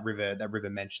 that River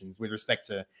mentions with respect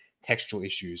to textual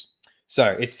issues. So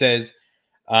it says,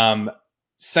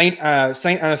 Saint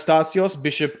Anastasios,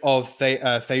 Bishop of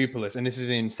Theopolis, and this is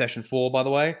in session 4, by the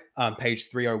way,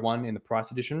 page 301 in the Price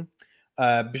edition.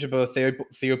 Bishop of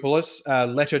Theopolis,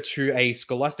 letter to a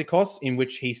scholasticos, in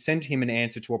which he sent him an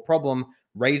answer to a problem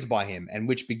raised by him, and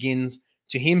which begins,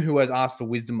 to him who has asked for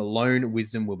wisdom alone,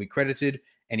 wisdom will be credited.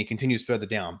 And he continues further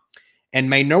down. And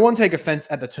may no one take offense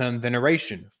at the term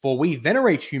veneration, for we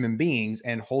venerate human beings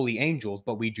and holy angels,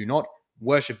 but we do not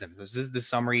worship them. This is the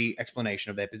summary explanation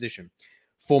of their position.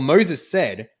 For Moses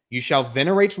said, you shall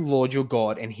venerate the Lord your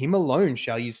God, and him alone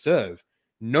shall you serve.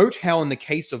 Note how in the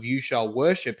case of you shall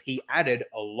worship, he added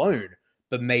alone,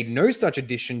 but made no such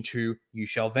addition to you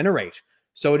shall venerate.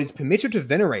 So it is permitted to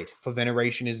venerate, for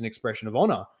veneration is an expression of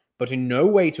honor, but in no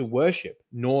way to worship,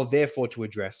 nor therefore to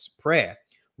address prayer.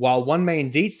 While one may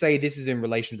indeed say this is in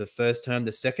relation to the first term,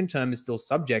 the second term is still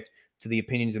subject to the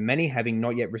opinions of many, having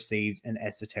not yet received an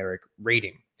esoteric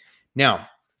reading. Now,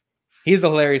 here's the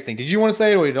hilarious thing. Did you want to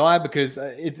say it or did I? Because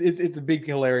it's a big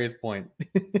hilarious point.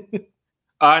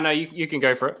 No, you can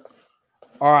go for it.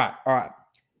 All right.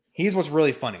 Here's what's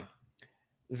really funny.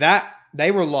 That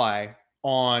they rely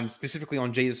on specifically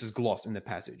on Jesus's gloss in the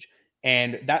passage.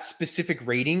 And that specific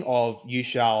reading of you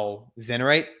shall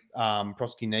venerate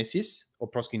proskinesis or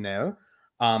proskineo,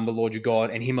 the Lord your God,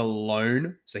 and him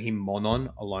alone, so him monon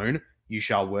alone, you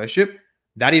shall worship.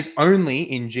 That is only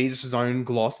in Jesus' own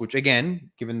gloss, which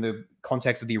again, given the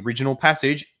context of the original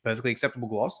passage, perfectly acceptable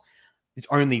gloss, it's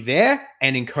only there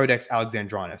and in Codex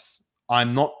Alexandrinus.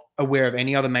 I'm not aware of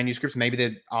any other manuscripts. Maybe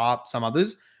there are some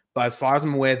others, but as far as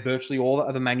I'm aware, virtually all the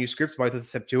other manuscripts, both of the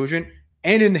Septuagint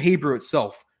and in the Hebrew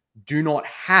itself, do not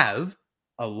have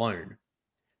alone.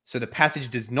 So the passage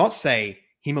does not say,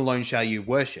 him alone shall you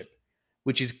worship,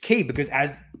 which is key because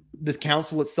as the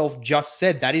council itself just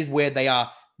said, that is where they are,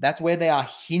 that's where they are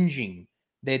hinging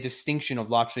their distinction of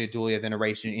latria dulia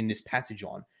veneration in this passage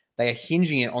on. They are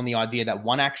hinging it on the idea that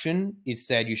one action is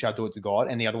said, you shall do it to God,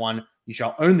 and the other one, you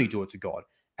shall only do it to God,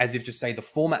 as if to say the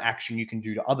former action you can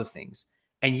do to other things.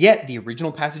 And yet the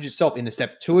original passage itself in the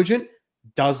Septuagint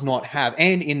does not have,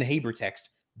 and in the Hebrew text,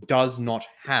 does not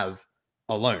have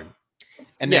alone.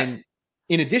 And then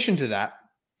in addition to that,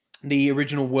 the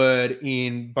original word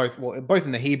in both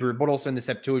in the Hebrew, but also in the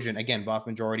Septuagint, again, vast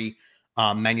majority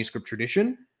manuscript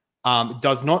tradition,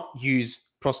 does not use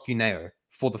proskuneo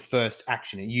for the first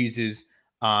action. It uses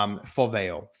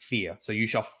phobeo, fear. So you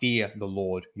shall fear the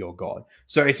Lord your God.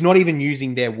 So it's not even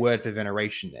using their word for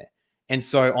veneration there. And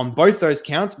so on both those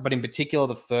counts, but in particular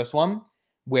the first one,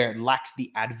 where it lacks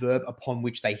the adverb upon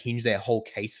which they hinge their whole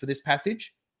case for this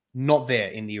passage, not there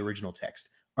in the original text,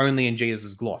 only in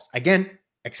Jesus' gloss. Again,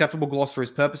 acceptable gloss for his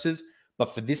purposes,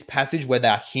 but for this passage where they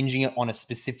are hinging it on a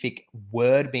specific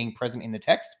word being present in the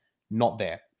text, not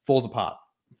there. Falls apart.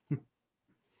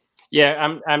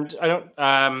 Yeah, I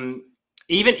don't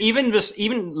even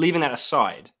leaving that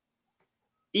aside,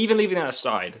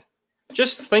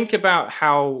 just think about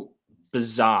how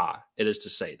bizarre it is to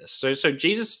say this. So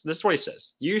Jesus, this is what he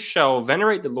says: you shall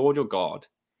venerate the Lord your God,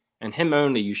 and him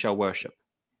only you shall worship.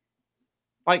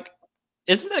 Like,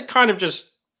 isn't that kind of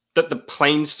just that the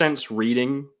plain sense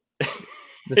reading?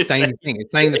 The same thing.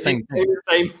 It's saying the same thing. The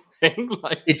same thing.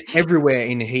 Like, it's everywhere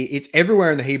in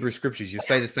the Hebrew scriptures. You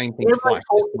say the same thing twice.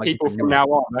 People from now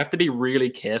on, I have to be really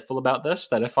careful about this.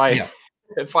 That if I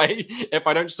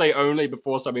don't say only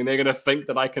before something, they're going to think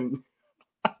that I can.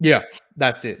 Yeah,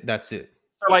 that's it.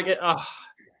 So like,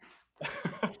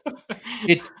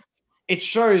 it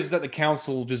shows that the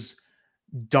council just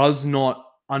does not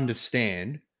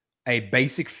understand a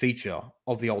basic feature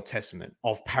of the Old Testament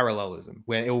of parallelism,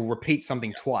 where it will repeat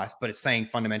something twice, but it's saying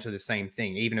fundamentally the same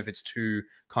thing, even if it's two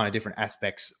kind of different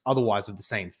aspects otherwise of the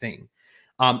same thing.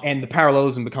 And the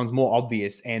parallelism becomes more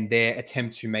obvious, and their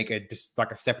attempt to make a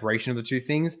separation of the two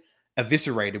things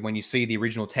eviscerated when you see the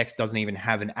original text doesn't even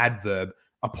have an adverb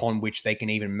upon which they can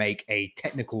even make a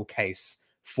technical case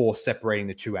for separating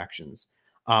the two actions.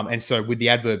 And so with the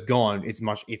adverb gone, it's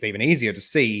even easier to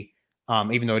see,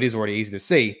 even though it is already easy to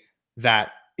see,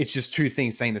 that it's just two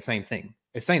things saying the same thing.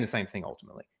 It's saying the same thing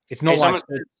ultimately. It's not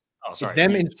it's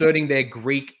them inserting their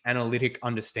Greek analytic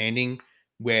understanding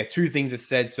where two things are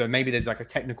said. So maybe there's like a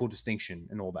technical distinction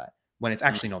and all that when it's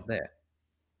actually not there.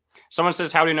 Someone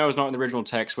says, how do you know it's not in the original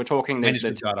text? We're talking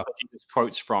the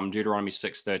quotes from Deuteronomy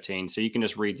 6:13. So you can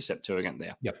just read the Septuagint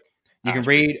there. Yep. You can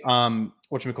read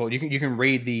whatchamacallit, you can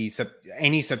read the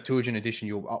any Septuagint edition,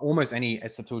 you'll almost any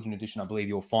Septuagint edition, I believe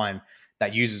you'll find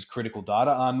that uses critical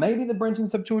data. Maybe the Brenton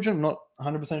Septuagint, I'm not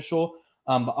 100% sure.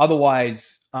 But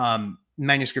otherwise,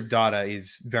 manuscript data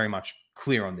is very much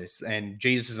clear on this. And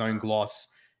Jesus' own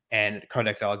gloss and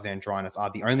Codex Alexandrinus are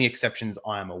the only exceptions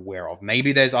I am aware of.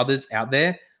 Maybe there's others out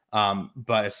there,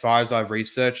 but as far as I've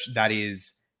researched, that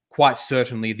is quite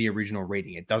certainly the original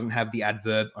reading. It doesn't have the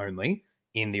adverb only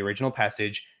in the original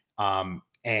passage, and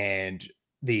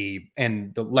the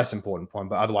less important point,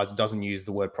 but otherwise it doesn't use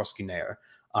the word proskuneo.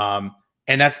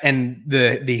 And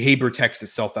the Hebrew text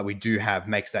itself that we do have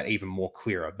makes that even more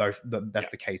clearer. That's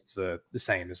the case the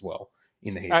same as well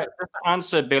in the Hebrew. To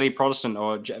answer Billy Protestant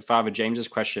or Father James's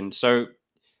question, so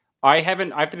I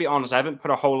have to be honest, I haven't put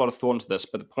a whole lot of thought into this,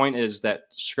 but the point is that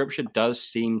Scripture does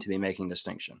seem to be making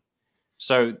distinction.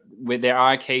 So there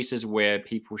are cases where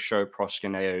people show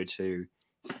proskuneo to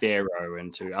Pharaoh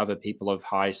and to other people of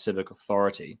high civic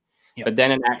authority. Yep. But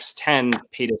then in Acts 10,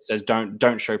 Peter says,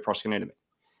 don't show proskuneo to me.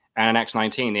 And in Acts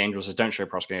 19, the angel says, don't show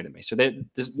proskuneo to me. So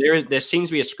there seems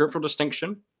to be a scriptural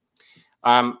distinction.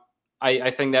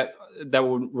 I think that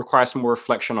will require some more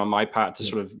reflection on my part to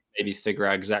sort of maybe figure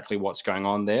out exactly what's going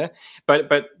on there.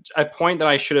 But a point that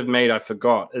I should have made, I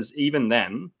forgot, is even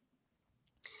then,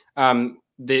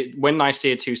 when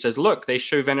Nicaea 2 says, look, they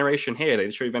show veneration here,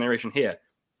 they show veneration here.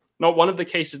 Not one of the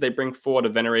cases they bring forward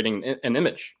of venerating an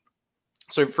image.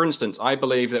 So, for instance, I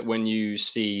believe that when you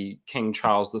see King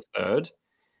Charles III,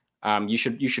 you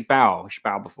should bow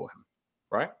before him,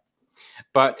 right?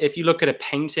 But if you look at a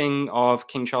painting of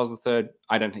King Charles III,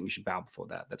 I don't think you should bow before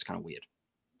that. That's kind of weird,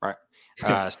 right?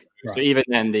 Right. So even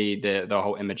then, the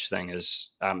whole image thing is,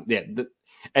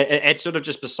 it's sort of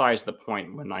just besides the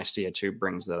point when Nicaea 2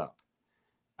 brings that up.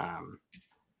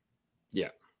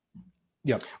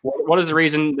 Yeah. What is the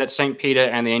reason that St. Peter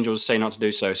and the angels say not to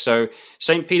do so? So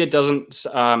St. Peter doesn't.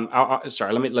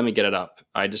 Sorry, let me get it up.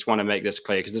 I just want to make this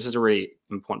clear because this is a really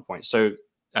important point. So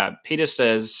Peter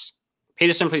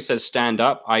simply says, "Stand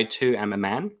up. I too am a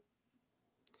man."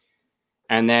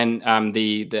 And then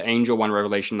the angel one,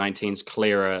 Revelation 19, is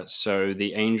clearer. So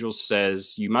the angel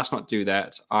says, "You must not do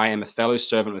that. I am a fellow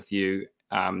servant with you.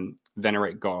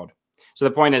 Venerate God." So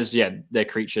the point is, they're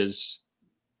creatures.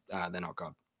 They're not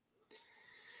God.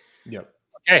 Yep.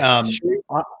 Okay.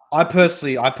 I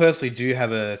personally do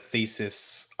have a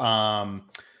thesis. I'm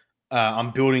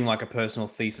building like a personal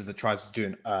thesis that tries to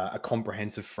do a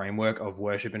comprehensive framework of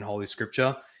worship in Holy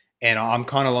Scripture, and I'm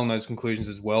kind of along those conclusions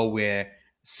as well, where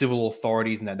civil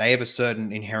authorities and that they have a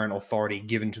certain inherent authority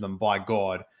given to them by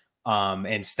God,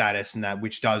 and status, and that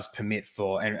which does permit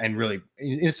for and really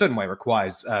in a certain way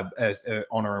requires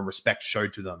honor and respect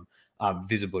showed to them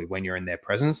visibly when you're in their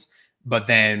presence. But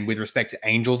then with respect to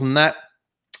angels and that,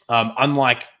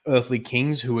 unlike earthly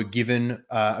kings who are given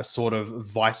a sort of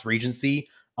vice regency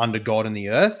under God in the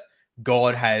earth,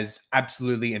 God has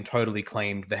absolutely and totally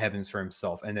claimed the heavens for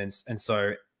himself. And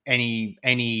so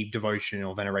any devotion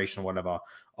or veneration or whatever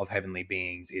of heavenly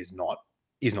beings is not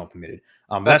permitted.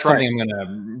 But that's something I'm going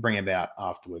to bring about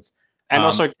afterwards. And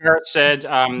also, Garrett said,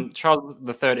 Charles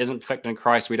III isn't perfect in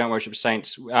Christ. We don't worship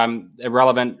saints.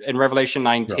 Irrelevant. In Revelation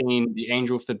 19, the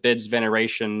angel forbids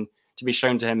veneration to be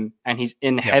shown to him, and he's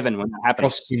in heaven when that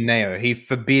happens. Proskuneo. He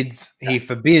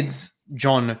forbids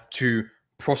John to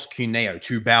proskuneo,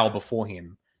 to bow before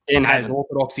him. In as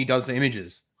Orthodoxy does to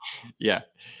images. Yeah.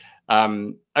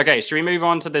 Okay, should we move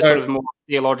on to the sort of more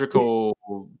theological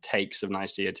takes of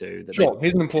Nicaea 2? Sure.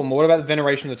 Here's an important one. What about the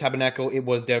veneration of the tabernacle? It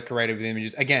was decorated with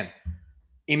images. Again,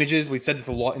 images, we said this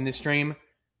a lot in this stream.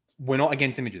 We're not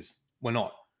against images. We're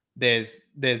not. There's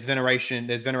veneration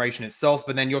itself,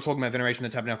 but then you're talking about veneration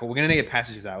of the tabernacle. We're going to need a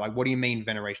passage of that. Like, what do you mean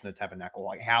veneration of the tabernacle?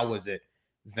 Like, how was it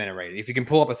venerated? If you can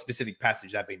pull up a specific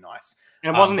passage, that'd be nice.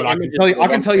 And it wasn't the images. I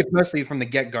can tell you personally from the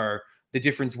get-go, the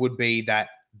difference would be that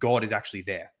God is actually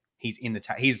there. He's in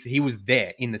he was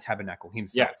there in the tabernacle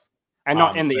himself. Yeah. And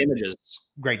not in the images.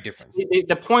 Great difference.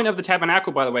 The point of the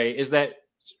tabernacle, by the way, is that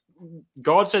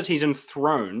God says he's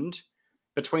enthroned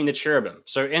between the cherubim.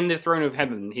 So in the throne of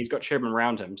heaven, he's got cherubim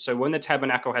around him. So when the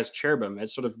tabernacle has cherubim,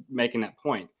 it's sort of making that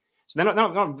point. So they're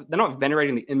not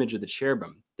venerating the image of the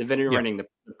cherubim. They're venerating the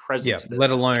presence. Yeah,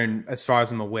 let alone, as far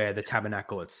as I'm aware, the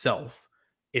tabernacle itself.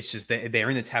 It's just they're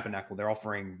in the tabernacle.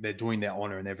 They're doing their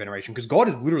honor and their veneration because God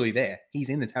is literally there. He's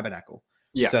in the tabernacle.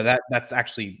 Yeah. So that's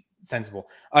actually sensible.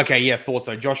 Okay, yeah, thought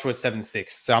so. Joshua 7:6.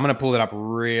 So I'm going to pull it up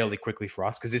really quickly for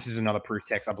us because this is another proof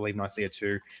text I believe Nicaea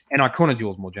 2 and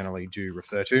iconodules more generally do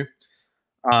refer to.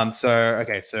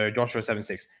 So Joshua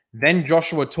 7:6. Then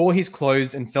Joshua tore his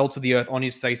clothes and fell to the earth on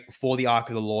his face before the ark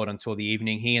of the Lord until the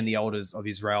evening, he and the elders of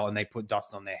Israel, and they put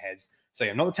dust on their heads. So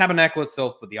yeah, not the tabernacle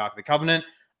itself, but the ark of the covenant.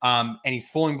 And he's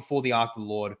falling before the ark of the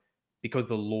Lord because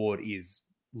the Lord is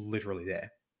literally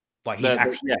there. Like he's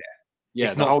actually there. Yeah,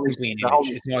 it's not simply an image.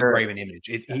 It's not a graven image.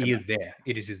 He is there.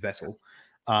 It is his vessel.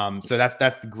 So that's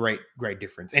the great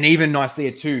difference. And even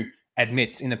Nicaea 2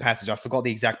 admits in the passage, I forgot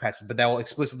the exact passage, but they will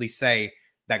explicitly say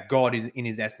that God is in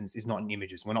his essence is not in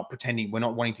images. We're not pretending, we're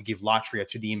not wanting to give latria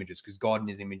to the images because God in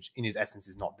his image, in his essence,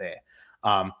 is not there.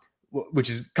 Which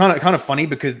is kind of funny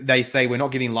because they say we're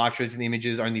not giving latria to the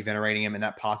images, only venerating them, and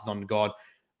that passes on to God.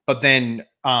 But then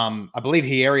I believe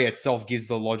Hieria itself gives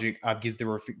the logic, gives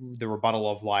the rebuttal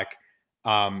of like,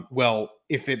 well,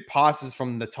 if it passes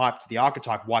from the type to the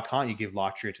archetype, why can't you give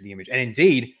latria to the image? And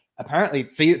indeed, apparently,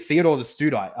 Theodore the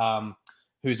Studite,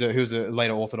 who's a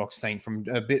later Orthodox saint from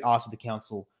a bit after the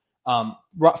council,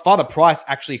 Father Price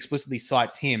actually explicitly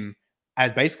cites him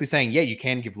as basically saying, yeah, you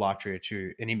can give latria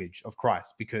to an image of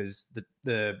Christ because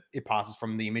it passes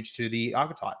from the image to the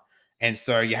archetype. And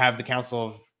so you have the Council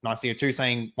of Nicaea 2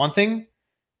 saying one thing,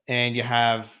 and you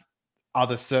have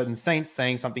other certain saints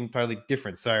saying something totally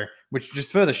different. So, which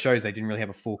just further shows they didn't really have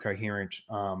a full coherent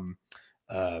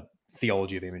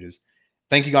theology of images.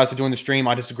 Thank you guys for doing the stream.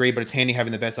 I disagree, but it's handy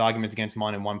having the best arguments against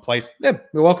mine in one place. Yeah,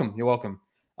 you're welcome. You're welcome.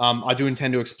 I do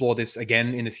intend to explore this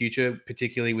again in the future,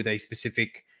 particularly with a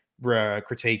specific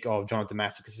critique of John of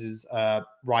Damascus's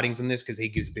writings on this, because he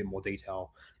gives a bit more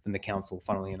detail than the council,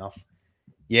 funnily enough.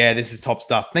 Yeah, this is top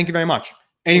stuff. Thank you very much.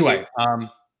 Anyway,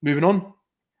 moving on.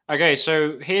 Okay,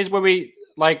 so here's where we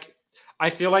like. I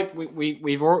feel like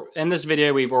we've in this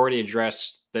video we've already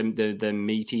addressed the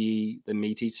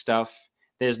meaty stuff.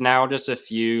 There's now just a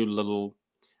few little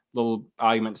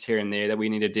arguments here and there that we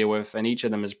need to deal with, and each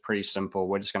of them is pretty simple.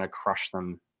 We're just going to crush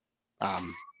them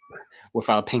with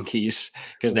our pinkies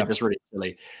because they're just really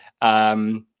silly.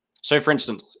 So, for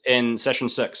instance, in session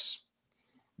 6,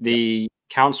 the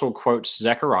council quotes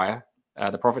Zechariah,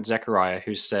 the prophet Zechariah,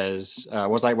 who says,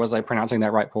 "Was I pronouncing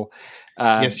that right, Paul?"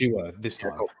 Yes, you were this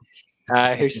time.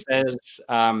 Who says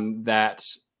that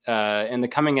in the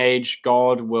coming age,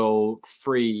 God will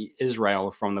free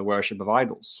Israel from the worship of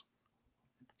idols.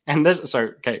 And this, so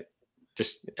okay,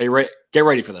 just get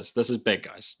ready for this. This is big,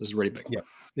 guys. This is really big. Yeah,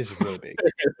 this is really big.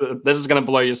 This is going to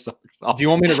blow your socks off. Do you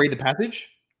want me to read the passage?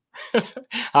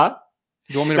 Huh?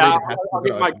 Do you want me to read the passage? I'll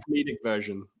get my comedic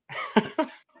version.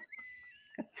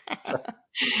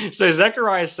 So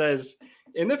Zechariah says,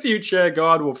 in the future,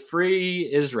 God will free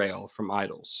Israel from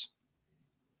idols.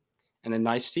 And then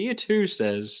Nicaea 2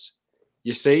 says,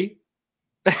 you see,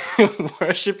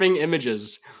 worshipping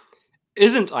images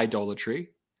isn't idolatry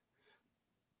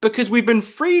because we've been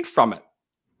freed from it.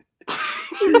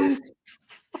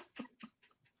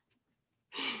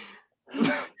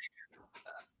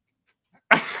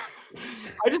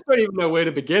 I just don't even know where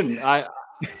to begin.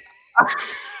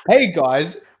 Hey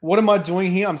guys, what am I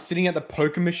doing here? I'm sitting at the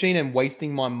poker machine and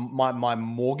wasting my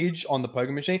mortgage on the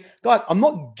poker machine. Guys, I'm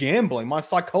not gambling. My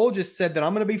psychologist said that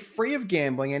I'm going to be free of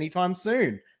gambling anytime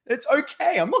soon. It's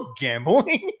okay. I'm not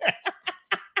gambling.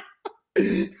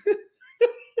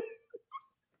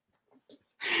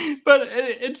 But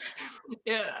it's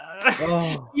even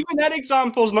that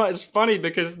example is not as funny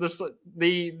because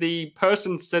the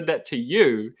person said that to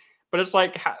you, but it's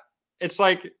like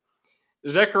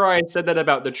Zechariah said that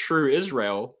about the true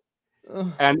Israel.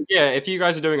 And yeah, if you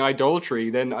guys are doing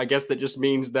idolatry, then I guess that just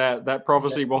means that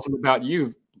prophecy wasn't about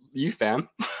you fam.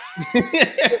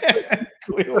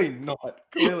 Clearly not.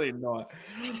 Clearly not.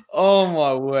 Oh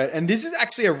my word. And this is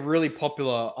actually a really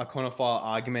popular iconophile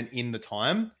argument in the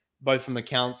time, both from the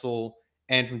council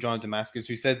and from John of Damascus,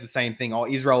 who says the same thing. Oh,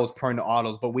 Israel is prone to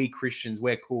idols, but we Christians,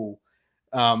 we're cool.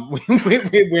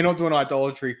 We're not doing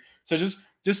idolatry. So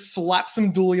just slap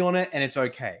some dooley on it and it's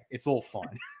okay. It's all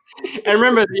fine. And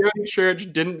remember, the early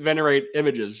church didn't venerate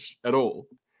images at all.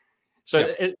 So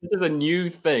this is a new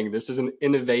thing. This is an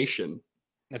innovation.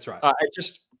 That's right.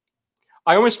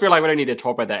 I almost feel like we don't need to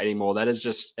talk about that anymore.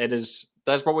 That's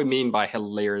what we mean by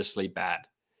hilariously bad.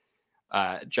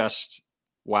 Just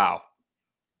wow.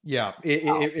 Yeah,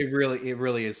 it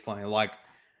really is funny. Like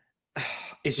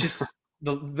it's just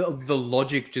the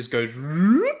logic just goes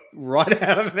right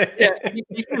out of there. Yeah,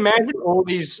 you can imagine all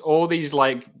these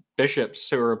like bishops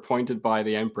who are appointed by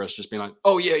the empress just being like,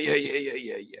 oh yeah.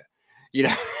 You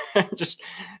know, just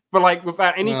but like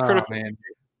without any critical. Man.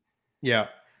 Yeah.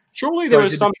 Surely there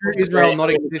was something Israel not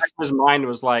exist. His mind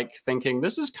was like thinking,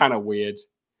 this is kind of weird,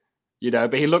 you know.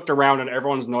 But he looked around and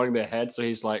everyone's nodding their head, so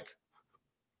he's like,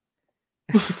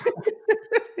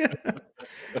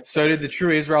 So did the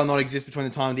true Israel not exist between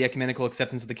the time of the ecumenical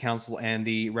acceptance of the council and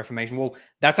the Reformation? Well,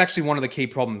 that's actually one of the key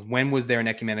problems. When was there an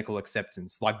ecumenical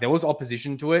acceptance? Like, there was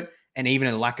opposition to it and even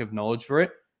a lack of knowledge for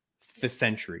it for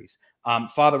centuries.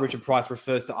 Father Richard Price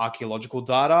refers to archaeological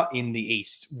data in the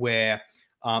East, where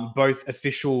both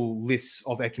official lists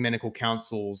of ecumenical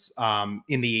councils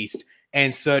in the East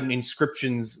and certain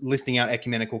inscriptions listing out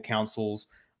ecumenical councils,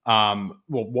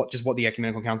 what the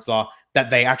ecumenical councils are, that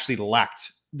they actually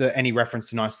lacked any reference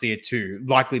to Nicaea too,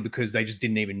 likely because they just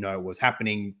didn't even know it was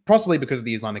happening, possibly because of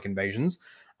the Islamic invasions.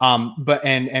 But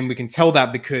we can tell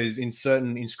that because in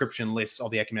certain inscription lists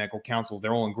of the ecumenical councils,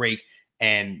 they're all in Greek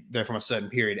and they're from a certain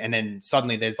period. And then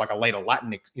suddenly there's like a later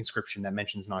Latin inscription that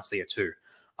mentions Nicaea too.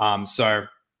 So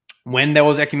when there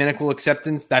was ecumenical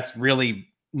acceptance, that's really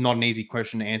not an easy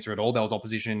question to answer at all. There was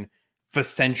opposition for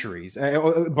centuries,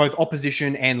 both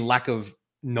opposition and lack of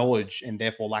knowledge and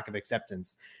therefore lack of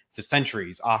acceptance for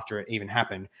centuries after it even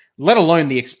happened, let alone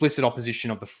the explicit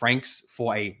opposition of the Franks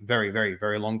for a very, very,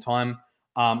 very long time.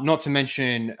 Not to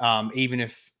mention, even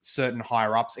if certain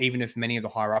higher ups, even if many of the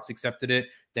higher ups accepted it,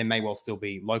 there may well still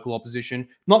be local opposition.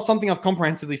 Not something I've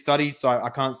comprehensively studied, so I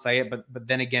can't say it. But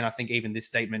then again, I think even this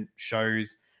statement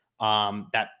shows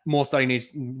that more study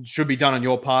should be done on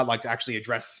your part, like to actually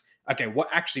address, okay, what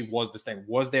actually was the statement?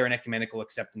 Was there an ecumenical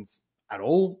acceptance at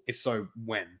all? If so,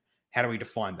 when? How do we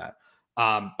define that?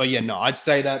 But yeah, no, I'd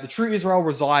say that the true Israel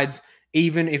resides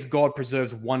even if God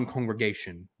preserves one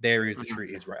congregation. There is the true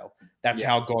Israel. That's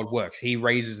how God works. He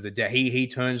raises the dead. He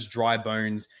turns dry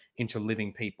bones into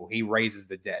living people. He raises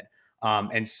the dead.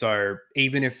 And so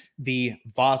even if the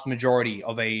vast majority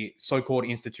of a so-called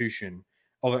institution,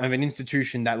 of an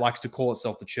institution that likes to call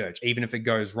itself the church, even if it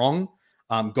goes wrong,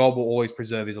 God will always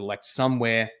preserve his elect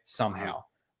somewhere, somehow.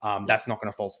 That's not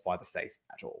going to falsify the faith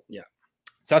at all. Yeah.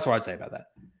 So that's what I'd say about that.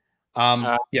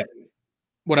 Yeah.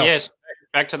 What else? Yes.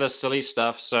 Back to the silly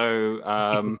stuff. So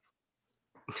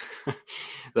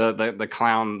the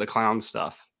clown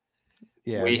stuff.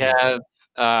 Yeah. We have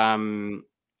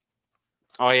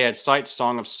it cites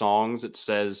Song of Songs. It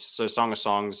says, so Song of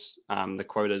Songs, the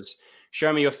quote is,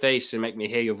 "Show me your face and make me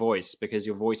hear your voice, because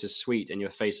your voice is sweet and your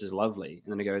face is lovely."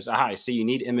 And then it goes, "Aha, so you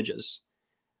need images.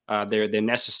 They're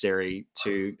necessary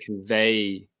to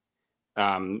convey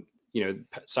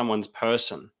someone's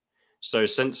person. So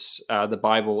since the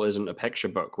Bible isn't a picture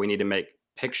book, we need to make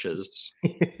pictures so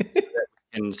that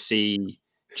we can see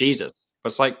Jesus." But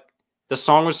it's like the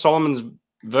Song of Solomon's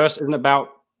verse isn't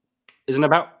about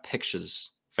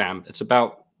pictures, fam. It's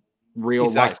about real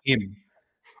life. Him.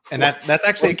 And that's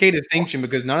actually a key distinction,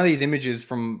 because none of these images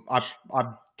I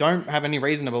don't have any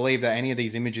reason to believe that any of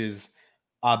these images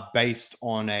are based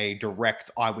on a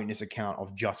direct eyewitness account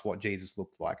of just what Jesus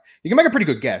looked like. You can make a pretty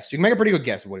good guess. You can make a pretty good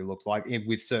guess of what he looks like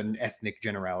with certain ethnic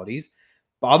generalities.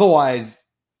 But otherwise,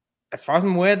 as far as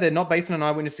I'm aware, they're not based on an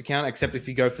eyewitness account, except if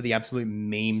you go for the absolute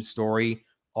meme story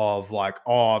of like,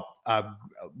 what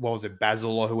was it,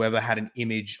 Basil or whoever had an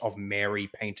image of Mary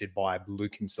painted by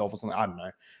Luke himself or something. I don't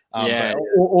know.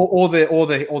 Or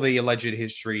the alleged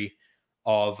history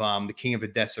of the king of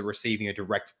Edessa receiving a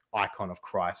direct icon of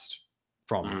Christ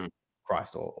from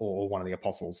Christ or one of the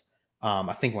apostles.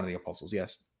 I think one of the apostles,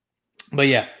 yes. But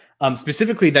yeah,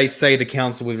 specifically, they say the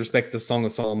council with respect to the Song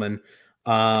of Solomon,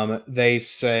 they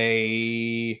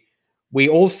say, "We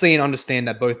all see and understand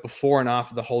that both before and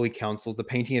after the holy councils, the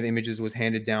painting of images was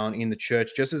handed down in the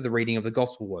church, just as the reading of the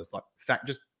gospel was." Like, fact,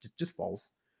 just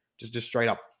false, just straight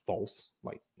up false,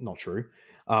 like not true.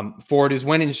 For it is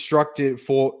when instructed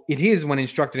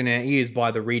in our ears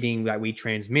by the reading that we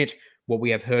transmit what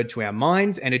we have heard to our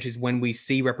minds, and it is when we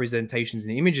see representations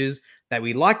and images that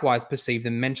we likewise perceive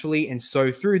them mentally. And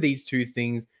so through these two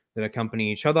things that accompany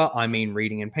each other, I mean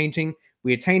reading and painting,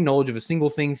 we attain knowledge of a single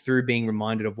thing through being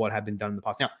reminded of what had been done in the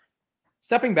past. Now,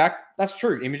 stepping back, that's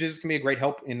true. Images can be a great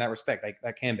help in that respect.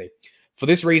 That can be. For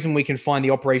this reason, we can find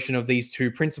the operation of these two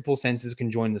principal senses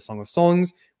conjoined in the Song of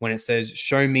Songs when it says,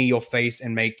 "Show me your face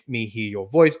and make me hear your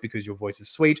voice, because your voice is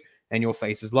sweet and your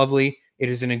face is lovely." It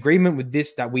is in agreement with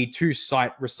this that we too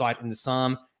recite in the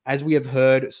psalm, "As we have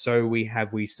heard, so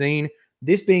have we seen."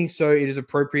 This being so, it is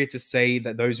appropriate to say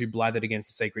that those who blathered against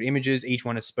the sacred images, each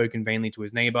one has spoken vainly to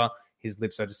his neighbor. His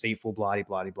lips are deceitful, blah,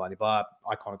 blah, blah, blah, blah,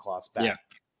 iconoclast, bad. Yeah.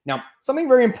 Now, something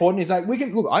very important is that we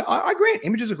can look. I grant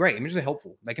images are great. Images are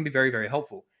helpful. They can be very, very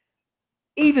helpful.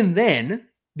 Even then,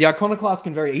 the iconoclast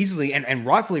can very easily and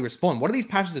rightfully respond. What are these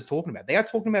passages talking about? They are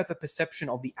talking about the perception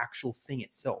of the actual thing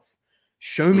itself.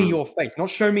 Show me your face,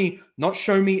 not show me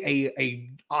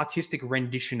a artistic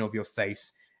rendition of your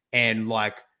face and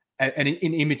like an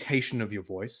imitation of your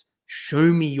voice.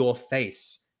 Show me your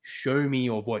face. Show me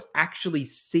your voice. Actually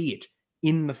see it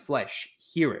in the flesh.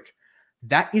 hear it.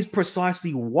 That is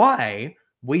precisely why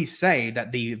we say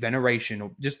that the veneration,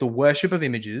 or just the worship of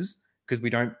images, because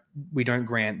we don't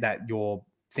grant that your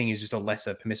thing is just a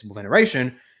lesser permissible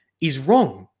veneration, is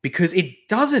wrong, because it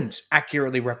doesn't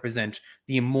accurately represent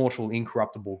the immortal,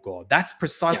 incorruptible God. That's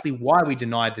precisely why we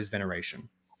denied this veneration.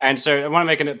 And so I want to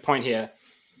make a point here.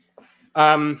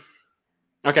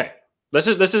 Okay, this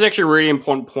is actually a really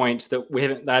important point that we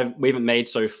haven't made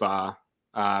so far,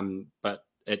 but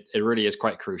it really is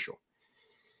quite crucial.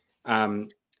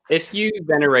 If you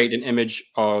venerate an image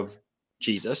of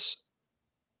Jesus,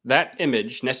 that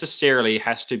image necessarily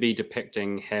has to be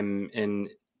depicting him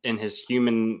in his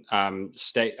human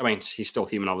state. I mean, he's still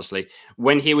human, obviously,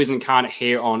 when he was incarnate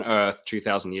here on earth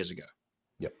 2,000 years ago.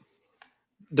 Yep.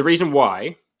 The reason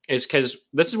why is because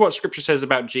this is what Scripture says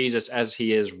about Jesus as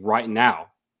he is right now.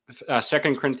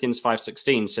 2 Corinthians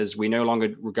 5:16 says we no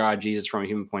longer regard Jesus from a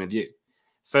human point of view.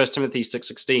 1 Timothy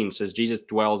 6:16 says Jesus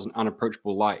dwells in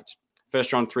unapproachable light. 1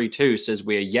 John 3:2 says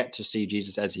we are yet to see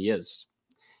Jesus as he is.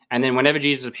 And then whenever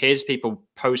Jesus appears to people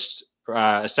post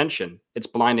ascension, it's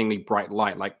blindingly bright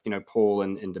light, like Paul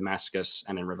in Damascus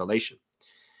and in Revelation.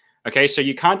 Okay, so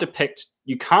you can't depict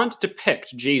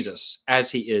Jesus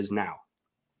as he is now.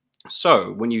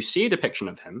 So when you see a depiction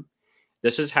of him,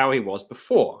 this is how he was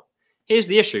before. Here's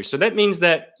the issue. So that means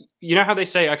that, you know how they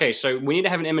say, okay, so we need to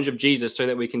have an image of Jesus so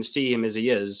that we can see him as he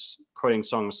is, quoting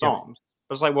Song of Songs.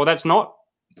 I was like, well, that's not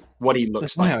what he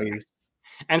looks like.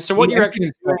 And so what you're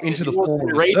actually doing into the form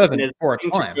of a servant for a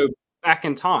time. Go back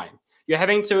in time. You're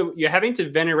having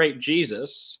to venerate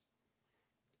Jesus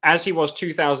as he was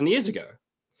 2,000 years ago.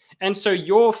 And so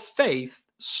your faith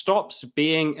stops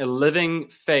being a living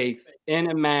faith in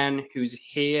a man who's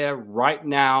here right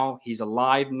now, he's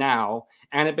alive now,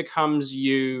 and it becomes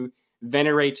you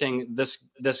venerating this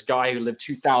guy who lived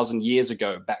 2,000 years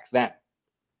ago back then.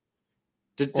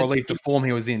 Or at least the form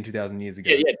he was in 2,000 years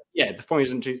ago. Yeah. The form he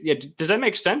was in. Yeah. Does that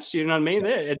make sense? You know what I mean?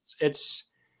 Yeah.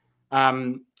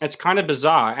 It's kind of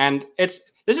bizarre, and this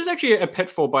is actually a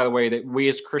pitfall, by the way, that we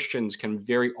as Christians can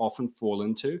very often fall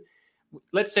into.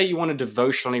 Let's say you want to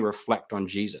devotionally reflect on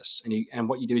Jesus, and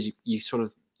what you do is you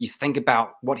think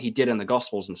about what he did in the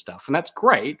Gospels and stuff, and that's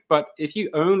great. But if you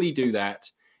only do that,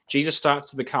 Jesus starts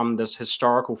to become this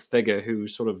historical figure who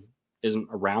sort of isn't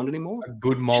around anymore. A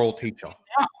good moral teacher.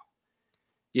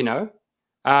 Yeah.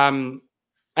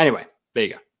 Anyway, there you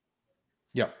go.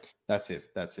 Yep, that's it.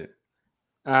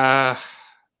 Now,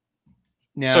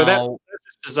 so that's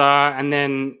bizarre. And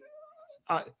then,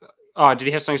 did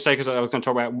he have something to say? Because I was going to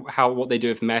talk about what they do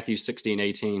with Matthew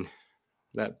 16:18.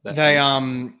 I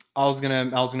was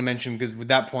gonna mention, because with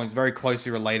that point, it's very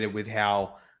closely related with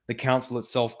how the council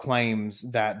itself claims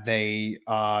that they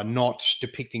are not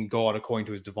depicting God according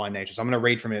to his divine nature. So I'm going to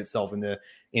read from it itself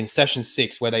in session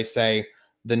 6, where they say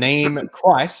the name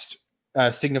Christ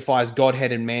signifies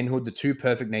Godhead and manhood, the two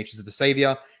perfect natures of the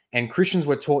Savior. And Christians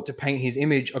were taught to paint his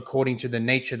image according to the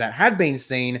nature that had been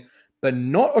seen, but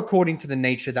not according to the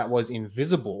nature that was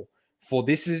invisible. For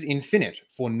this is infinite,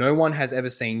 for no one has ever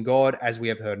seen God, as we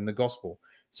have heard in the gospel.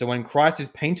 So when Christ is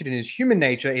painted in his human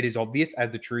nature, it is obvious,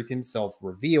 as the truth himself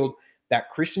revealed, that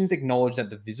Christians acknowledge that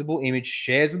the visible image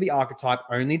shares with the archetype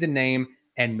only the name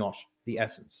and not the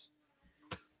essence.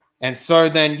 And so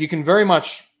then you can very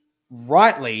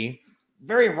rightly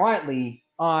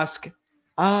ask,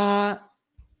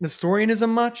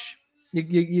 Nestorianism much?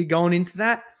 You're going into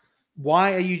that?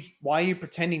 Why are you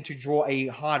pretending to draw a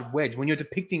hard wedge when you're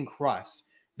depicting Christ?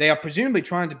 They are presumably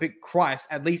trying to depict Christ,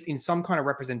 at least in some kind of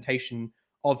representation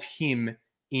of him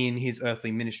in his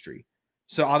earthly ministry.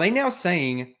 So are they now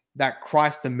saying that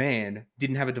Christ the man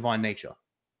didn't have a divine nature?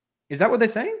 Is that what they're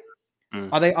saying?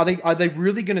 Are they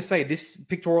really going to say this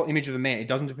pictorial image of a man, it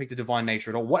doesn't depict a divine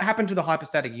nature at all? What happened to the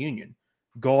hypostatic union?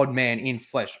 God, man in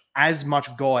flesh, as much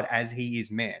God as he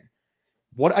is man.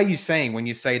 What are you saying when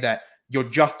you say that you're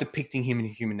just depicting him in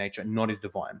human nature, not his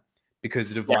divine, because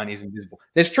the divine is invisible?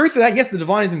 There's truth to that. Yes, the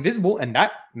divine is invisible, and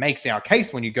that makes our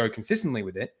case when you go consistently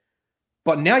with it.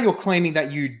 But now you're claiming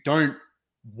that you don't.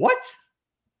 What?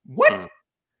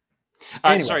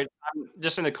 Anyway. Sorry,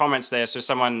 just in the comments there. So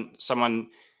someone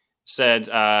said,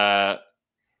 "You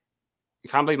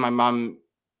can't believe my mum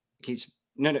keeps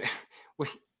no."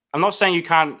 I'm not saying you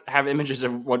can't have images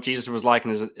of what Jesus was like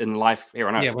in life here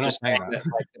on earth. Yeah, we're not saying that.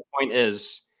 The point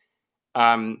is,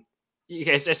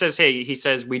 it says here, he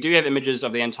says, we do have images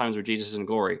of the end times where Jesus is in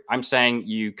glory. I'm saying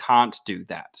you can't do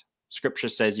that. Scripture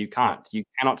says you can't. You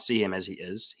cannot see him as he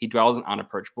is. He dwells in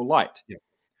unapproachable light. Yeah.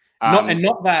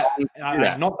 Not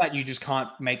that you just can't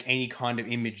make any kind of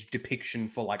image depiction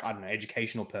for, like, I don't know,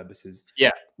 educational purposes.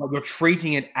 Yeah. But you're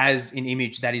treating it as an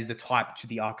image that is the type to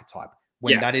the archetype.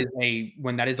 when that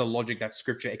is a logic that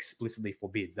Scripture explicitly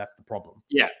forbids. That's the problem.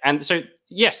 Yeah, and so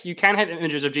yes, you can have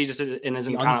images of Jesus in his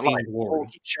incarnate life, or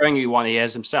keep showing you one he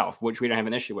has himself, which we don't have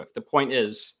an issue with. The point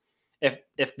is,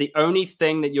 if the only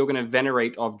thing that you're going to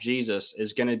venerate of Jesus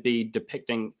is going to be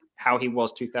depicting how he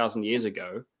was 2,000 years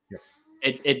ago,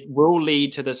 it will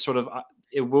lead to this sort of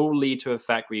it will lead to a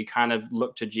fact where you kind of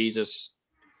look to Jesus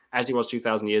as he was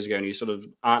 2,000 years ago, and you sort of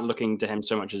aren't looking to him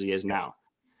so much as he is now.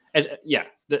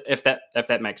 If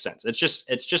that makes sense. It's just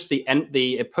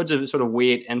it puts a sort of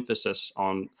weird emphasis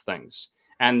on things.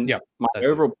 And my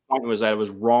overall point was that it was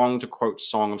wrong to quote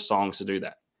Song of Songs to do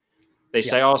that. They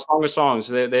say, "Oh, Song of Songs."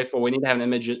 So therefore, we need to have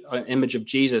an image of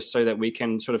Jesus so that we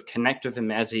can sort of connect with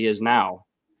him as he is now.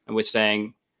 And we're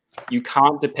saying you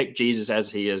can't depict Jesus as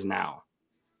he is now,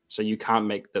 so you can't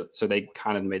make that. So they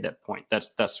kind of made that point.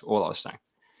 That's all I was saying.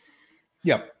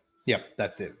 Yep.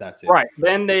 That's it. Right.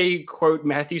 Then they quote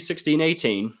Matthew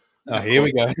 16:18. Oh, here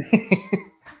we go.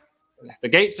 The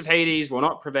gates of Hades will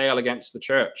not prevail against the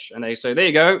church. And they say, there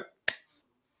you go.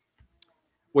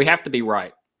 We have to be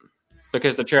right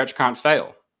because the church can't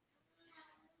fail.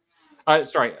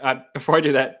 Before I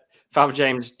do that, Father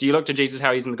James, do you look to Jesus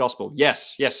how he's in the gospel?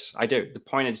 Yes, I do. The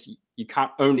point is, you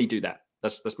can't only do that.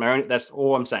 That's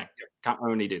all I'm saying. You can't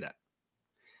only do that.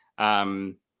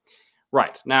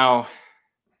 Right. Now,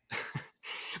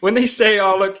 when they say,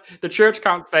 oh, look, the church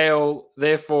can't fail,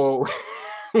 therefore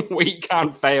we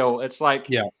can't fail, it's like,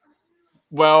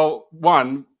 well,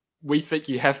 one, we think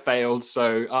you have failed,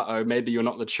 so maybe you're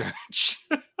not the church.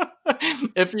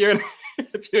 if you're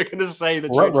going to say the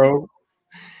church,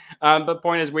 but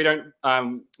point is, we don't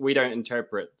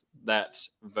interpret that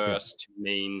verse to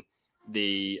mean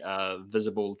the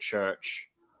visible church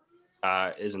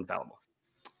is infallible.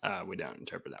 We don't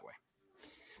interpret that way.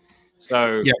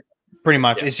 So pretty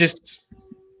much. It's just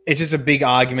a big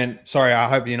argument. Sorry, I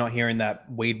hope you're not hearing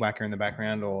that weed whacker in the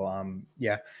background, or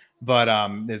but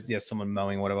there's someone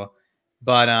mowing or whatever.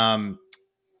 But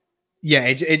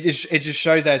it just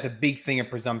shows that it's a big thing of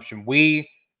presumption. We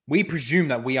presume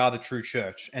that we are the true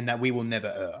church and that we will never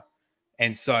err.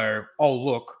 And so, oh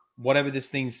look, whatever this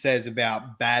thing says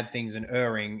about bad things and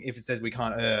erring, if it says we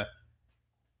can't err,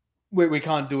 we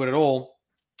can't do it at all.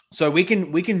 So we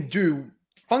can do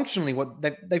functionally what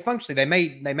they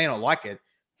may not like it.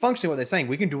 Functionally, what they're saying,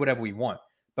 we can do whatever we want.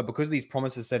 But because these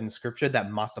promises said in Scripture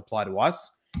that must apply to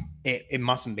us, it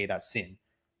mustn't be that sin.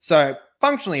 So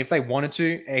functionally, if they wanted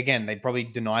to, again, they'd probably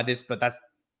deny this, but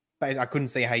I couldn't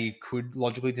see how you could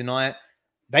logically deny it.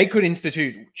 They could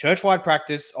institute church-wide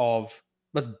practice of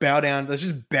let's just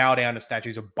bow down to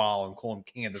statues of Baal and call him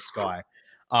king of the sky.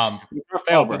 But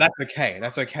that's okay.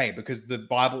 That's okay because the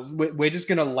Bible, we're just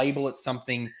going to label it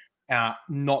something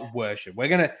not worship. We're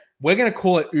gonna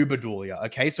call it uberdulia.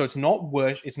 Okay, so it's not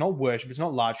worship. It's not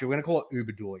largely. We're gonna call it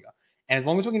uberdulia. And as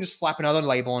long as we can just slap another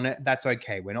label on it, that's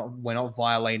okay. We're not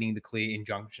violating the clear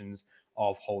injunctions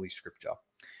of Holy Scripture.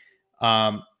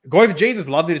 Glory for Jesus.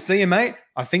 Lovely to see you, mate.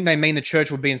 I think they mean the church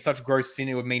would be in such gross sin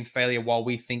it would mean failure, while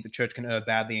we think the church can err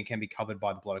badly and can be covered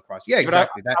by the blood of Christ. Yeah,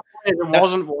 exactly. It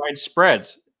wasn't widespread.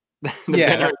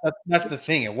 That's the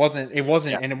thing. It wasn't,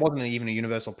 and it wasn't even a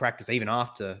universal practice even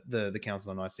after the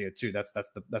Council of Nicaea too. That's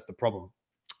the problem.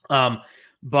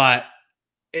 But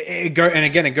it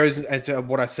goes into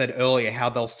what I said earlier, how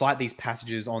they'll cite these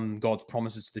passages on God's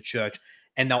promises to the church,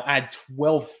 and they'll add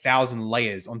 12,000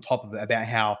 layers on top of it about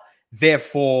how,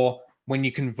 therefore, when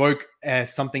you convoke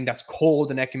something that's called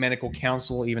an ecumenical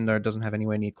council, even though it doesn't have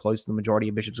anywhere near close to the majority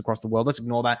of bishops across the world, let's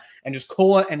ignore that and just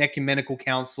call it an ecumenical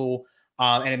council.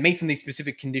 And it meets in these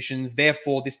specific conditions.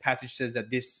 Therefore, this passage says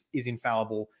that this is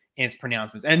infallible in its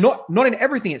pronouncements. And not in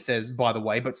everything it says, by the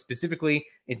way, but specifically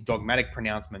its dogmatic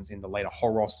pronouncements in the later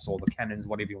horos or the canons,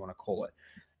 whatever you want to call it.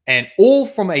 And all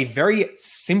from a very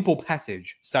simple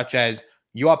passage, such as,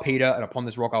 you are Peter, and upon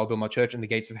this rock I will build my church, and the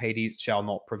gates of Hades shall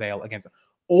not prevail against it.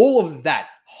 All of that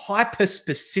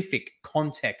hyper-specific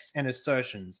context and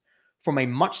assertions from a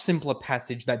much simpler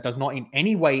passage that does not in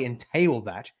any way entail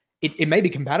that. It may be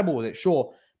compatible with it,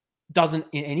 sure, doesn't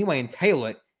in any way entail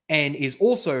it, and is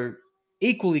also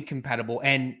equally compatible,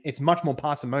 and it's much more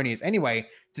parsimonious anyway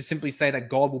to simply say that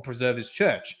God will preserve his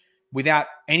church without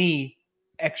any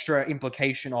extra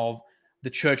implication of the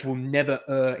church will never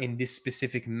err in this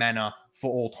specific manner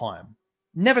for all time.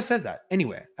 Never says that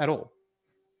anywhere at all.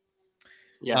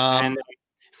 Yeah, and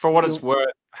for what it's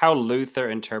worth, how Luther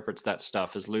interprets that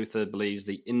stuff is Luther believes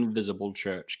the invisible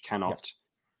church cannot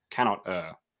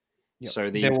err. Yep.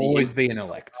 So there will always be an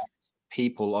elect.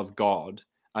 People of God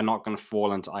are not going to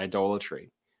fall into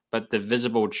idolatry, but the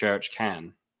visible church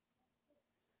can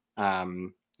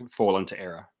fall into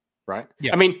error, right?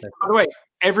 Yeah. I mean, by the way,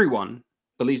 everyone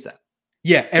believes that.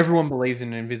 Yeah, everyone believes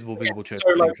in an invisible, visible church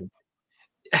distinction.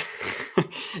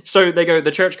 So they go,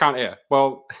 the church can't err.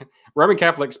 Well, Roman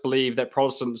Catholics believe that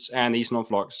Protestants and the Eastern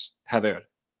Orthodox have erred.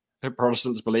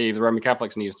 Protestants believe the Roman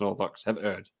Catholics and the Eastern Orthodox have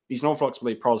erred. Eastern Orthodox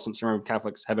believe Protestants and Roman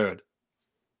Catholics have erred.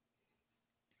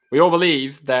 We all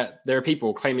believe that there are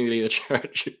people claiming to be the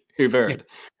church who've erred,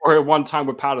 or at one time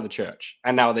were part of the church,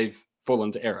 and now they've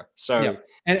fallen to error. So,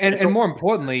 and more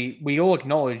importantly, we all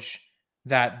acknowledge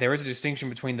that there is a distinction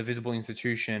between the visible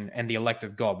institution and the elect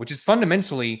of God, which is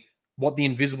fundamentally what the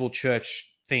invisible church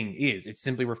thing is. It's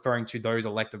simply referring to those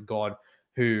elect of God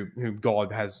who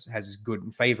God has good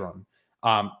favor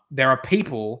on. There are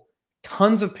people,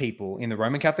 tons of people in the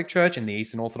Roman Catholic Church, in the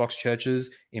Eastern Orthodox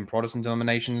churches, in Protestant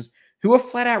denominations, who are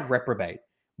flat out reprobate,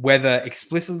 whether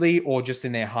explicitly or just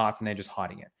in their hearts, and they're just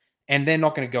hiding it. And they're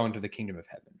not going to go into the kingdom of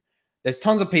heaven. There's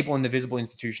tons of people in the visible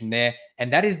institution there,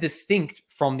 and that is distinct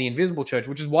from the invisible church,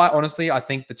 which is why, honestly, I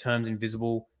think the terms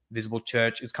invisible, visible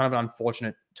church is kind of an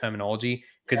unfortunate terminology,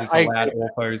 because it's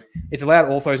allowed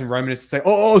orthos and Romanists to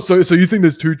say, so you think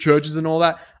there's two churches and all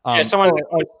that?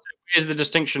 Is the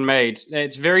distinction made?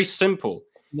 It's very simple.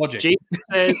 Logic. Jesus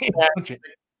says that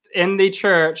in the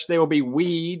church there will be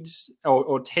weeds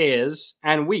or tares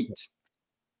and wheat.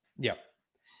 Yeah.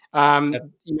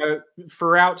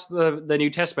 Throughout the New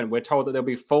Testament, we're told that there'll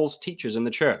be false teachers in the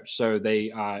church. So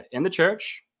they are in the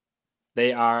church,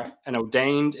 they are in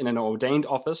an ordained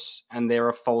office, and they're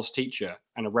a false teacher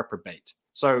and a reprobate.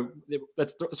 So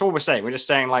that's all we're saying. We're just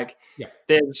saying, like,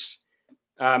 there's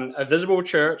a visible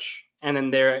church, and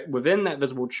then within that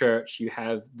visible church, you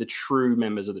have the true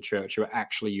members of the church who are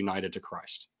actually united to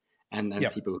Christ, and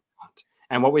people who aren't.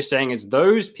 And what we're saying is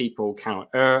those people cannot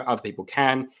err, other people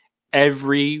can.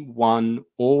 Everyone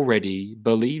already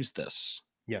believes this.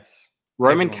 Yes.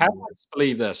 Roman Catholics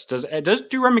believe this.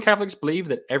 Do Roman Catholics believe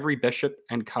that every bishop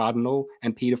and cardinal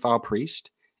and pedophile priest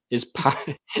is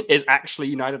actually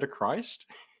united to Christ?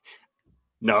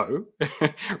 No.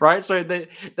 Right? So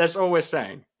that's all we're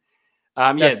saying.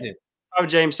 That's it.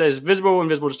 James says visible and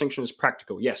invisible distinction is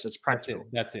practical. Yes, it's practical.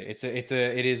 That's it.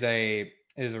 It is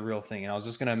a real thing. And I was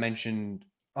just going to mention,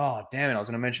 it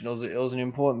was an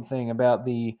important thing about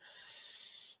it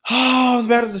was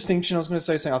about a distinction. I was going to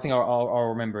say something. I think I'll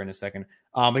remember in a second.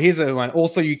 But here's the one.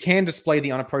 Also, you can display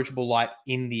the unapproachable light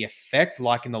in the effect,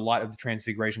 like in the light of the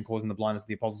transfiguration causing the blindness of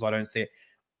the apostles. I don't see it.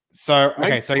 So,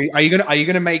 okay. So are you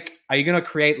gonna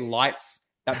create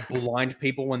lights that blind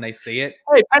people when they see it?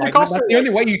 Hey, that's the only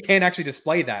way you can actually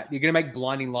display that. You're going to make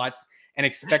blinding lights and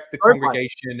expect the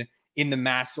congregation in the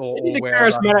mass or wherever.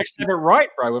 The charismatics have it right,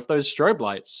 bro, with those strobe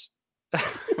lights.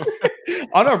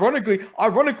 Ironically,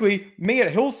 me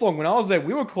at Hillsong, when I was there,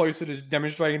 we were closer to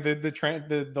demonstrating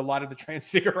the light of the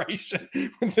transfiguration.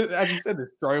 As you said, the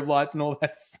strobe lights and all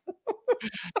that stuff.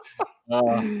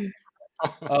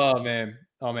 Oh man.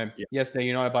 Yeah. Yes, they're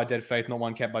united by dead faith, not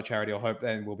one kept by charity or hope,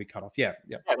 and will be cut off. Yeah.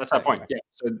 That's our point. Yeah.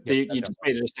 So you just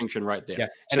made a distinction right there. Yeah,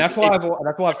 and that's why I've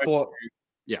thought.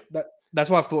 Yeah. That's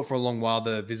why I've thought for a long while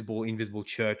the visible, invisible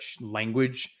church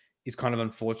language is kind of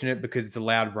unfortunate, because it's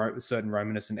allowed certain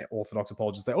Romanists and Orthodox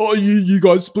apologists to say, "Oh, you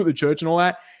guys split the church and all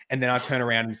that," and then I turn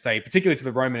around and say, particularly to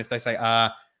the Romanists, they say,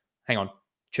 "Hang on,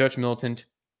 church militant,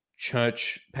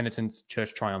 church penitent,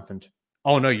 church triumphant."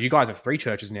 Oh no, you guys have three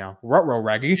churches now. Ruh-roh,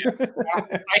 Raggy.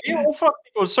 I hear all fuck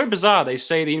people. It's so bizarre. They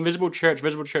say the invisible church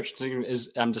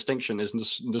distinction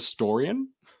is Nestorian.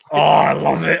 Oh, I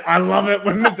love it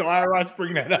when the diorites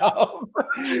bring that up.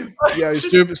 Yeah,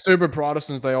 stupid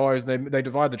Protestants. They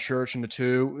divide the church into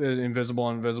two, invisible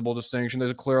and visible distinction.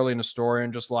 There's clearly a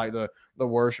Nestorian, just like the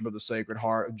worship of the Sacred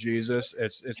Heart of Jesus.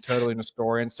 It's totally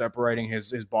Nestorian, separating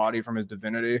his body from his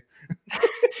divinity.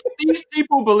 These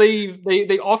people believe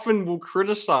they often will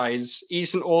criticize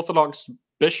Eastern Orthodox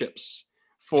bishops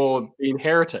for being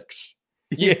heretics.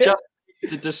 You just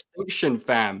the distinction,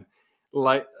 fam.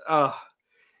 Like,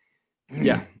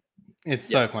 it's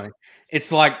so funny.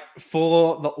 It's like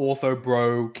for the ortho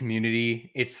bro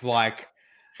community, it's like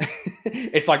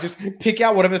just pick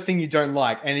out whatever thing you don't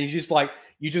like, and you just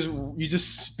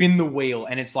spin the wheel,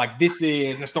 and it's like, this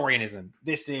is Nestorianism,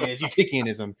 this is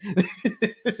Eutychianism,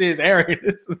 this is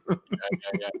Arianism.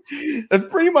 That's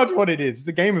pretty much what it is. It's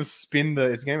a game of spin the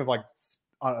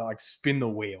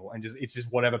wheel, and it's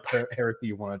just whatever heresy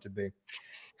you want it to be.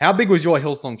 How big was your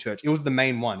Hillsong church? It was the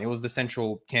main one. It was the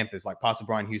central campus. Like Pastor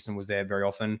Brian Houston was there very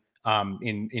often.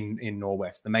 In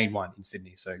Norwest, the main one in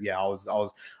Sydney. So yeah, I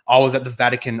was at the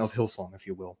Vatican of Hillsong, if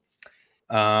you will.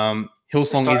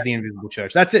 Hillsong is the invisible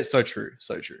church. That's it. So true.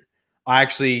 I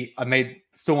made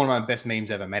still one of my best memes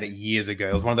ever. I made it years ago.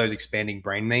 It was one of those expanding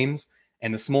brain memes,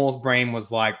 and the smallest brain was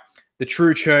like, The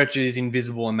true church is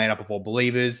invisible and made up of all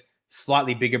believers.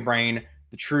 Slightly bigger brain.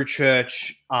 The true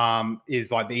church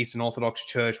is like the Eastern Orthodox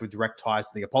Church with direct ties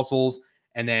to the apostles.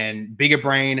 And then bigger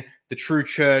brain, the true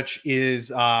church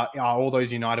is are all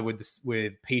those united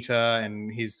with Peter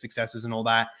and his successors and all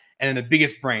that. And then the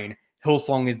biggest brain,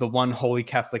 Hillsong, is the one holy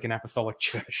Catholic and Apostolic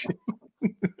Church.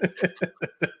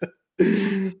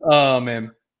 Oh,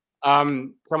 man.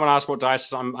 Someone asked what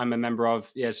diocese I'm a member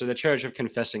of. Yeah, so the Church of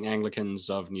Confessing Anglicans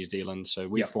of New Zealand. So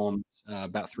we formed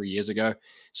about 3 years ago,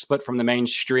 split from the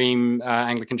mainstream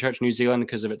Anglican Church New Zealand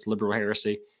because of its liberal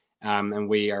heresy. And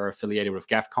we are affiliated with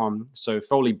GAFCON. So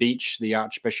Foley Beach, the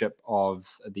Archbishop of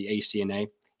the ACNA,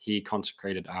 he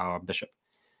consecrated our bishop.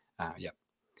 Yeah,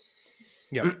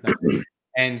 that's it.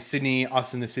 And Sydney,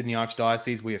 us in the Sydney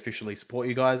Archdiocese, we officially support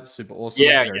you guys. It's super awesome.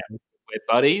 Yeah, we're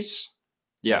buddies.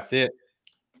 Yeah, that's it.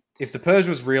 If the purge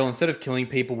was real, instead of killing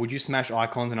people, would you smash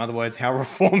icons? In other words, how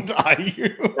reformed are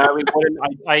you? No, we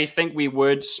wouldn't. I think we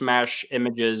would smash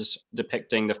images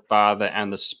depicting the Father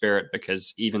and the Spirit,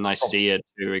 because even Nicaea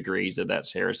too agrees that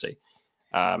that's heresy.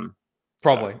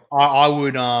 Probably. So. I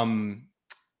would.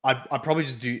 I'd probably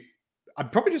just do.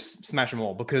 I'd probably just smash them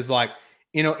all, because, like,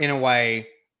 in a way,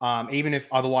 even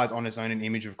if otherwise on its own an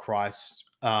image of Christ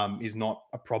is not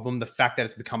a problem, the fact that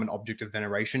it's become an object of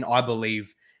veneration, I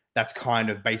believe that's kind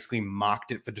of basically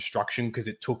marked it for destruction, because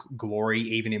it took glory,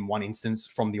 even in one instance,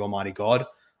 from the Almighty God.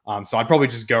 So I'd probably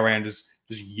just go around just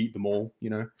yeet them all, you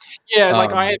know? Yeah,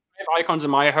 like I have icons in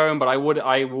my home, but I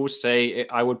will say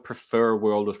I would prefer a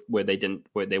world where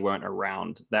they weren't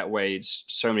around. That way,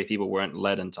 so many people weren't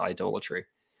led into idolatry.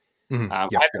 I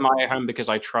have in my home because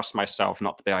I trust myself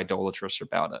not to be idolatrous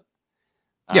about it.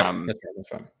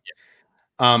 That's right.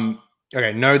 Yeah.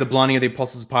 Okay, no, the blinding of the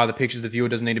apostles is part of the pictures. The viewer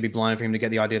doesn't need to be blinded for him to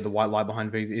get the idea the white light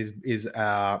behind it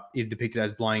is depicted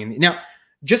as blinding. Now,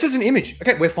 just as an image,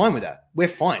 okay, we're fine with that. We're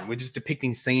fine. We're just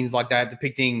depicting scenes like that,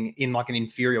 depicting in like an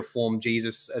inferior form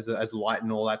Jesus as light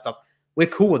and all that stuff. We're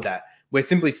cool with that. We're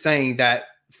simply saying that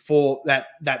for that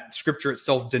scripture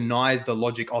itself denies the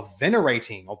logic of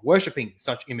venerating, of worshiping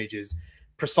such images,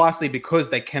 precisely because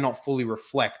they cannot fully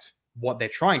reflect what they're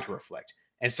trying to reflect.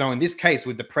 And so in this case,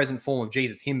 with the present form of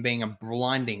Jesus, him being a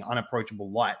blinding,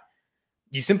 unapproachable light,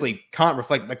 you simply can't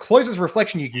reflect. The closest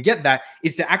reflection you can get that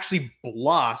is to actually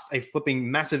blast a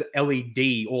flipping massive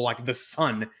LED or like the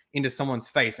sun into someone's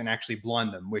face and actually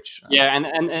blind them, which... but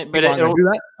it'll do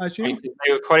that, I assume?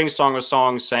 They were quoting Song of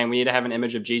Songs saying we need to have an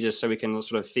image of Jesus so we can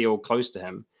sort of feel close to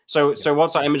him. So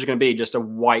what's our image going to be? Just a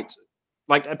white,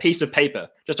 like a piece of paper.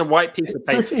 Just a white piece of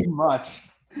paper. Pretty much.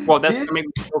 Well, that's going to make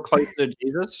me feel close to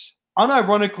Jesus?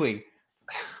 Unironically,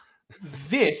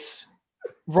 this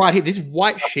right here, this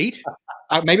white sheet,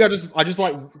 maybe I just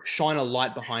like shine a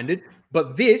light behind it,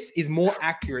 but this is more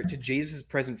accurate to Jesus'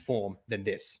 present form than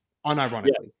this,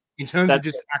 unironically, in terms of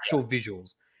just actual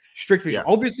visuals, strict visual.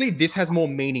 Obviously, this has more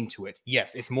meaning to it.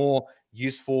 Yes, it's more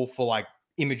useful for like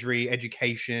imagery,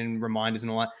 education, reminders, and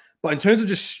all that. But in terms of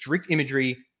just strict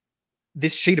imagery,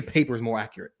 this sheet of paper is more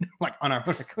accurate, like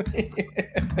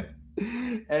unironically.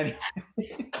 Anyway.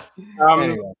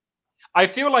 I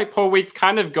feel like, Paul, we've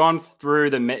kind of gone through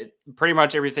pretty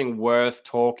much everything worth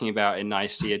talking about in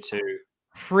Nicaea too.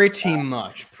 Pretty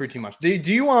much. Do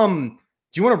you want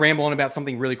to ramble on about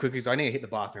something really quickly? So I need to hit the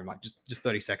bathroom, like just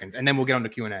 30 seconds, and then we'll get on to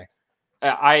Q&A.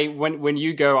 When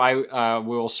you go, I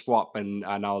will swap and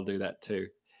I'll do that too.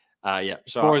 Yeah.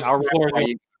 So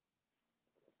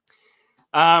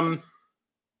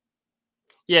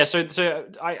yeah, so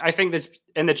I think that's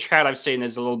in the chat I've seen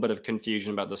there's a little bit of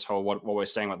confusion about this whole what we're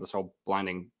saying about this whole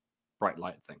blinding bright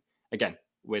light thing. Again,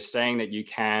 we're saying that you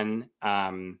can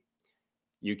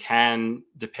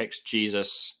depict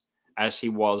Jesus as he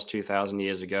was 2,000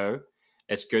 years ago.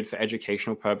 It's good for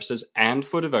educational purposes and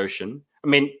for devotion. I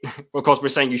mean, of course, we're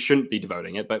saying you shouldn't be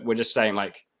devoting it, but we're just saying,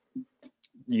 like,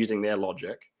 using their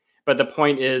logic. But the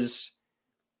point is,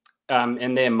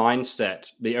 in their mindset,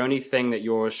 the only thing that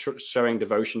you're showing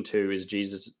devotion to is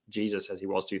Jesus as he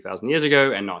was 2,000 years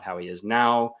ago and not how he is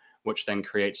now, which then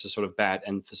creates a sort of bad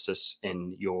emphasis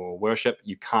in your worship.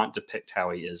 You can't depict how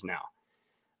he is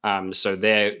now. So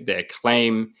their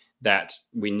claim that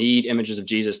we need images of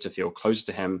Jesus to feel close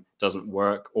to him doesn't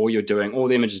work. All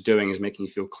the image is doing is making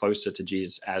you feel closer to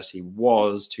Jesus as he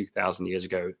was 2,000 years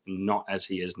ago, not as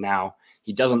he is now.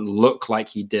 He doesn't look like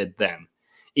he did then.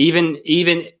 Even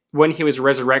when he was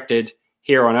resurrected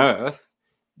here on earth,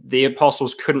 the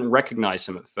apostles couldn't recognize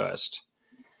him at first.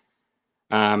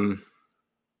 And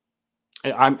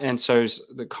so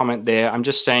the comment there, I'm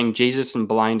just saying Jesus in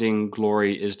blinding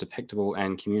glory is depictable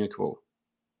and communicable.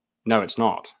 No, it's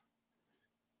not.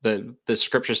 The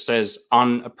scripture says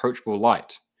unapproachable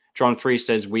light. John 3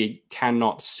 says we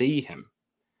cannot see him.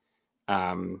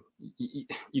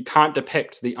 You can't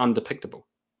depict the undepictable.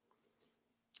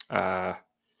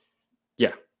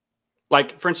 Yeah.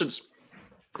 Like, for instance,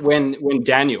 when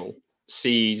Daniel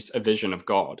sees a vision of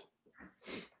God,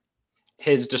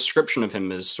 his description of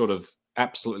him is sort of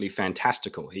absolutely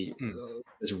fantastical.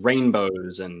 There's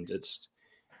rainbows, and it's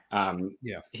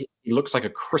he looks like a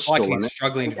crystal. Like he's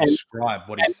struggling to describe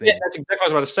what he's seeing. That's exactly what I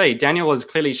was about to say. Daniel is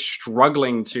clearly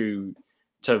struggling to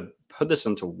put this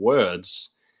into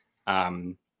words.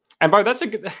 And Bo, that's a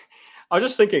good. I was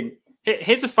just thinking.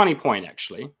 Here's a funny point,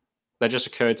 actually, that just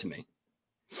occurred to me.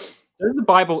 Does the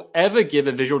Bible ever give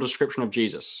a visual description of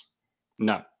Jesus?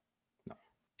 No.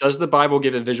 Does the Bible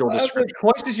give a visual description? The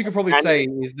closest you could probably say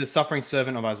is the suffering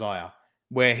servant of Isaiah,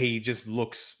 where he just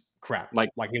looks crap, like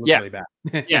he looks really bad.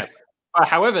 Yeah.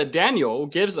 However, Daniel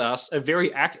gives us a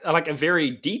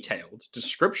very detailed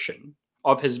description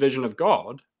of his vision of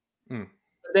God. But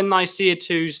then Nicaea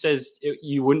 2 says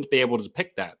you wouldn't be able to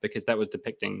depict that because that was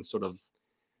depicting sort of.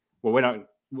 Well, we don't.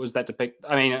 Was that depict?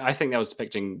 I mean, I think that was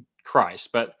depicting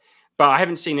Christ, but I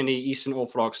haven't seen any Eastern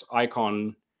Orthodox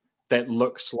icon that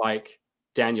looks like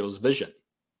Daniel's vision.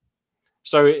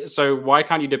 So why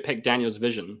can't you depict Daniel's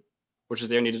vision, which is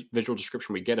the only visual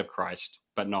description we get of Christ,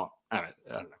 but not? I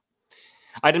don't know.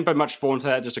 I didn't put much thought into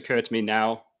that. It just occurred to me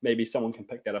now. Maybe someone can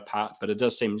pick that apart, but it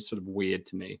does seem sort of weird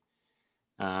to me.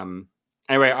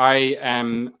 Anyway,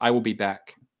 I will be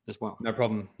back as well. No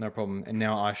problem. And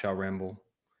now I shall ramble.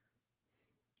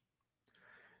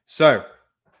 So,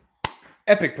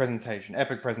 epic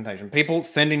presentation. People,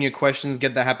 send in your questions,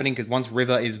 get that happening, because once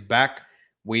River is back,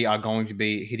 we are going to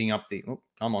be hitting up the...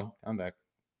 Oh, come back.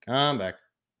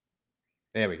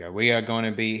 There we go. We are going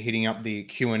to be hitting up the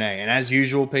Q&A. And as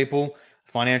usual, people,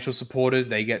 financial supporters,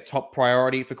 they get top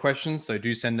priority for questions, so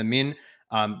do send them in.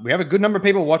 We have a good number of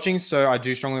people watching, so I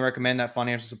do strongly recommend that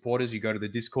financial supporters, you go to the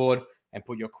Discord and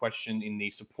put your question in the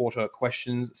supporter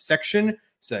questions section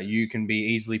so you can be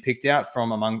easily picked out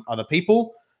from among other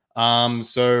people. Yeah,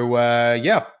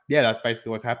 that's basically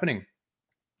what's happening.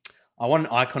 I want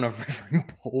an icon of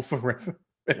Reverend Paul for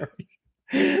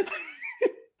Refutation.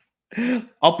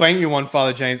 I'll paint you one,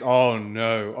 Father James. Oh,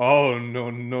 no.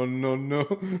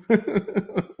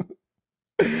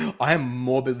 I am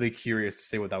morbidly curious to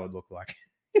see what that would look like.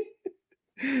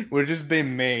 Would it just be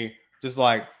me, just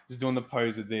doing the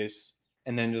pose of this,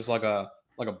 and then just like a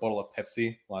bottle of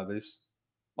Pepsi like this?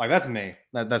 Like, that's me.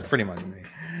 That's pretty much me.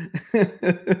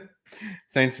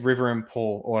 Saints River and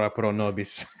Paul, or I put on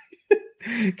Nobis.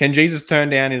 Can Jesus turn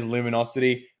down his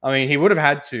luminosity? I mean, he would have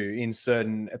had to in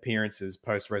certain appearances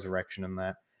post-resurrection and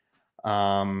that.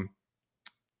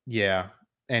 Yeah.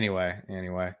 Anyway.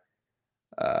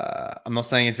 I'm not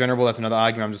saying it's venerable. That's another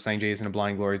argument. I'm just saying Jesus in a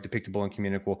blind glory is depictable and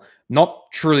communicable.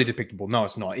 Not truly depictable. No,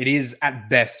 it's not. It is at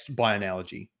best by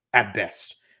analogy. At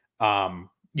best.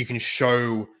 You can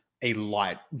show a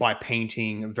light by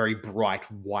painting very bright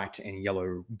white and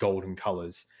yellow golden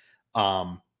colors.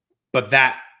 But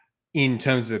that, in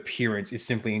terms of appearance, is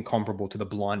simply incomparable to the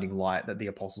blinding light that the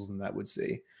apostles and that would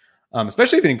see.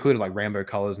 Especially if it included like rainbow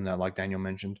colors and that, like Daniel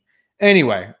mentioned.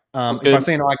 Anyway, if I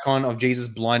see an icon of Jesus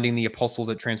blinding the apostles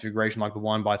at Transfiguration, like the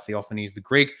one by Theophanes the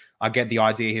Greek, I get the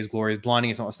idea his glory is blinding.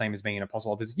 It's not the same as being an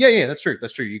apostle. Yeah, that's true.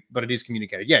 But it is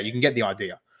communicated. Yeah, you can get the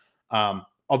idea.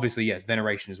 Obviously, yes,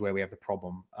 veneration is where we have the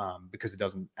problem because it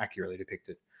doesn't accurately depict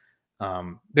it.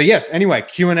 But yes, anyway,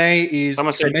 Q&A is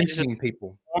commencing,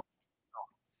 people.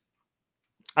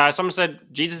 Someone said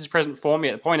Jesus is present for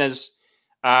me. The point is,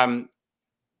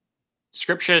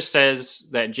 Scripture says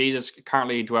that Jesus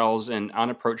currently dwells in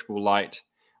unapproachable light.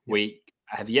 We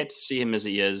have yet to see him as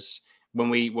he is. When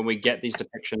we get these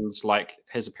depictions, like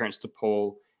his appearance to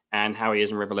Paul and how he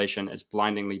is in Revelation, it's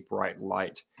blindingly bright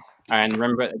light. And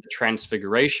remember, at the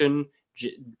Transfiguration,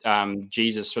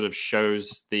 Jesus sort of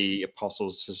shows the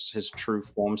apostles his true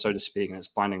form, so to speak, and it's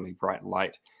blindingly bright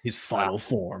light. His final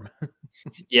form.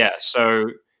 Yeah. So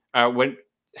we're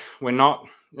not.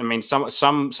 I mean, someone's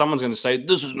going to say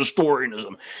this is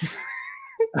Nestorianism.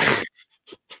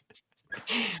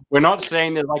 We're not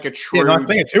saying there's like a true. Yeah, not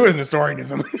saying it too is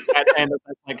Nestorianism. and it's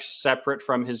like separate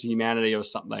from his humanity or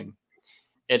something.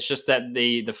 It's just that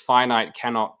the finite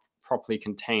cannot properly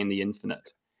contain the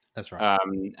infinite. That's right.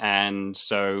 And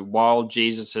so while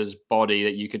Jesus's body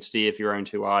that you could see with your own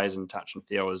two eyes and touch and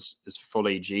feel is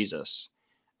fully Jesus,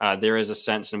 there is a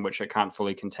sense in which it can't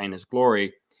fully contain his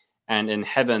glory. And in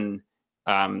heaven,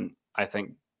 I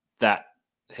think that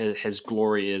his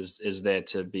glory is there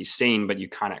to be seen, but you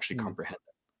can't actually comprehend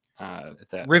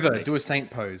it. River, do a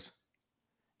saint pose.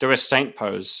 Do a saint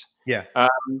pose. Yeah.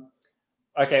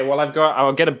 Okay, well,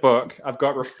 I'll get a book. I've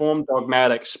got Reformed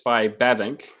Dogmatics by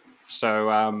Bavinck. So,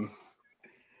 how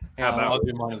about I'll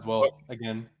do mine as well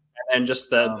again. and just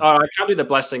the I can't do the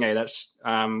blessing. That's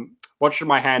what should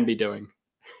my hand be doing?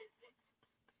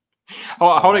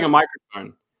 Oh, holding a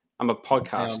microphone. I'm a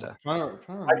podcaster. Trying to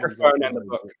Microphone and the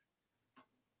book.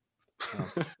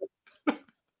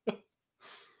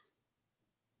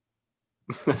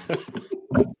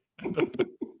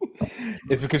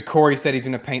 It's because Corey said he's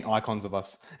going to paint icons of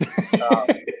us.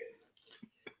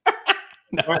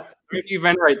 Don't you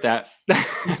venerate that?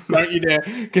 Don't you dare.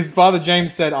 Because Father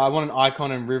James said, I want an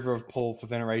icon and River of Paul for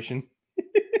veneration.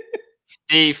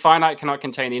 The finite cannot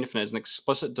contain the infinite is an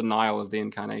explicit denial of the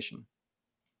incarnation.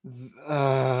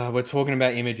 We're talking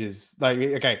about images. Like,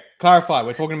 okay, clarify.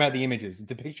 We're talking about the images,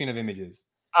 depiction of images.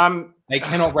 They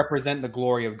cannot represent the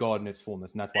glory of God in its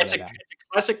fullness, and that's why it's a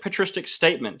classic patristic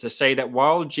statement to say that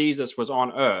while Jesus was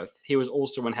on earth, he was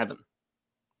also in heaven.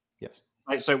 Yes.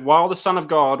 Like, so while the Son of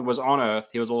God was on earth,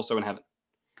 he was also in heaven.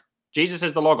 Jesus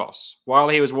is the Logos. While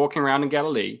he was walking around in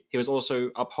Galilee, he was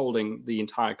also upholding the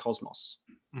entire cosmos.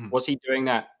 Mm-hmm. Was he doing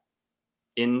that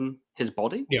in his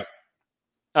body? Yeah.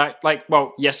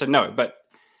 Well, yes and no, but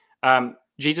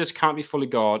Jesus can't be fully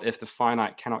God if the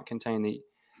finite cannot contain the...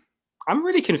 I'm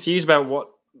really confused about what...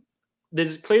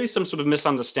 There's clearly some sort of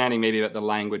misunderstanding maybe about the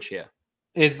language here.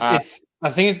 I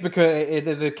think it's because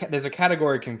there's a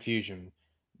category confusion.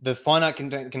 The finite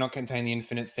cannot contain the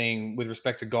infinite thing with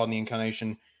respect to God and the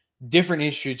incarnation. Different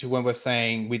issue to when we're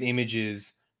saying with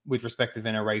images, with respect to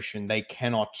veneration, they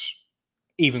cannot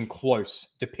even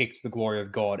close depict the glory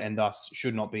of God and thus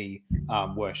should not be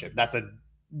worshipped.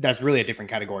 That's really a different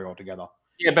category altogether.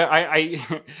 Yeah, but I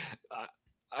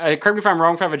correct me if I'm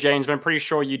wrong, Father James, but I'm pretty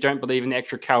sure you don't believe in the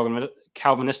extra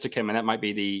Calvinisticum, and that might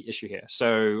be the issue here.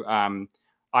 So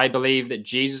I believe that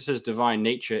Jesus's divine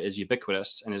nature is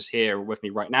ubiquitous and is here with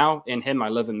me right now. In him, I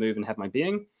live and move and have my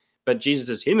being. But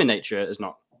Jesus's human nature is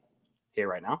not here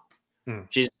right now.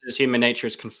 Jesus' human nature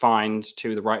is confined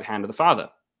to the right hand of the Father.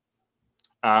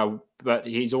 But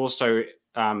he's also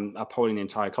upholding the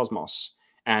entire cosmos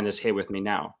and is here with me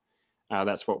now.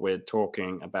 That's what we're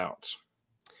talking about.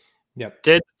 Yep.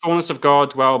 Did the fullness of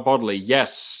God dwell bodily?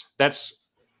 Yes. That's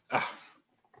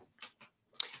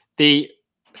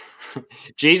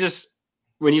Jesus.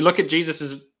 When you look at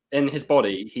Jesus in his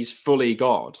body, he's fully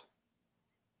God,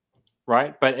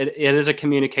 right? But it is a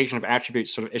communication of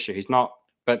attributes sort of issue. He's not,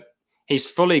 but he's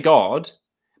fully God,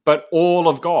 but all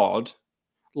of God,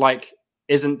 like,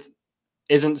 isn't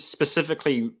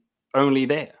specifically only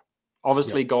there.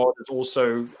 Obviously, God is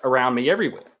also around me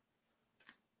everywhere.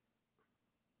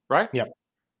 Right? Yep.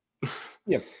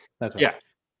 Yep. That's right. Yeah.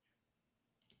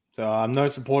 So I'm no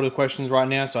supporter questions right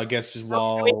now. So I guess just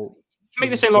while make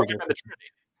the same logic about the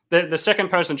Trinity. The second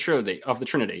person Trinity of the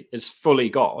Trinity is fully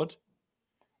God,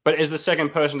 but is the second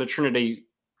person of the Trinity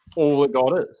all that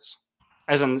God is?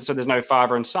 As in, so there's no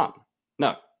Father and Son.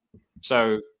 No.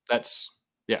 So that's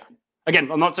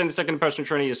Again, I'm not saying the second person of the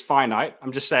Trinity is finite.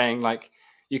 I'm just saying, like,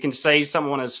 you can say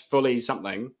someone is fully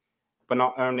something, but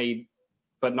not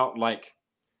like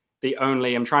the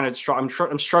only. I'm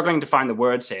struggling to find the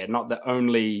words here. Not the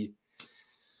only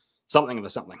something of a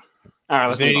something. All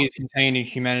right, divinity is contained in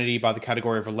humanity by the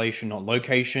category of relation, not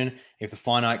location. If the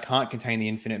finite can't contain the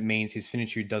infinite, means his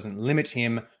finitude doesn't limit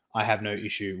him. I have no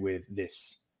issue with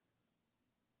this.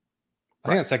 I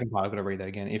think that second part, I've got to read that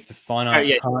again. If the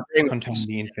finite can't contain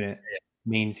the infinite,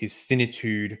 means his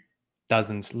finitude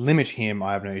doesn't limit him.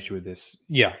 I have no issue with this.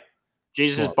 Yeah.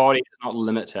 Jesus' body does not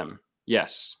limit him.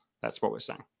 Yes, that's what we're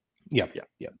saying. Yep.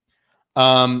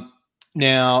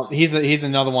 Now, here's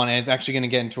another one, and it's actually going to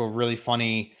get into a really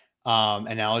funny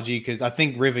analogy, because I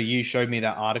think, River, you showed me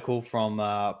that article from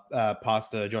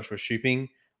Pastor Joshua Shooping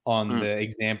on the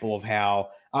example of how,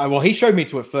 he showed me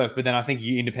to it first, but then I think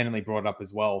you independently brought it up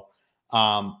as well,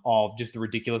 of just the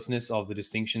ridiculousness of the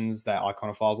distinctions that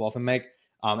iconophiles will often make.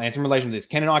 And it's in relation to this.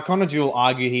 Can an iconodule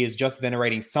argue he is just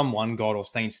venerating someone, God or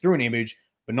saints, through an image,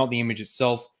 but not the image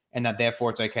itself, and that therefore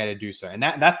it's okay to do so? And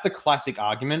that's the classic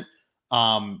argument,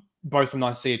 both from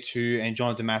Nicaea 2 and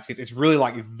John of Damascus. It's really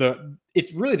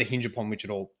the hinge upon which it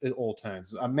all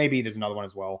turns. Maybe there's another one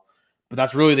as well, but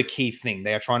that's really the key thing.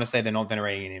 They are trying to say they're not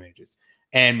venerating in images.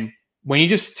 And when you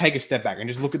just take a step back and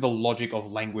just look at the logic of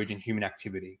language and human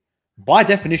activity, by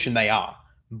definition, they are.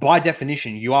 By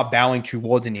definition, you are bowing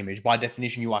towards an image. By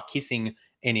definition, you are kissing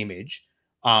an image.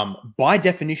 By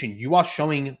definition, you are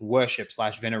showing worship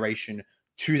 / veneration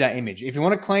to that image. If you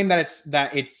want to claim that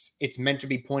it's meant to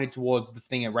be pointed towards the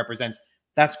thing it represents,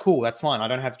 that's cool. That's fine. I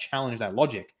don't have to challenge that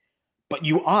logic. But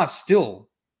you are still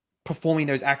performing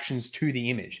those actions to the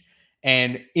image.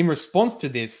 And in response to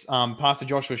this, Pastor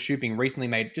Joshua Shuping recently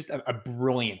made just a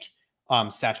brilliant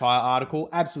satire article,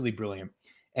 absolutely brilliant.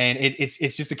 And it's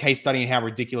just a case study in how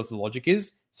ridiculous the logic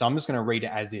is. So I'm just going to read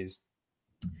it as is.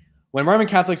 When Roman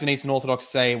Catholics and Eastern Orthodox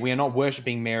say we are not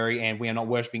worshipping Mary and we are not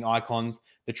worshipping icons,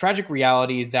 the tragic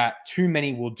reality is that too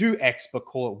many will do X but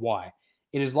call it Y.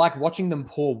 It is like watching them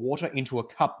pour water into a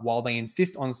cup while they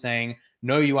insist on saying,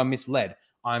 no, you are misled.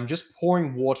 I'm just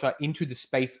pouring water into the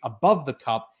space above the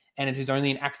cup, and it is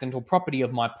only an accidental property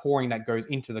of my pouring that goes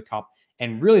into the cup.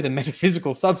 And really the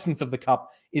metaphysical substance of the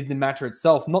cup is the matter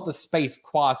itself, not the space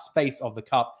qua space of the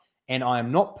cup. And I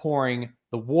am not pouring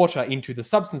the water into the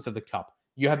substance of the cup.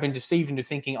 You have been deceived into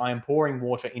thinking I am pouring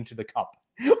water into the cup.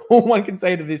 All one can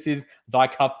say to this is, thy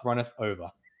cup runneth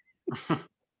over.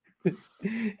 and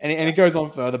it goes on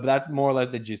further, but that's more or less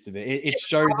the gist of it. It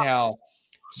shows how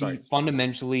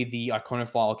fundamentally the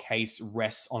iconophile case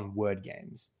rests on word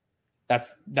games.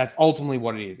 That's ultimately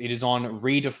what it is. It is on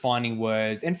redefining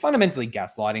words and fundamentally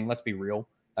gaslighting. Let's be real.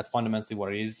 That's fundamentally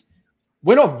what it is.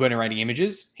 We're not venerating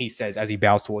images, he says as he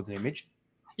bows towards an image.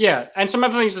 Yeah, and some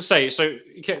other things to say. So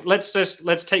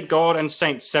let's take God and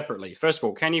saints separately. First of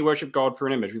all, can you worship God through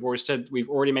an image? We've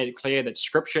already made it clear that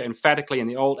Scripture emphatically in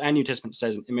the Old and New Testament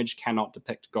says an image cannot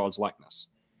depict God's likeness.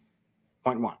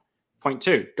 Point one. Point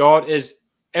two, God is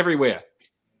everywhere.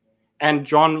 And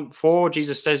John 4,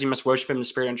 Jesus says you must worship him in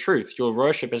spirit and truth. Your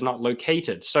worship is not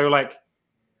located. So like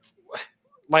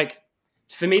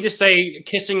for me to say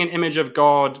kissing an image of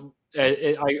God,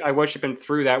 I worship him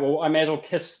through that. Well, I may as well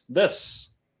kiss this.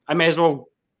 I may as well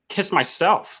kiss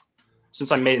myself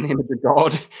since I'm made in the image of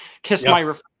God. Kiss my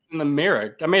reflection in the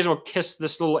mirror. I may as well kiss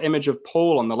this little image of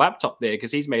Paul on the laptop there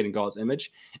because he's made in God's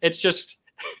image. It's just,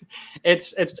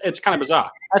 it's kind of bizarre.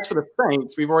 As for the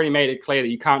saints, we've already made it clear that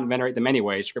you can't venerate them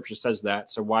anyway. Scripture says that.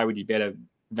 So why would you better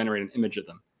venerate an image of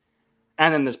them?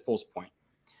 And then there's Paul's point.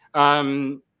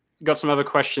 Got some other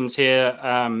questions here.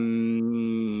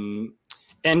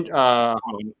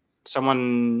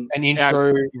 Someone an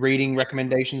intro reading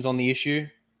recommendations on the issue.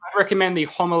 I recommend the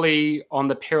homily on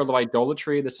the peril of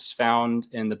idolatry. This is found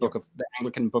in the book of the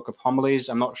Anglican Book of Homilies.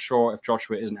 I'm not sure if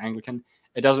Joshua is an Anglican.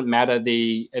 It doesn't matter.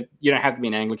 You don't have to be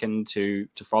an Anglican to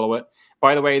follow it.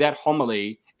 By the way, that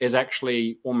homily is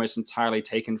actually almost entirely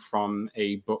taken from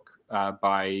a book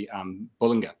by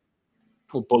Bullinger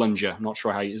or Bullinger. I'm not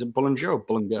sure is it Bullinger or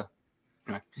Bullinger?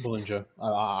 Anyway. Bullinger.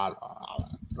 Right.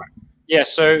 Yeah,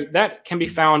 so that can be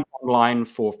found online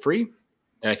for free.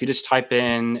 If you just type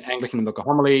in Anglican Book of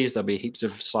Homilies, there'll be heaps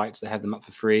of sites that have them up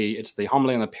for free. It's the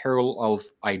Homily on the Peril of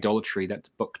Idolatry. That's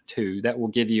book 2. That will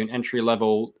give you an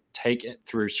entry-level take it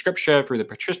through Scripture, through the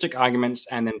patristic arguments,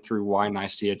 and then through why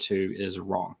Nicaea 2 is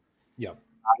wrong. Yeah.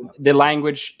 The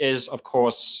language is, of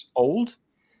course, old.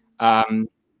 I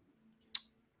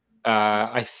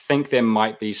think there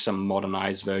might be some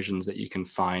modernized versions that you can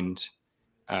find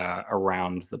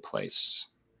around the place.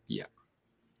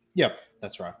 Yeah,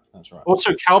 that's right. That's right.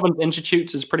 Also, Calvin's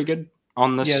Institutes is pretty good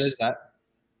on this. Yeah, there's that.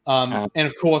 And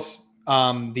of course,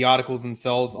 the articles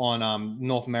themselves on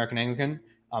North American Anglican.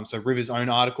 So River's own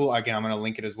article, again, I'm going to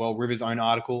link it as well. River's own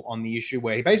article on the issue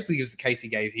where he basically gives the case he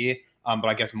gave here, but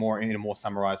I guess more in a more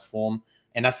summarized form.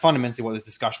 And that's fundamentally what this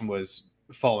discussion was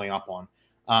following up on.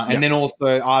 And then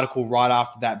also article right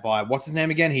after that by, what's his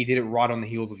name again? He did it right on the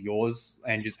heels of yours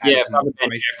and just added some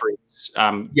information.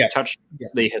 Touched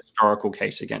the historical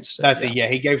case against it. That's it. Yeah,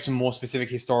 he gave some more specific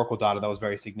historical data that was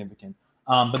very significant.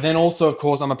 But then also, of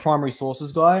course, I'm a primary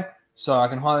sources guy. So I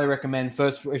can highly recommend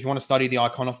first, if you want to study the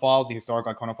iconophiles, the historic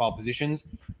iconophile positions,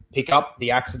 pick up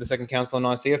the Acts of the Second Council of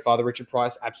Nicaea, Father Richard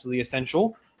Price, absolutely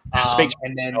essential.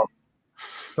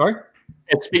 Sorry?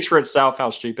 It speaks for itself how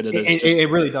stupid it is. It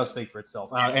really does speak for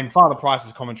itself. And Father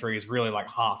Price's commentary is really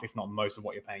like half, if not most, of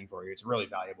what you're paying for. It's really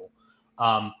valuable.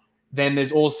 Then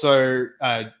there's also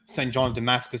St. John of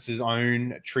Damascus's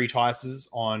own treatises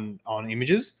on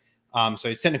images. So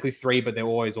it's technically 3, but they're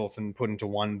always often put into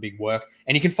one big work.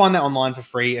 And you can find that online for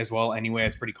free as well. Anywhere,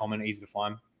 it's pretty common, easy to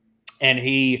find. And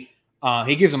he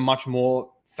gives a much more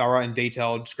thorough and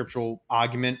detailed scriptural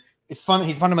argument. It's fun.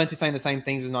 He's fundamentally saying the same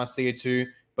things as Nicaea 2,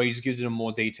 but he just gives it a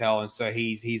more detail. And so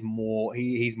he's more of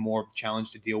the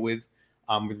challenge to deal with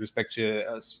respect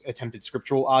to attempted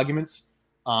scriptural arguments.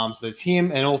 So there's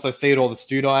him, and also Theodore the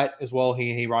Studite as well.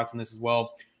 He writes on this as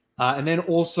well. And then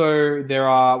also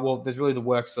there's really the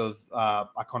works of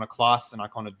Iconoclast and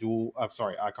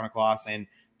Iconoclast and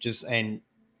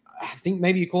I think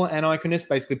maybe you call it aniconist,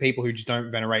 basically people who just don't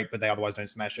venerate, but they otherwise don't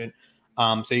smash it.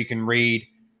 So you can read,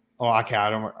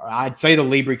 I'd say the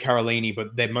Libri Carolini,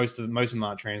 but most of them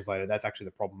aren't translated. That's actually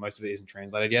the problem. Most of it isn't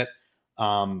translated yet.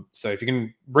 So if you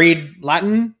can read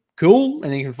Latin, cool.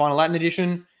 And then you can find a Latin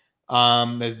edition.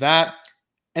 There's that.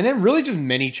 And then really just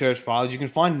many church fathers. You can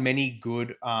find many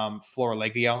good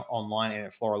florilegia online,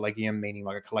 and florilegium meaning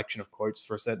like a collection of quotes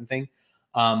for a certain thing,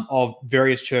 of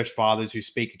various church fathers who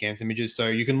speak against images. So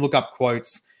you can look up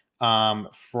quotes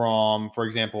from, for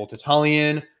example,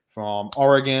 Tertullian, from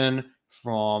Origen,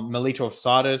 from Melito of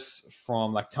Sardis,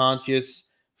 from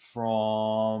Lactantius,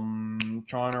 from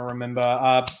trying to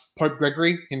remember Pope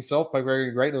Gregory himself, Pope Gregory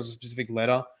the Great. There was a specific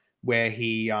letter where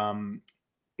he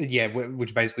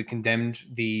which basically condemned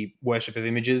the worship of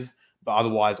images, but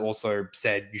otherwise also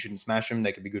said you shouldn't smash them.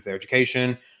 They could be good for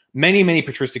education. Many, many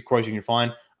patristic quotes you can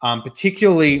find.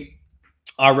 Particularly,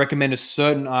 I recommend a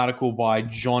certain article by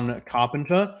John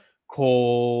Carpenter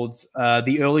called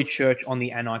The Early Church on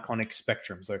the Aniconic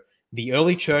Spectrum. So The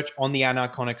Early Church on the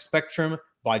Aniconic Spectrum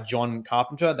by John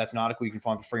Carpenter. That's an article you can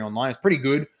find for free online. It's pretty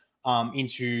good.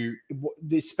 Into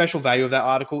the special value of that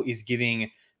article is giving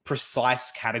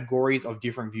precise categories of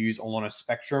different views along a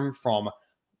spectrum from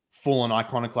full-on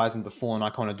iconoclasm to full-on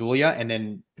iconodulia, and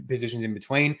then positions in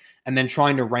between, and then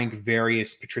trying to rank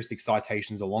various patristic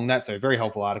citations along that. So a very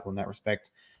helpful article in that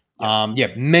respect.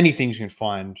 Many things you can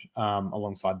find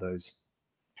alongside those.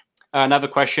 Another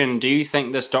question: do you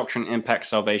think this doctrine impacts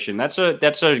salvation? That's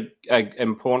a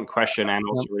important question, and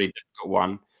also a really difficult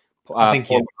one. I think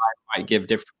Paul might give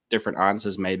different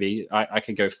answers. Maybe I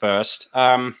could go first.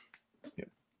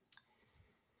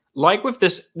 Like with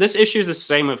this issue is the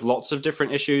same with lots of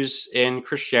different issues in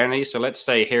Christianity. So let's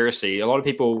say heresy. A lot of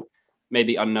people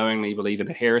maybe unknowingly believe in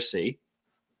a heresy,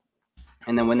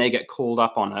 and then when they get called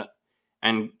up on it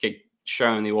and get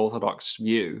shown the orthodox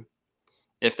view,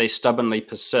 if they stubbornly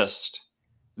persist,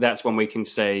 that's when we can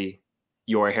say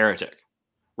you're a heretic,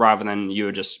 rather than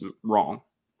you're just wrong.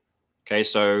 Okay,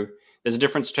 so there's a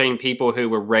difference between people who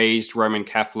were raised Roman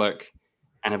Catholic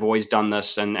and have always done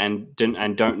this and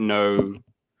don't know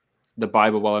the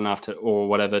Bible well enough to, or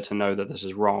whatever, to know that this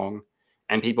is wrong,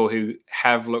 and people who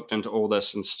have looked into all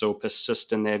this and still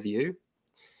persist in their view.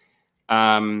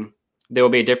 There will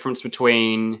be a difference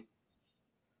between,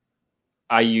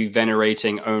 are you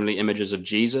venerating only images of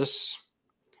Jesus,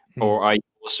 or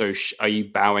are you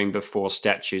bowing before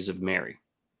statues of Mary?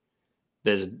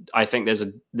 I think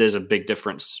there's a big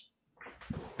difference.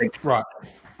 Right.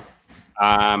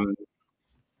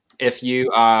 If you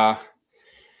are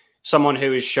someone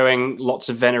who is showing lots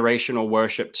of veneration or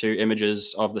worship to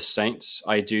images of the saints,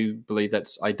 I do believe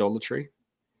that's idolatry.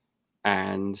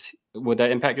 And would that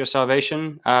impact your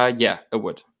salvation? Yeah, it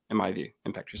would, in my view,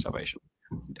 impact your salvation.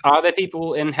 Are there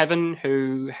people in heaven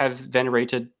who have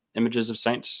venerated images of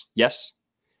saints? Yes.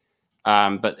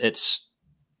 But that's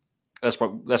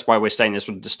why we're saying there's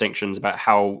sort of distinctions about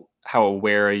how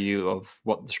aware are you of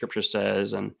what the scripture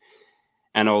says and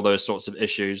all those sorts of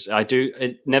issues.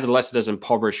 Nevertheless, it does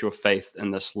impoverish your faith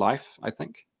in this life, I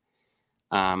think.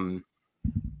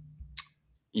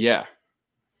 Yeah,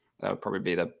 that would probably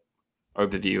be the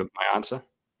overview of my answer.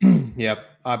 Yeah,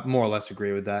 I more or less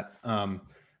agree with that.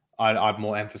 I'd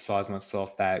more emphasize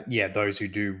myself that, those who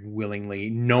do willingly,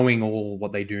 knowing all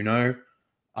what they do know,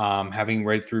 having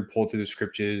read through the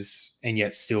scriptures, and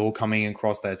yet still coming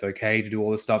across that it's okay to do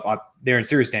all this stuff, they're in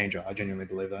serious danger. I genuinely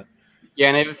believe that. Yeah,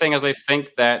 and the other thing is, I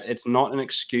think that it's not an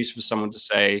excuse for someone to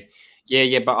say,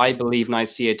 but I believe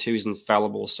Nicaea 2 is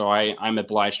infallible, so I'm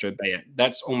obliged to obey it.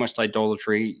 That's almost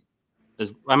idolatry.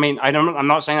 I'm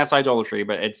not saying that's idolatry,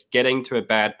 but it's getting to a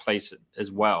bad place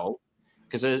as well.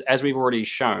 Because as we've already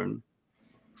shown,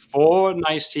 for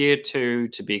Nicaea 2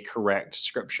 to be correct,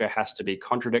 scripture has to be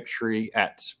contradictory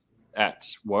at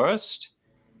worst,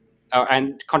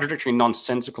 and contradictory,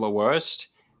 nonsensical at worst,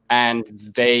 and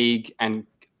vague and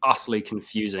utterly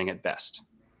confusing at best.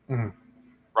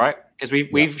 Right? Because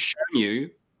we've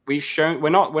shown we're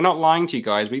not lying to you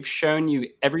guys. We've shown you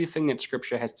everything that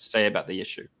scripture has to say about the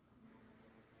issue,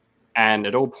 and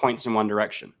it all points in one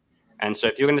direction. And so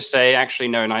if you're going to say, actually,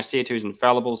 no, Nicaea 2 is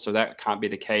infallible, so that can't be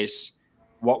the case,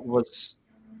 what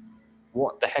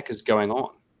the heck is going on?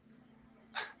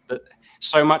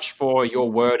 So much for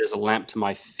your word is a lamp to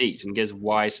my feet and gives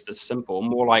wise to the simple.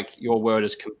 More like your word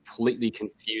is completely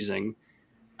confusing,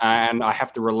 and I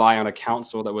have to rely on a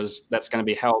council that's going to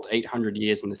be held 800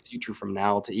 years in the future from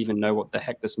now to even know what the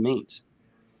heck this means.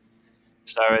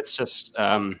 So it's just,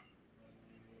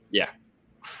 yeah.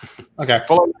 Okay.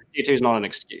 Following Nicaea 2 is not an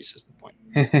excuse, is the point.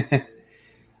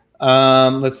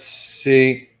 Let's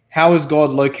see. How is God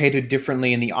located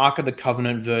differently in the Ark of the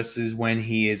Covenant versus when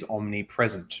he is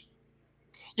omnipresent?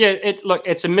 Yeah,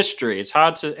 it's a mystery. It's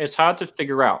hard to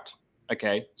figure out.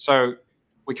 Okay, so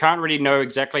we can't really know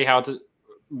exactly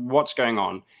what's going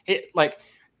on.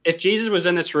 If Jesus was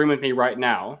in this room with me right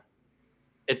now,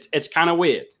 it's kind of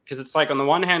weird because it's like on the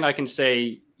one hand I can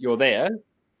say you're there,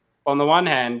 on the one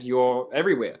hand you're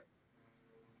everywhere,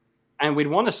 and we'd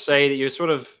want to say that you're sort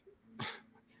of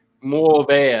more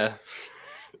there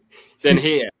than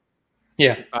here.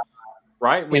 Yeah.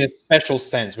 Right? In a special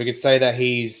sense, we could say that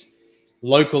he's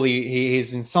locally, he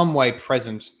is in some way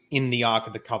present in the Ark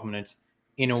of the Covenant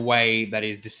in a way that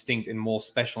is distinct and more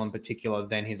special in particular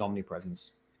than his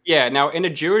omnipresence. Yeah. Now, in the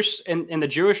Jewish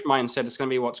mindset, it's going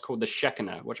to be what's called the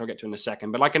Shekinah, which I'll get to in a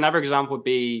second. But like another example would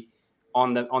be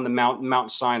on the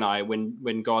Mount Sinai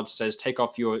when God says, "Take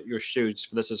off your shoes,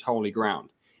 for this is holy ground."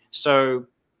 So,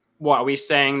 what are we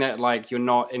saying that like you're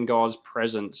not in God's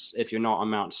presence if you're not on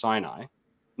Mount Sinai?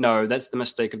 No, that's the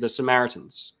mistake of the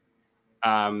Samaritans.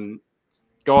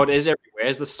 God is everywhere,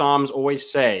 as the Psalms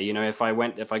always say. You know, if I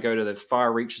go to the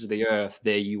far reaches of the earth,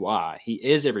 there you are. He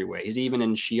is everywhere. He's even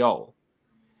in Sheol.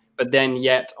 But then,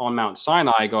 yet on Mount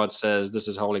Sinai, God says this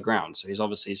is holy ground. So he's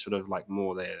obviously sort of like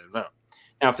more there.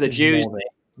 Now, for the Jews,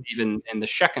 even in the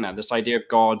Shekinah, this idea of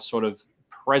God's sort of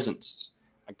presence,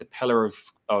 like the pillar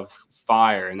of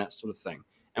fire and that sort of thing,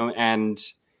 and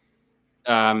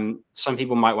some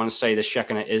people might want to say the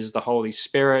Shekinah is the Holy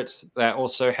Spirit. That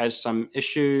also has some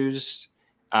issues.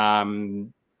 Yeah,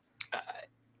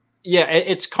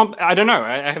 I don't know.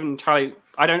 I haven't entirely.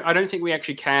 I don't think we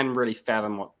actually can really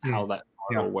fathom how that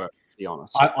all works. To be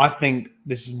honest, I think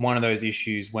this is one of those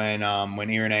issues when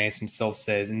Irenaeus himself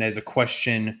says, and there's a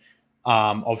question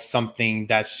of something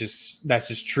that's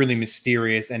just truly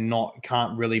mysterious and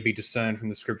can't really be discerned from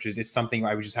the scriptures. It's something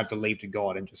I would just have to leave to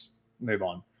God and just move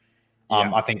on.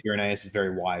 I think Irenaeus is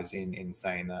very wise in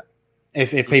saying that.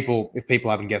 If people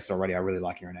haven't guessed already, I really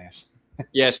like Irenaeus.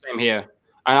 Yeah, same here.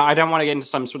 I don't want to get into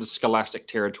some sort of scholastic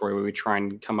territory where we try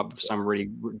and come up with some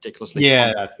really ridiculously.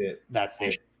 Yeah, that's it. That's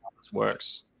it. How this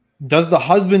works. Does the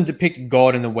husband depict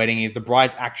God in the wedding? Is the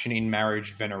bride's action in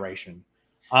marriage veneration?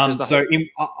 I'll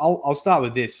start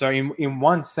with this. So in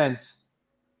one sense,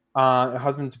 a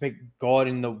husband depict God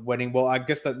in the wedding. Well, I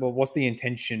guess what's the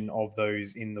intention of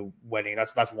those in the wedding?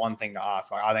 That's one thing to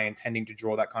ask. Like, are they intending to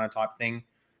draw that kind of type thing?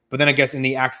 But then I guess in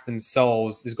the acts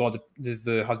themselves, does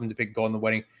the husband depict God in the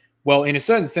wedding? Well, in a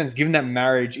certain sense, given that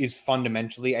marriage is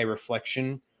fundamentally a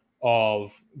reflection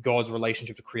of God's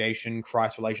relationship to creation,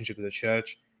 Christ's relationship to the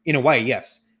church, in a way,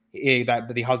 yes,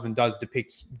 that the husband does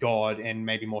depict God and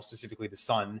maybe more specifically the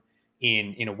Son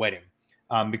in a wedding.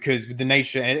 Because with the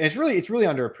nature, and it's really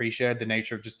underappreciated, the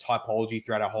nature of just typology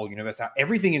throughout our whole universe, how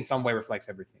everything in some way reflects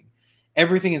everything.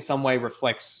 Everything in some way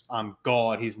reflects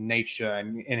God, his nature,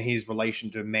 and his relation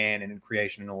to man and in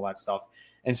creation and all that stuff.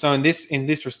 And so in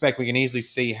this respect, we can easily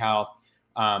see how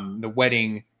the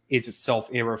wedding is itself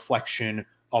a reflection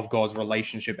of God's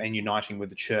relationship and uniting with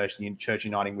the church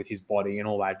uniting with his body and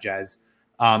all that jazz.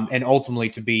 And ultimately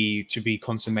to be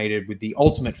consummated with the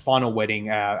ultimate final wedding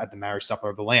at the marriage supper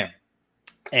of the Lamb.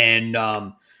 And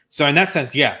so in that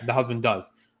sense, yeah, the husband does.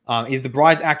 Is the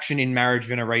bride's action in marriage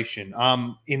veneration?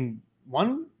 In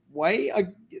one way,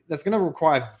 that's going to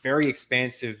require a very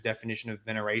expansive definition of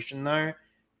veneration, though,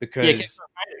 because...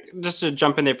 Just to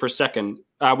jump in there for a second,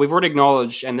 we've already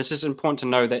acknowledged, and this is important to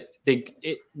know, that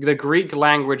the Greek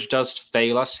language does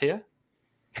fail us here,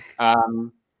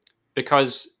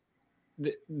 because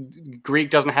Greek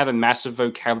doesn't have a massive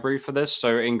vocabulary for this.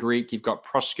 So in Greek, you've got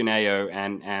proskuneo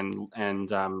and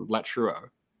latruo.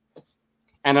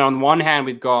 And then on one hand,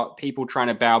 we've got people trying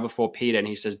to bow before Peter, and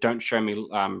he says, "Don't show me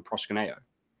proskuneo."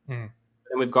 And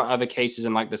we've got other cases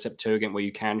in like the Septuagint where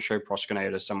you can show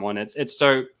proskuneo to someone. It's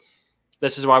so.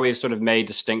 This is why we've sort of made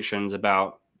distinctions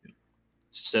about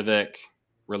civic,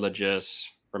 religious,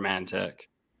 romantic,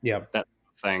 that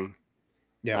thing.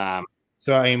 Yeah.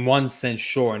 So in one sense,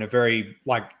 sure, in a very,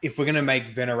 like, if we're going to make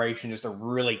veneration just a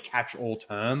really catch-all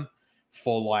term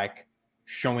for like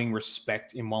showing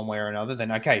respect in one way or another,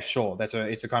 then okay, sure,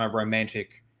 it's a kind of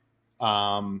romantic,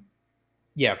 kind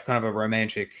of a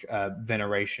romantic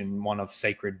veneration, one of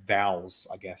sacred vows,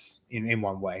 I guess, in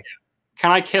one way. Can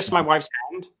I kiss my wife's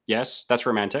hand? Yes, that's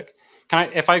romantic.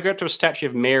 If I go to a statue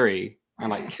of Mary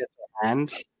and like kiss her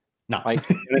hand? No. Like,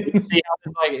 you see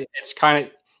how like it's kind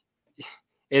of,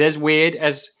 it is weird,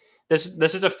 as this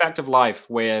is a fact of life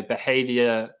where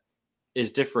behavior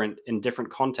is different in different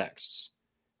contexts.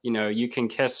 You know, you can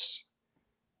kiss,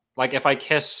 like if I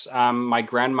kiss my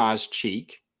grandma's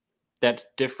cheek, that's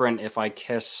different if I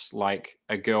kiss like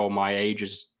a girl my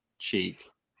age's cheek.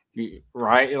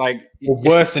 Right, like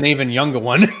worse, an even younger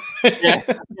one. yeah.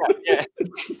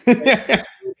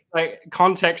 Like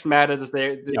context matters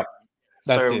there.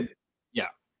 That's it. Yeah.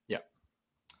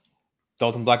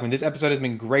 Dalton Blackman, this episode has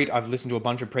been great. I've listened to a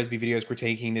bunch of Presby videos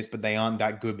critiquing this, but they aren't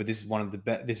that good. But this is one of the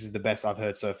best. This is the best I've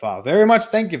heard so far. Very much,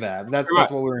 thank you for that. That's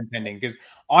what we're intending, because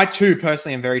I too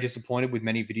personally am very disappointed with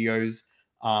many videos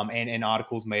and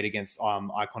articles made against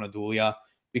iconodulia,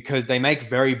 because they make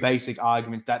very basic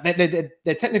arguments that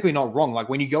they're technically not wrong. Like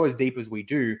when you go as deep as we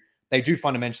do, they do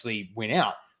fundamentally win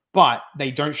out, but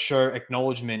they don't show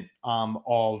acknowledgement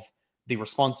of the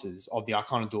responses of the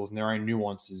iconodules and their own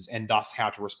nuances, and thus how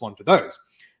to respond to those.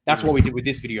 That's what we did with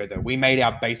this video, though. We made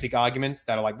our basic arguments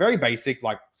that are like very basic,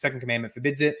 like second commandment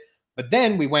forbids it. But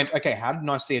then we went, okay, how did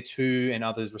Nicaea 2 and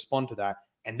others respond to that?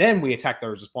 And then we attacked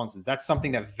those responses. That's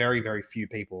something that very, very few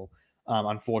people,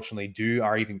 unfortunately,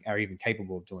 are even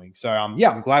capable of doing. So,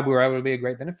 yeah, I'm glad we were able to be a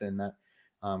great benefit in that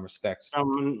respect.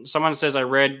 Someone says, I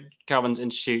read Calvin's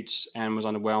Institutes and was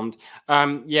underwhelmed.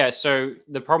 Yeah, so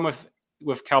the problem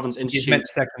with Calvin's Institutes, he's meant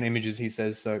second images, he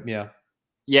says. So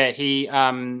yeah, he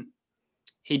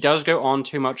does go on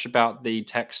too much about the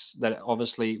texts that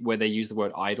obviously where they use the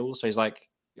word idol. So he's like,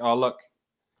 oh look,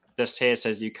 this here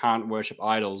says you can't worship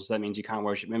idols. That means you can't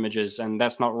worship images, and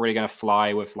that's not really going to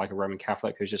fly with like a Roman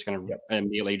Catholic who's just going to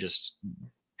immediately just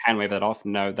hand wave that off.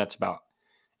 No, that's about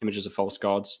images of false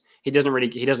gods. He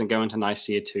doesn't go into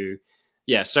Nicaea 2.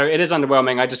 Yeah, so it is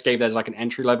underwhelming. I just gave that as like an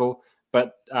entry level.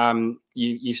 But I've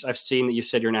seen that you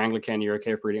said you're an Anglican, you're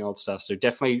okay with reading old stuff. So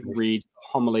definitely read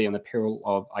Homily on the Peril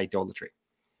of Idolatry.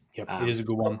 Yep, it is a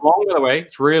good one. It's long, by the way.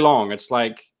 It's really long. It's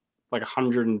like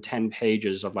 110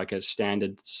 pages of like a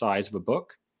standard size of a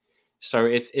book. So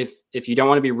if you don't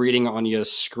want to be reading it on your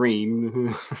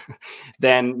screen,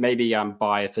 then maybe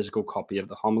buy a physical copy of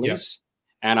the Homilies.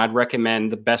 Yep. And I'd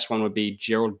recommend the best one would be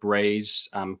Gerald Bray's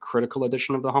critical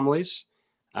edition of the Homilies.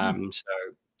 So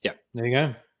yeah, there you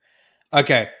go.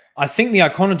 Okay, I think the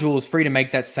iconodule is free to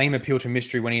make that same appeal to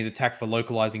mystery when he is attacked for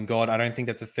localizing God. I don't think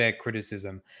that's a fair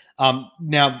criticism.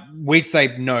 Now, we'd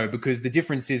say no, because the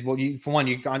difference is, well, for one,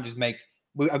 you can't just make...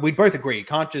 We both agree, you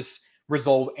can't just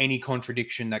resolve any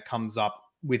contradiction that comes up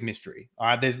with mystery. All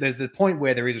right, there's a point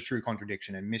where there is a true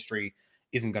contradiction, and mystery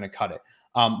isn't going to cut it.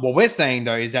 What we're saying,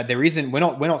 though, is that there isn't... We're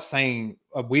not saying...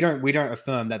 We don't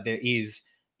affirm that there is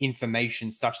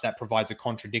information such that provides a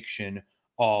contradiction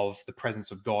of the presence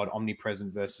of God,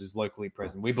 omnipresent versus locally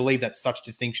present. We believe that such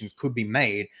distinctions could be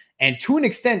made, and to an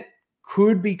extent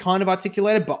could be kind of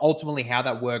articulated, but ultimately how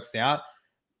that works out,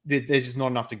 there's just not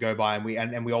enough to go by,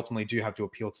 and we ultimately do have to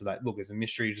appeal to that. Look, there's a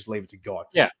mystery, just leave it to God.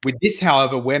 Yeah. With this,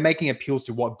 however, we're making appeals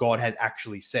to what God has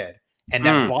actually said, and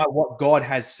that by what God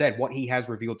has said, what he has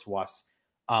revealed to us,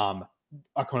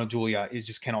 iconodulia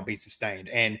just cannot be sustained.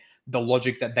 And the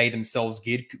logic that they themselves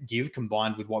give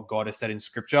combined with what God has said in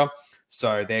scripture.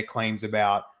 So their claims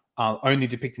about only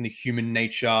depicting the human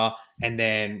nature, and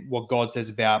then what God says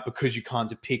about, because you can't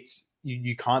depict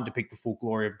the full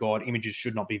glory of God, images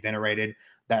should not be venerated.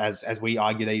 That as we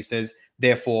argue that he says,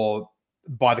 therefore,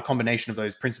 by the combination of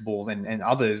those principles and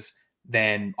others,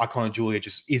 then iconodulia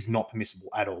just is not permissible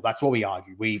at all. That's what we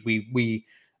argue. We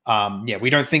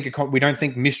don't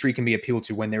think mystery can be appealed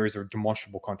to when there is a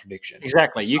demonstrable contradiction.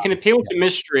 Exactly. You can appeal to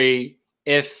mystery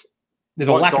if there's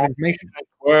a lack of information.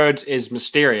 Word is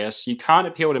mysterious. You can't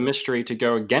appeal to mystery to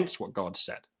go against what God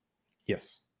said.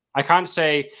 Yes. I can't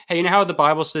say, hey, you know how the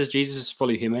Bible says Jesus is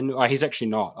fully human? He's actually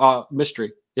not.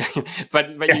 Mystery. but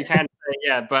you can say,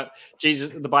 yeah, but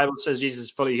the Bible says Jesus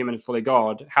is fully human and fully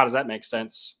God. How does that make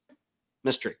sense?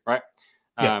 Mystery, right?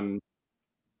 Yeah.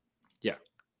 Yeah.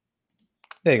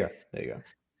 There you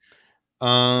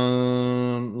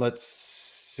go. Let's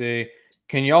see.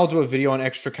 Can y'all do a video on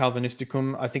extra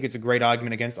Calvinisticum? I think it's a great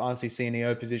argument against RCC and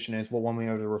EO position, and it's what won me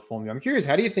over the Reform. I'm curious,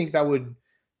 how do you think that would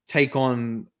take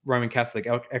on Roman Catholic,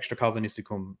 extra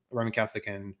Calvinisticum, Roman Catholic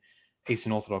and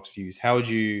Eastern Orthodox views? How would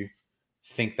you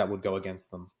think that would go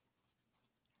against them?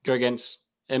 Go against?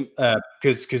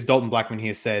 Because Dalton Blackman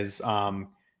here says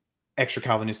extra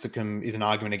Calvinisticum is an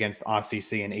argument against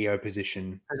RCC and EO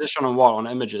position. Position on what? On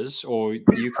images, or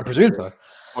you? I presume so.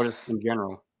 Or just in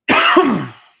general.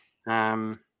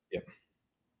 Yep.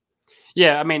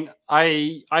 Yeah, I mean,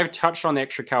 I've touched on the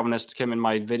extra Calvinisticum in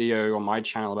my video on my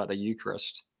channel about the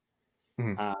Eucharist.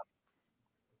 Mm-hmm.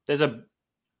 There's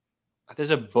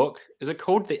a book. Is it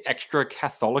called the Extra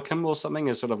Catholicum or something?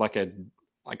 Is sort of like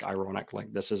ironic.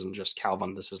 Like, this isn't just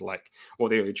Calvin. This is like what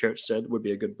the early church said would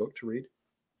be a good book to read.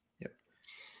 Yep.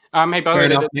 Hey, by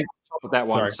the way, that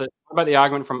one. Sorry. So, what about the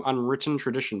argument from unwritten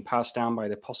tradition passed down by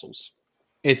the apostles?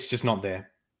 It's just not there.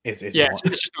 It's not. It's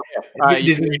just not there.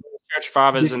 This is church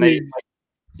fathers, and this is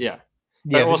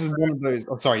one of those.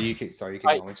 Oh, sorry, you keep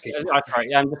going.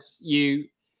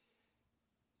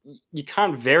 You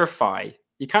can't verify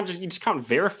you just can't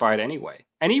verify it anyway.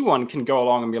 Anyone can go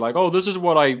along and be like, oh, this is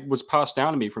what I was passed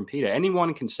down to me from Peter.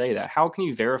 Anyone can say that. How can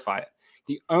you verify it?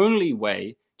 The only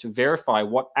way to verify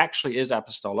what actually is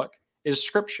apostolic is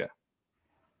Scripture.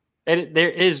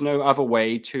 There is no other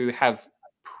way to have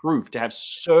proof, to have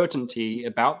certainty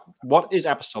about what is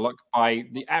apostolic by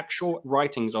the actual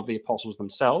writings of the apostles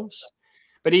themselves.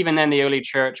 But even then, the early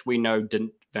church, we know,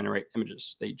 didn't venerate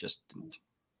images. They just didn't.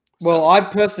 Well,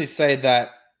 I'd personally say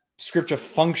that Scripture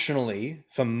functionally,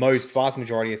 for most vast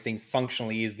majority of things,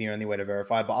 functionally is the only way to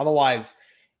verify. But otherwise,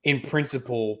 in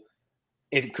principle,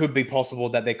 it could be possible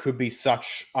that there could be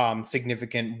such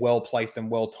significant, well-placed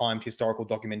and well-timed historical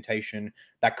documentation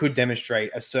that could demonstrate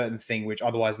a certain thing, which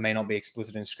otherwise may not be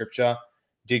explicit in Scripture,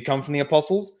 did come from the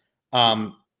apostles.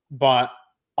 But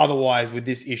otherwise, with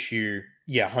this issue,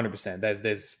 yeah,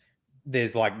 100%.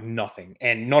 There's like nothing,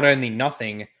 and not only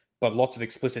nothing, but lots of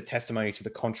explicit testimony to the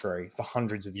contrary for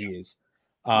hundreds of years,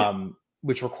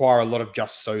 which require a lot of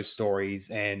just so stories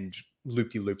and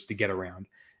loop-de-loops to get around.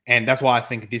 And that's why I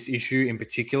think this issue in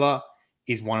particular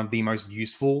is one of the most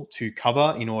useful to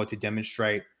cover in order to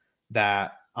demonstrate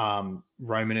that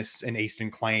Romanist and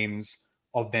Eastern claims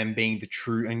of them being the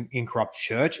true and incorrupt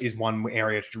church is one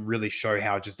area to really show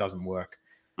how it just doesn't work.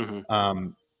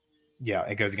 Yeah,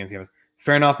 it goes against the others.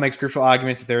 Fair enough, make scriptural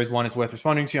arguments. If there is one, it's worth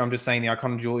responding to. I'm just saying the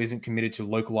iconodule isn't committed to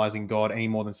localizing God any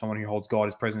more than someone who holds God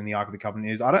as present in the Ark of the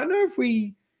Covenant is. I don't know if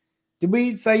did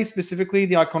we say specifically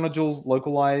the iconodules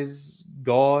localize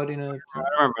God in a... I don't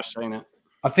remember saying that.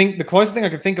 I think the closest thing I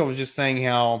could think of was just saying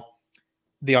how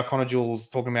the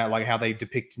iconodules talking about like how they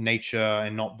depict nature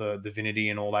and not the divinity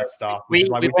and all that stuff. We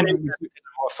went into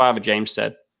what Father James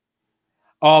said.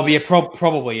 Oh, yeah,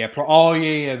 probably, yeah. Oh,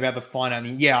 yeah, about the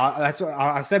finite. Yeah, that's what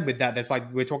I said with that. That's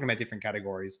like we're talking about different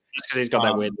categories. Just because he's got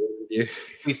that weird view.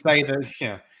 We say that,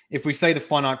 yeah. If we say the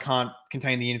finite can't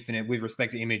contain the infinite with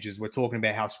respect to images, we're talking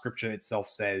about how Scripture itself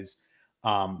says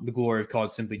the glory of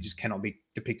God simply just cannot be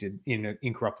depicted in an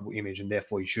incorruptible image, and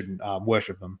therefore you shouldn't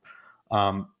worship them.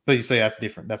 But you see, that's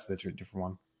different. That's the different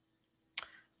one.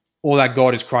 All that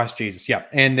God is Christ Jesus. Yeah.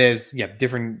 And there's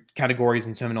different categories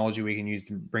and terminology we can use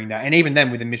to bring that. And even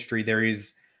then with the mystery, there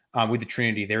is, with the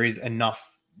Trinity, there is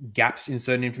enough gaps in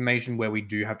certain information where we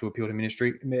do have to appeal to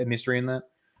mystery in that.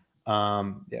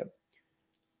 Yeah.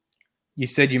 You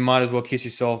said you might as well kiss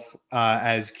yourself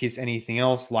as kiss anything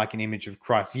else, like an image of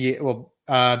Christ. Yeah. Well,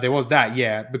 there was that.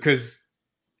 Yeah. Because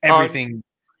everything.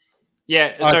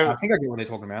 Yeah. So I think I get what they're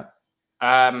talking about.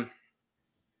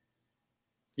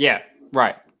 Yeah.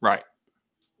 Right.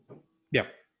 Yeah.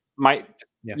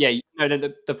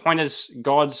 The point is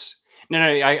God's. No.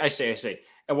 I see. It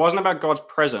wasn't about God's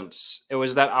presence. It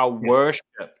was that our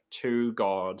worship to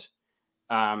God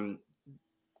can't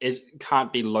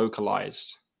be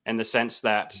localized in the sense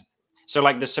that. So,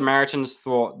 like the Samaritans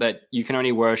thought that you can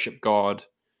only worship God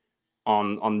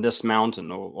on this mountain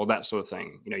or that sort of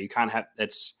thing. You know, you can't have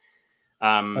it's.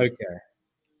 Okay.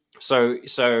 So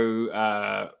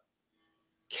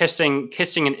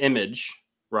kissing an image,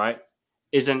 right,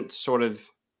 isn't sort of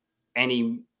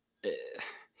any.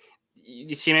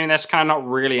 You see, I mean, that's kind of not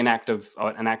really an act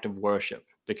of worship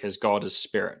because God is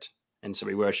spirit, and so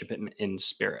we worship Him in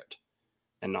spirit,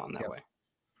 and not in that way.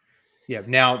 Yeah.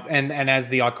 Now, and as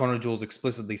the iconodules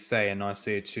explicitly say in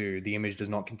Nicaea 2, the image does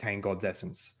not contain God's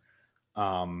essence.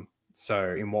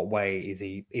 So, in what way is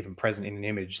He even present in an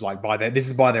image? Like this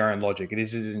is by their own logic.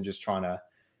 This isn't just trying to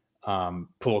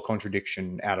pull a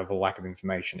contradiction out of a lack of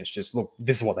information. It's just, look,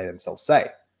 this is what they themselves say.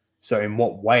 So in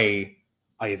what way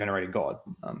are you venerating God?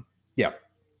 Yeah.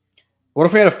 What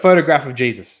if we had a photograph of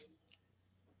Jesus?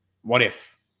 What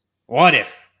if what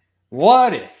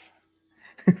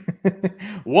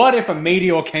if a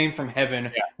meteor came from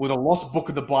heaven with a lost book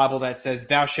of the Bible that says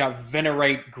thou shalt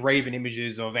venerate graven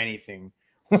images of anything?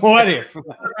 What if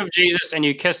of Jesus and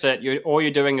you kiss it, all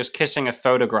you're doing is kissing a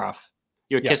photograph.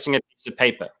 You're kissing a piece of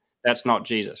paper. That's not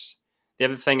Jesus. The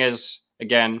other thing is,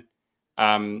 again,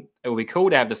 it would be cool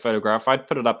to have the photograph. I'd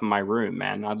put it up in my room,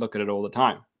 man. I'd look at it all the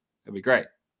time. It'd be great.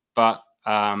 But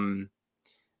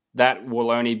that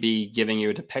will only be giving you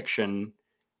a depiction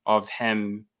of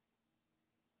him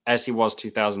as he was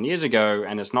 2,000 years ago,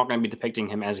 and it's not going to be depicting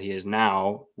him as he is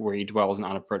now, where he dwells in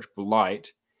unapproachable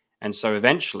light. And so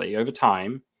eventually, over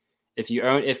time,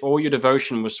 if all your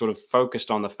devotion was sort of focused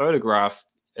on the photograph,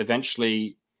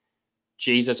 eventually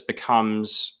Jesus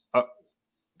becomes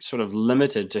sort of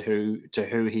limited to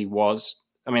who he was.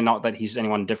 I mean, not that he's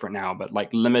anyone different now, but like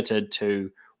limited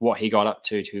to what he got up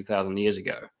to 2,000 years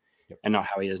ago, and not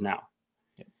how he is now.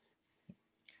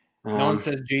 No one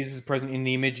says Jesus is present in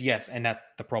the image. Yes, and that's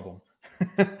the problem.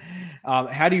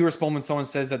 How do you respond when someone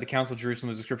says that the Council of Jerusalem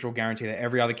was a scriptural guarantee that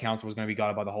every other council was going to be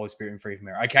guided by the Holy Spirit and free from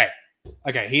error? Okay.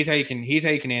 Here's how you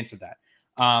can answer that.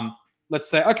 Let's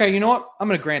say, okay, you know what? I'm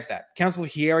going to grant that Council of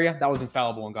Hieraea, that was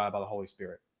infallible and guided by the Holy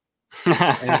Spirit.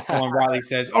 And someone rightly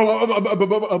says,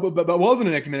 but wasn't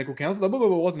an ecumenical council,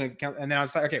 wasn't it? And then I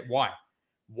say, okay, why?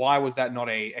 Why was that not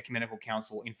a ecumenical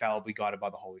council infallibly guided by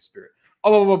the Holy Spirit?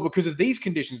 Oh, because of these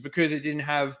conditions, because it didn't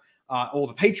have all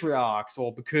the patriarchs,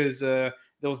 or because there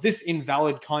was this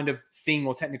invalid kind of thing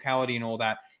or technicality and all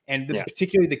that. And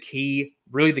particularly the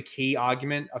key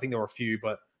argument, I think there were a few,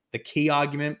 but the key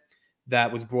argument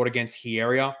that was brought against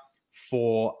Hieraea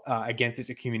for against its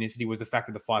ecumenicity was the fact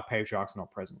that the 5 patriarchs are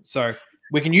not present. So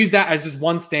we can use that as just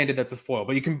one standard that's a foil,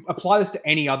 but you can apply this to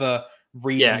any other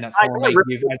reason that someone may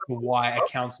give as to why a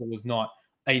council was not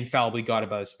infallibly guided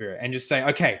by the Spirit, and just say,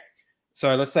 okay,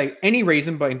 so let's say any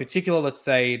reason, but in particular, let's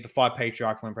say the 5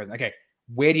 patriarchs weren't present. Okay,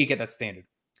 where do you get that standard?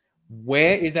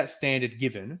 Where is that standard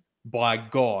given by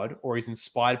God or his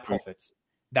inspired prophets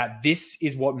that this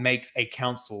is what makes a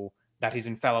council that is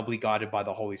infallibly guided by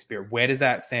the Holy Spirit? Where does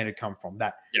that standard come from?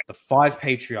 That the 5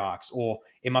 patriarchs, or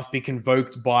it must be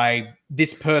convoked by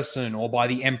this person or by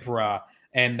the emperor,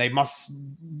 and they must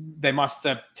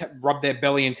rub their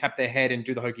belly and tap their head and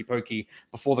do the hokey pokey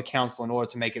before the council in order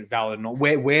to make it valid. And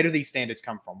where do these standards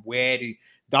come from?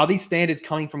 Are these standards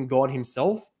coming from God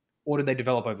himself, or did they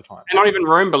develop over time? And not even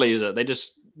Rome believes it.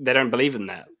 They don't believe in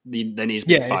that. There needs to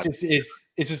be 5.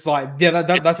 It's just like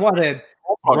that's why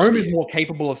Rome is more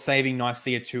capable of saving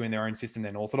Nicaea II in their own system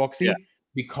than Orthodoxy,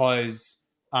 because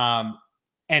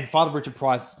and Father Richard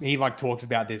Price, he talks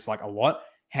about this a lot,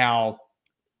 how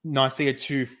Nicaea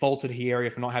II faulted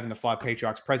Hieraea for not having the 5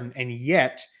 patriarchs present, and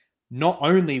yet not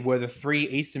only were the 3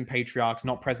 Eastern patriarchs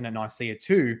not present at Nicaea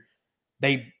II,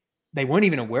 they weren't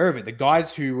even aware of it. The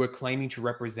guys who were claiming to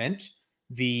represent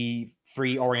the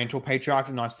 3 Oriental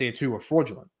patriarchs at Nicaea II were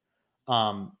fraudulent.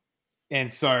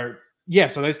 And so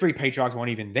those 3 patriarchs weren't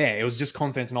even there. It was just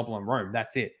Constantinople and Rome.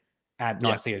 That's it at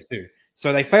Nicaea II.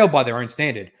 So they failed by their own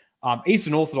standard.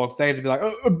 Eastern Orthodox, they have to be like,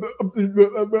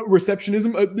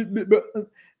 receptionism.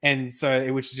 And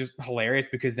so, which is just hilarious,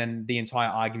 because then the entire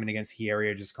argument against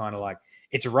Hieraea just kind of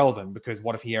it's irrelevant, because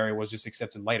what if Hieraea was just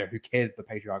accepted later? Who cares if the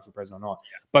patriarchs were present or not?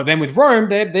 But then with Rome,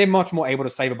 they're much more able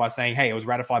to save it by saying, hey, it was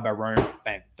ratified by Rome,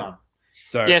 bang, done.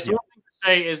 So one thing to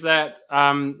say is that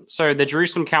so the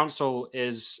Jerusalem Council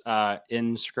is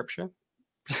in Scripture.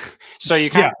 So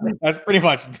you can't. That's pretty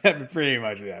much that.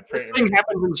 This thing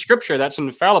happens in Scripture, that's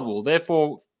infallible.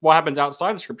 Therefore, what happens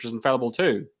outside of Scripture is infallible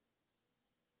too.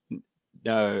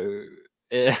 No.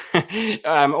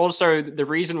 Also, the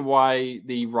reason why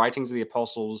the writings of the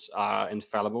apostles are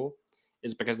infallible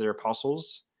is because they're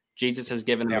apostles. Jesus has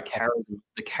given them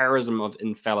the charism of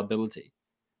infallibility.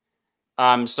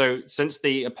 So since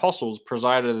the apostles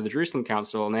presided over the Jerusalem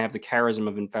Council and they have the charism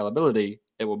of infallibility,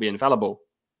 it will be infallible.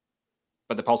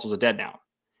 But the apostles are dead now.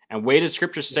 And where does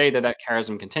Scripture say that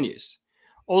charism continues?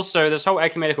 Also, this whole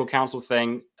ecumenical council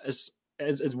thing, as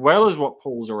well as what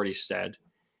Paul's already said,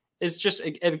 is just,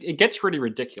 it gets really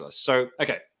ridiculous. So,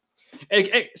 okay,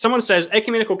 someone says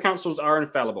ecumenical councils are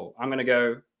infallible. I'm going to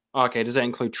go, okay, does that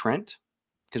include Trent?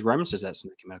 Because Romans says that's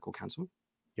an ecumenical council.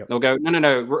 Yep. They'll go,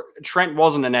 no, Trent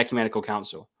wasn't an ecumenical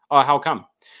council. Oh, how come?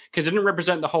 Because it didn't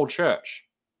represent the whole church.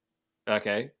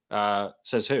 Okay,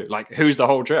 says who? Who's the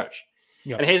whole church?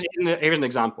 Yep. And here's an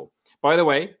example. By the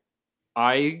way,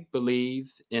 I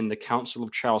believe in the Council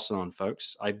of Chalcedon,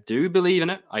 folks. I do believe in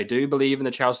it. I do believe in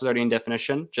the Chalcedonian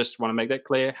definition. Just want to make that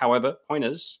clear. However, point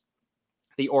is,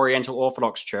 the Oriental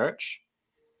Orthodox Church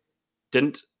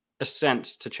didn't assent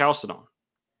to Chalcedon,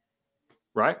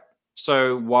 right?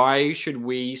 So why should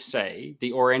we say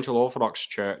the Oriental Orthodox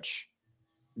Church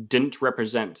didn't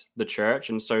represent the church,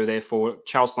 and so therefore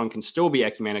Chalcedon can still be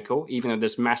ecumenical, even though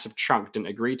this massive chunk didn't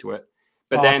agree to it?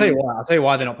 But then I'll tell you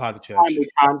why they're not part of the church.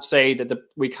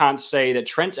 We can't say that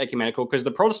Trent's ecumenical because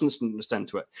the Protestants didn't assent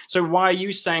to it. So why are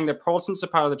you saying the Protestants are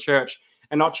part of the church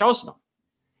and not Chalcedon?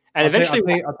 And I'll tell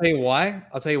you why.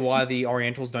 I'll tell you why the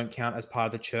Orientals don't count as part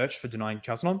of the church for denying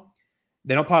Chalcedon.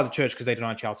 They're not part of the church because they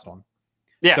deny Chalcedon.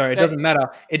 Yeah, so it doesn't matter.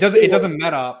 It doesn't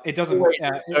matter.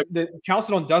 The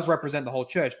Chalcedon does represent the whole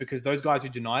church, because those guys who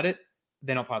denied it,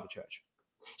 they're not part of the church.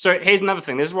 So here's another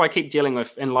thing. This is what I keep dealing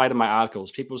with in light of my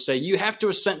articles. People say, you have to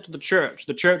assent to the church.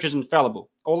 The church is infallible.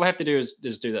 All I have to do is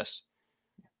do this.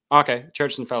 Okay,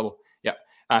 church is infallible. Yeah.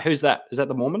 Who's that? Is that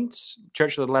the Mormons?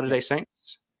 Church of the Latter-day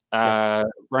Saints?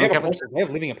 Roman Catholic? They have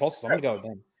living apostles. I'm going to go with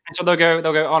them. And so they'll go,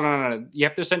 oh, no. You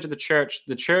have to assent to the church.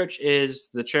 The church is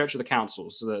the church of the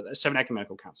councils, so the 7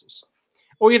 ecumenical councils.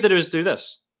 All you have to do is do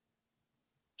this.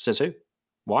 Says who?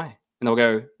 Why? And they'll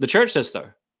go, the church says so.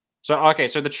 So, okay,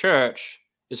 so the church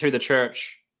is who the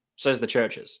church says the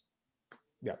church is.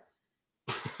 Yeah.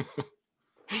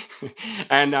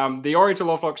 And the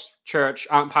Oriental Orthodox Church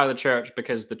aren't part of the church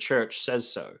because the church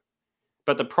says so.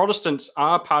 But the Protestants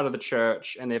are part of the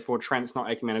church, and therefore Trent's not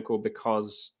ecumenical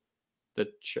because the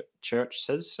church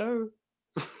says so.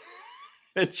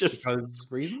 It just because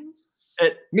reasons.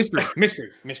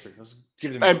 Mystery. Let's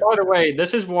give them. And by the way,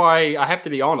 this is why I have to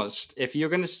be honest. If you're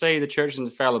going to say the church is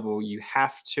infallible, you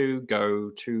have to go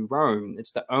to Rome.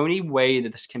 It's the only way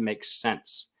that this can make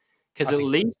sense. Because at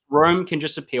least Rome can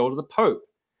just appeal to the Pope.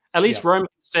 At least Rome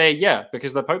can say, yeah,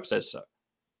 because the Pope says so.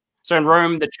 So in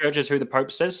Rome, the church is who the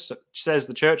Pope says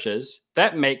the church is.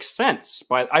 That makes sense.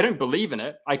 But I don't believe in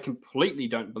it. I completely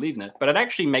don't believe in it. But it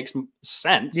actually makes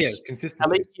sense. Yeah, consistency.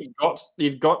 At least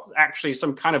you've got actually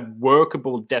some kind of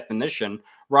workable definition,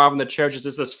 rather than the church is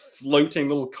just this floating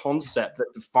little concept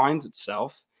that defines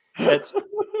itself. That's why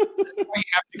you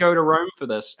have to go to Rome for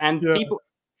this. And people,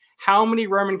 how many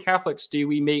Roman Catholics do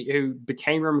we meet who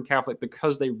became Roman Catholic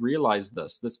because they realized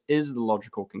this? This is the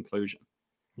logical conclusion.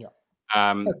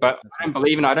 But I don't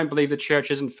believe in it. I don't believe the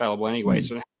church is infallible anyway,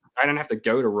 so I don't have to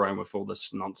go to Rome with all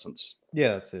this nonsense.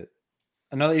 Yeah, that's it.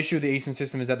 Another issue with the Eastern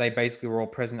system is that they basically were all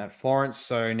present at Florence,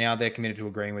 so now they're committed to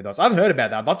agreeing with us. I've heard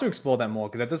about that. I'd love to explore that more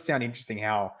because that does sound interesting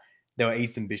how there were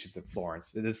Eastern bishops at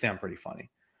Florence. It does sound pretty funny.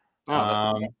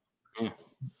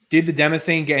 Did the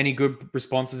Damascene get any good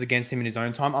responses against him in his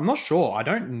own time? I'm not sure. I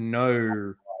don't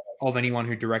know of anyone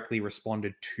who directly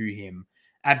responded to him.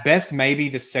 At best, maybe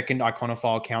the second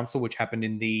Iconophile Council, which happened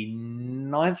in the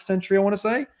 9th century, I want to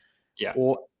say. Yeah.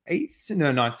 Or 8th?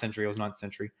 No, 9th century. It was 9th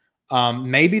century.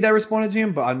 Maybe they responded to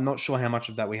him, but I'm not sure how much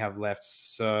of that we have left.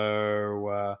 So,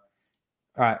 all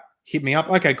right, hit me up.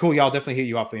 Okay, cool. Yeah, I'll definitely hit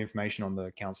you up for information on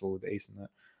the Council with the East and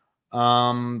that.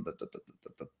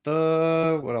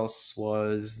 What else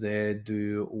was there?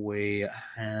 Do we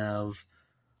have...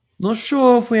 Not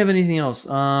sure if we have anything else.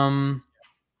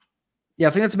 Yeah,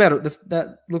 I think that's about it.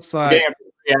 That looks like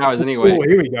 3 hours anyway. Oh,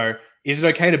 here we go. Is it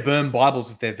okay to burn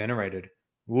Bibles if they're venerated?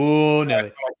 Whoa, no.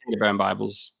 To burn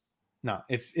Bibles. No,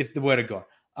 it's the word of God.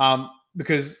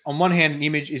 Because on one hand, an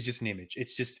image is just an image.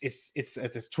 It's just it's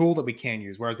a tool that we can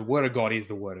use, whereas the word of God is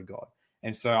the word of God.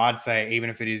 And so I'd say even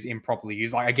if it is improperly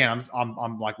used, like again,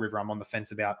 I'm like River, I'm on the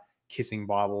fence about kissing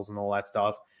Bibles and all that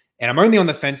stuff. And I'm only on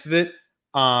the fence of it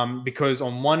because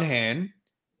on one hand,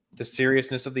 the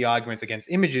seriousness of the arguments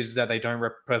against images is that they don't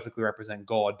perfectly represent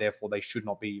God, therefore they should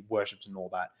not be worshipped and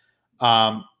all that.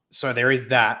 So there is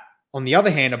that. On the other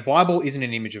hand, a Bible isn't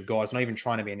an image of God. It's not even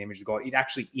trying to be an image of God. It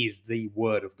actually is the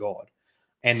word of God.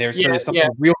 And there's something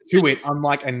real to it,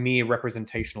 unlike a mere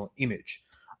representational image.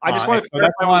 I just want to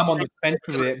that's why I'm on the fence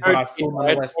with it, but I still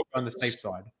nonetheless on the safe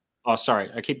side. Oh, sorry.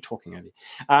 I keep talking over you.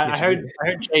 I heard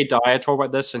Jay Dyer talk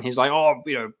about this, and he's like, oh,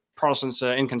 Protestants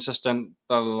are inconsistent,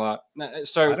 blah, blah, blah.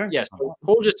 So, yes,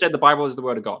 Paul just said the Bible is the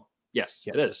word of God. Yes,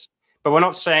 it is. But we're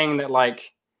not saying that,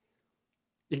 like,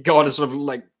 God is sort of,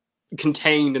 like,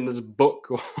 contained in this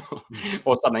book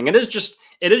or something. It is just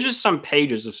some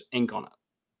pages of ink on it.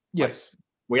 Yes. Like,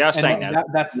 we are saying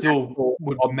that still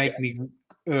would make me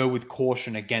with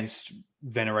caution against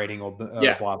venerating or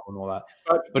Bible and all that.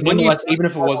 But nonetheless, even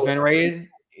if it was venerated,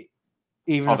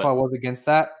 even if I was against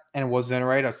that, and it was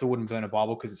venerated, I still wouldn't burn a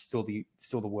Bible because it's still the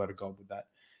word of God with that.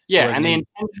 Yeah, whereas and the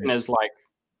intention is like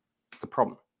the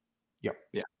problem. Yep.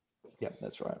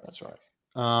 That's right.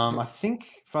 I think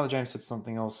Father James said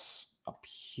something else up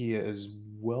here as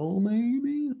well.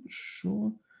 Maybe not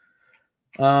sure.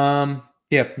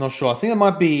 Yeah, not sure. I think that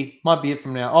might be it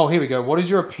from now. Oh, here we go. What is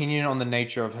your opinion on the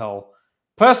nature of hell?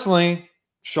 Personally,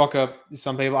 shocker.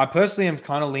 Some people. I personally am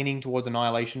kind of leaning towards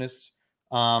annihilationist.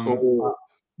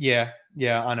 Yeah,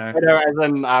 I know. As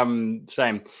in,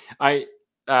 same.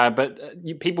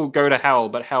 People go to hell,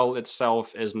 but hell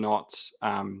itself is not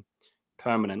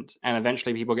permanent, and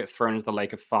eventually people get thrown into the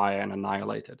lake of fire and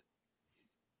annihilated.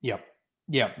 Yeah,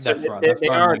 that's right. They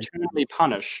are eternally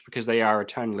punished because they are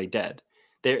eternally dead.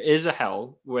 There is a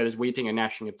hell where there's weeping and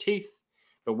gnashing of teeth,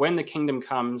 but when the kingdom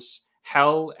comes,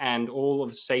 hell and all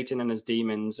of Satan and his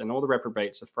demons and all the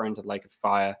reprobates are thrown into the lake of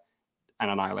fire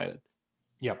and annihilated.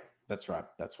 Yep, that's right.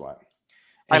 And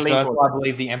so that's why I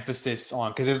believe the emphasis on,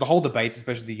 because there's the whole debate,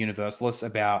 especially the Universalists,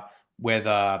 about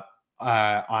whether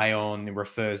aion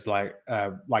refers like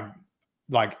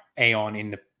aeon in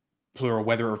the plural,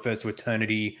 whether it refers to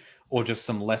eternity or just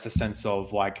some lesser sense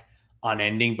of like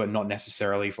unending, but not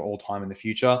necessarily for all time in the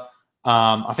future.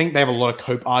 I think they have a lot of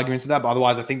cope arguments for that, but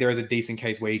otherwise I think there is a decent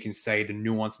case where you can say the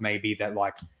nuance may be that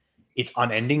like it's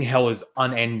unending. Hell is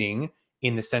unending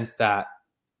in the sense that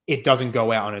it doesn't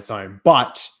go out on its own,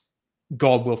 but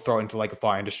God will throw it into the lake of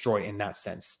fire and destroy it in that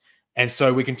sense. And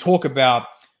so we can talk about,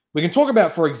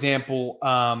 for example,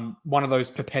 one of those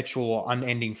perpetual or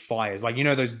unending fires, like, you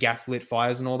know, those gaslit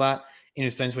fires and all that, in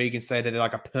a sense where you can say that they're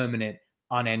like a permanent,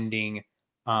 unending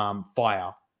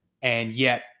fire, and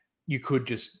yet you could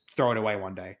just throw it away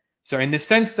one day. So in the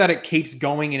sense that it keeps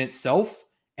going in itself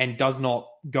and does not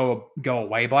go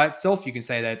away by itself, you can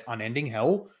say that it's unending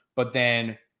hell, but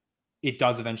then it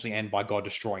does eventually end by God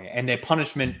destroying it. And their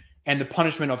punishment, and the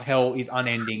punishment of hell, is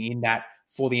unending in that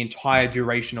for the entire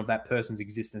duration of that person's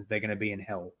existence, they're going to be in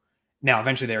hell. Now,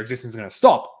 eventually their existence is going to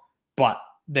stop, but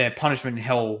their punishment in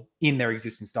hell in their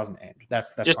existence doesn't end.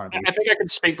 That's just, kind of. I think I can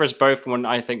speak for us both when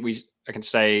I think I can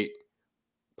say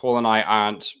Paul and I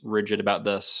aren't rigid about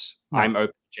this. No. I'm open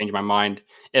to changing my mind.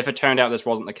 If it turned out this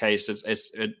wasn't the case,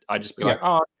 I'd just be like,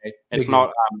 oh, okay. It's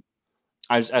not.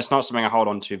 It's not something I hold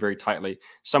on to very tightly.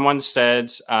 Someone said,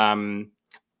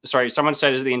 someone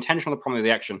said, is the intention or the problem of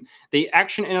the action? The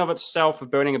action in and of itself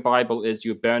of burning a Bible is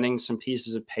you're burning some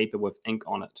pieces of paper with ink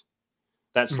on it.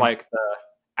 That's like the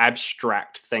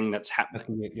abstract thing that's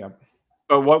happening.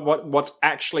 But what's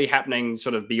actually happening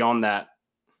sort of beyond that,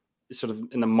 sort of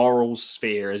in the moral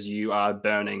sphere, as you are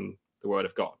burning the word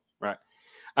of God, right?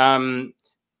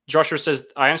 Joshua says,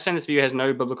 I understand this view has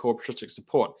no biblical or patristic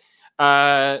support.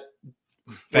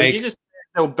 When Jesus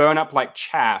says they'll burn up like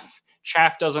chaff,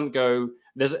 chaff doesn't go,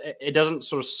 it doesn't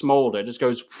sort of smolder, it just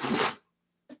goes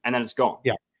and then it's gone.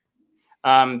 Yeah.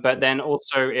 But then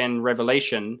also in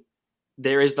Revelation,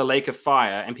 there is the lake of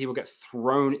fire and people get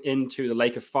thrown into the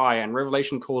lake of fire, and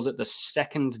Revelation calls it the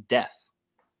second death.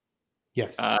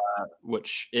 Yes.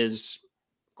 Which is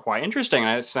quite interesting.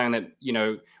 And it's something that, you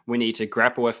know, we need to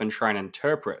grapple with and try and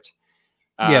interpret.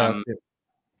 And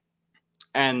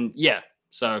yeah,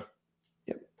 so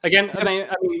again, I mean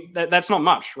that's not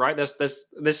much, right? There's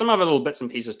some other little bits and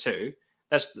pieces too.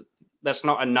 That's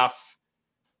not enough.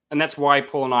 And that's why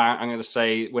Paul and I, I'm going to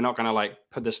say, we're not going to like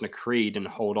put this in a creed and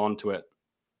hold on to it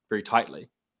very tightly.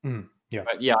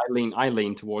 But yeah, I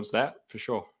lean towards that for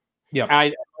sure. Yeah.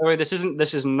 And this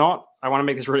is not, I want to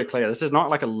make this really clear. This is not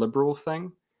like a liberal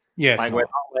thing. Yeah. Like, we're not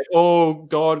like, oh,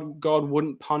 God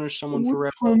wouldn't punish someone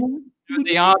forever.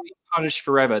 They are being punished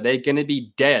forever. They're going to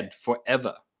be dead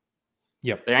forever.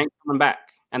 Yep. They ain't coming back.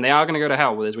 And they are going to go to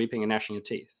hell where there's weeping and gnashing of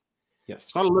teeth. Yes.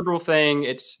 It's not a liberal thing.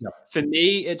 It's for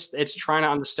me, it's trying to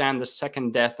understand the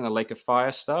second death and the lake of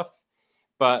fire stuff.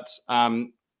 But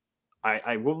I'm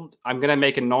going to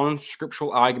make a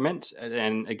non-scriptural argument.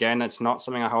 And again, it's not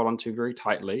something I hold on to very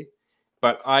tightly.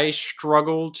 But I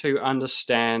struggle to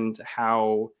understand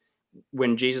how,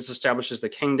 when Jesus establishes the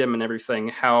kingdom and everything,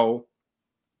 how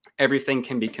everything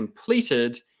can be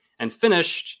completed and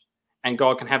finished and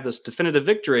God can have this definitive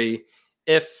victory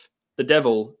if the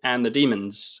devil and the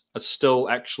demons are still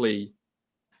actually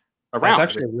around.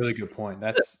 That's actually a really good point.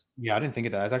 I didn't think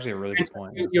of that. That's actually a really good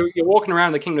point. You're walking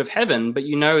around the kingdom of heaven, but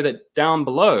you know that down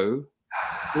below,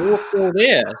 you're still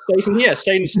there.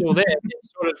 Satan's still there. It's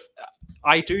sort of,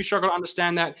 I do struggle to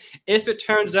understand that. If it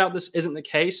turns out this isn't the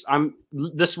case,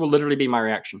 this will literally be my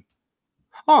reaction.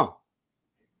 Oh,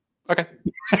 okay.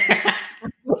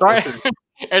 Right?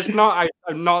 It's not.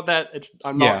 I'm not that.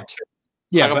 I'm not.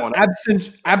 Yeah, but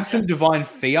absent divine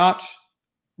fiat,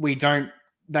 we don't.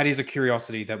 That is a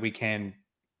curiosity that we can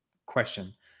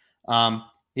question.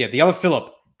 The other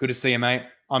Philip, good to see you, mate.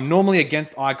 I'm normally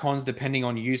against icons depending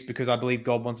on use because I believe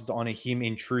God wants us to honor him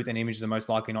in truth, and images are most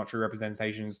likely not true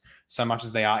representations so much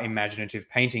as they are imaginative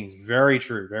paintings. Very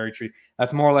true, very true.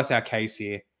 That's more or less our case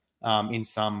here. In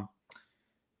some,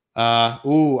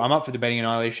 I'm up for debating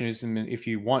annihilationism if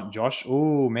you want, Josh.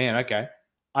 Oh man, okay.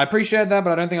 I appreciate that,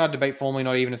 but I don't think I'd debate formally,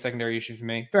 not even a secondary issue for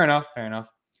me. Fair enough, fair enough.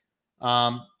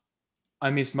 I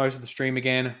missed most of the stream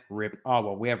again. Rip. Oh,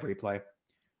 well, we have replay.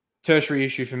 Tertiary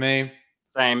issue for me.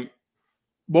 Same.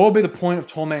 What would be the point of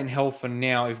torment in hell for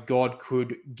now if God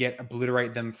could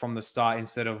obliterate them from the start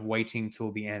instead of waiting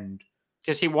till the end?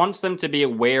 Because he wants them to be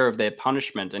aware of their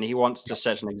punishment and he wants to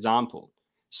set an example.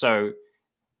 So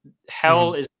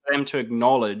hell is for them to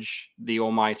acknowledge the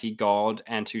Almighty God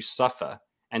and to suffer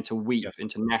and to weep and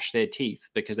to gnash their teeth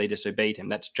because they disobeyed him.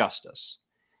 That's justice.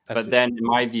 But then, in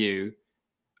my view,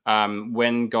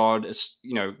 when God is,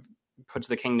 puts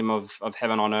the kingdom of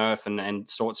heaven on earth and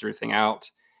sorts everything out,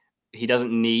 he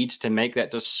doesn't need to make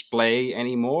that display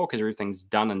anymore because everything's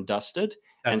done and dusted.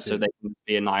 So they can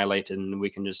be annihilated and we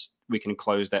can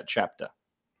close that chapter.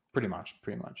 Pretty much.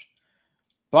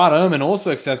 But Ehrman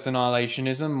also accepts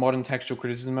annihilationism, modern textual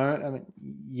criticism. I mean,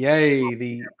 yay,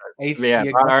 the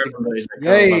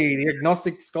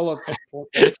agnostic scholar support.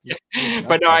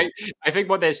 But no, I think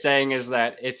what they're saying is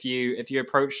that if you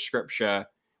approach scripture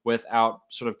without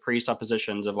sort of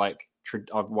presuppositions of like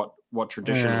of what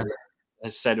tradition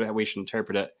has said how we should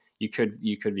interpret it, you could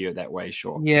view it that way,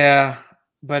 sure. Yeah,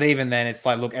 but even then, it's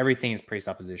like, look, everything is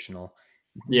presuppositional.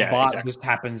 Yeah, but exactly. just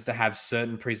happens to have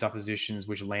certain presuppositions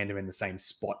which land him in the same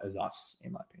spot as us,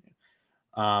 in my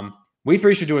opinion. We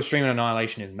three should do a stream on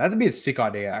annihilationism. That'd be a sick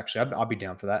idea, actually. I'd be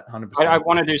down for that, 100%. I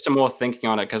want to do some more thinking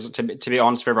on it because, to be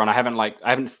honest, for everyone, I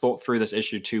haven't thought through this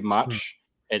issue too much.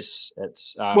 It's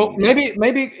well,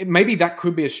 maybe that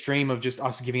could be a stream of just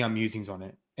us giving our musings on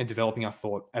it and developing our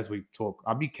thought as we talk.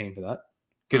 I'd be keen for that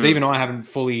because even I haven't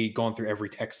fully gone through every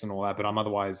text and all that, but I'm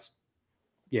otherwise,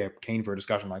 keen for a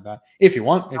discussion like that. If you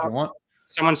want.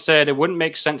 Someone said it wouldn't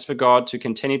make sense for God to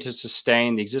continue to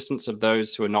sustain the existence of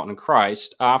those who are not in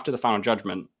Christ after the final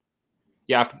judgment.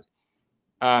 Yeah,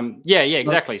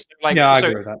 exactly. So, I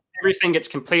agree with that. Everything gets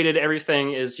completed.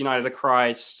 Everything is united to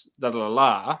Christ.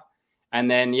 And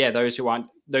then those who aren't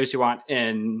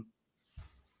in.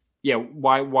 Yeah,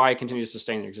 why continue to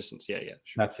sustain their existence? Yeah,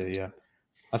 sure. That's it. Yeah,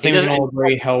 I think we can all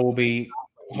agree hell will be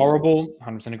horrible.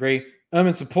 100% agree.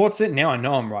 Erman supports it. Now I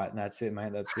know I'm right, and that's it,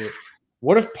 mate. That's it.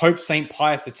 What if Pope St.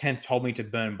 Pius X told me to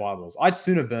burn Bibles? I'd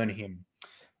sooner burn him.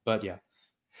 But yeah.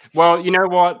 Well, you know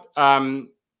what? In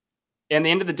the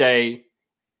end of the day,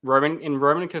 in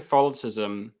Roman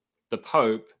Catholicism, the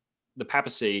Pope, the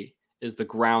papacy, is the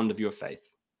ground of your faith.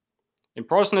 In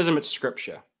Protestantism, it's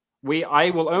Scripture. I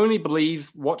will only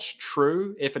believe what's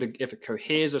true if it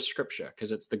coheres with Scripture,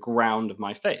 because it's the ground of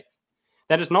my faith.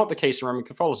 That is not the case in Roman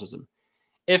Catholicism.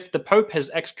 If the Pope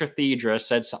has ex cathedra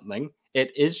said something,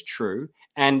 it is true,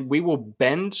 and we will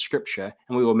bend Scripture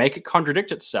and we will make it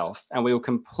contradict itself, and we will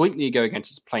completely go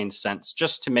against its plain sense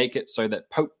just to make it so that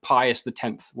Pope Pius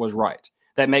X was right.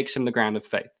 That makes him the ground of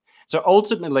faith. So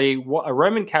ultimately, what a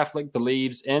Roman Catholic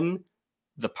believes in,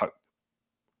 the Pope.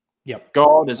 Yep.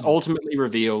 God is ultimately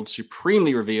revealed,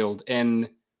 supremely revealed in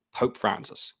Pope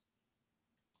Francis.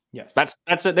 Yes. That's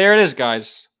it. There it is,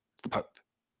 guys. It's the Pope.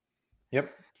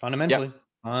 Yep. Fundamentally. Yep.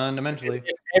 Fundamentally.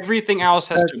 If everything else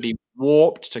has to be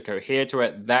warped to cohere to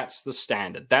it, that's the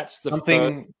standard. That's the first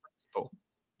principle.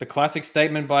 The classic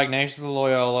statement by Ignatius of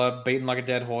Loyola, beaten like a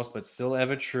dead horse, but still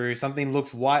ever true. Something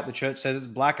looks white, the church says it's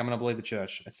black, I'm going to believe the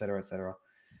church, etc., etc.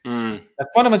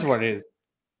 That's fundamentally what it is.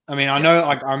 I mean, I know,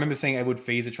 like, I remember seeing Edward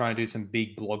Feezer trying to do some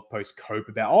big blog post cope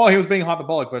about, he was being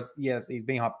hyperbolic, but yes, he's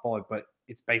being hyperbolic, but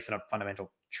it's based on a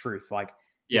fundamental truth. Like,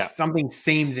 if something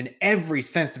seems in every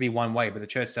sense to be one way, but the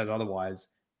church says otherwise,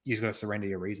 you just got to surrender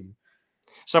your reason.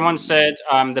 Someone said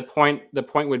the point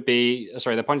would be,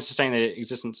 the point of sustaining their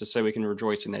existence is so we can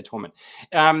rejoice in their torment.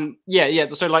 So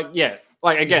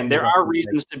again, there are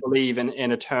reasons to believe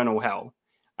in eternal hell,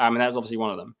 and that's obviously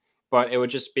one of them. But it would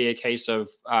just be a case of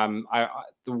the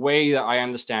way that I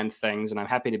understand things, and I'm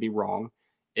happy to be wrong,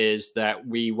 is that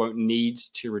we won't need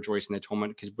to rejoice in their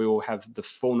torment because we will have the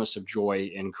fullness of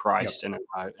joy in Christ and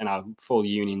our full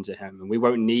union to him. And we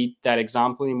won't need that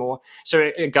example anymore. So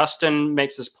Augustine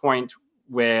makes this point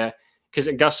where, because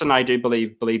Augustine, I do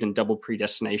believed in double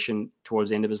predestination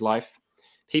towards the end of his life.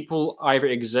 People either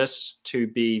exist to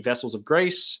be vessels of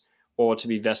grace or to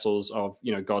be vessels of,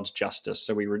 God's justice.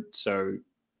 So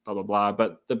blah, blah, blah.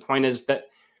 But the point is that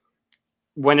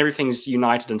when everything's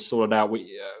united and sorted out,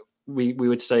 we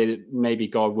would say that maybe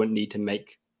God wouldn't need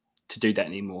to do that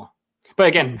anymore. But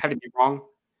again, having to be wrong.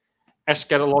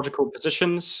 Eschatological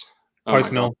positions.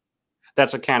 Post-mill.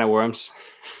 That's a can of worms.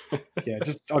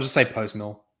 I'll just say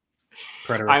post-mill.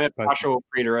 I'm a partial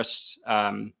preterist.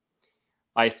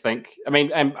 I think. I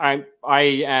mean, I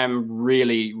am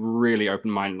really, really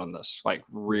open-minded on this. Like,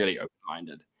 really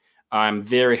open-minded. I'm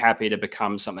very happy to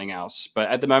become something else. But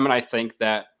at the moment, I think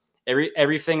that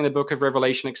everything in the book of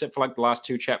Revelation, except for like the last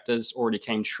 2 chapters, already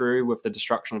came true with the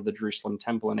destruction of the Jerusalem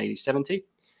temple in AD 70.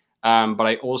 But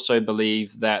I also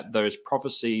believe that those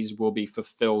prophecies will be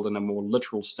fulfilled in a more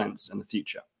literal sense in the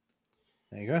future.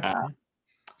 There you go.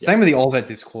 Same with the Olivet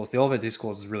Discourse. The Olivet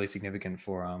Discourse is really significant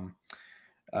for,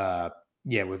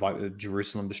 with like the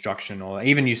Jerusalem destruction, or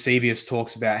even Eusebius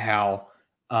talks about how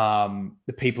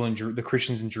the people the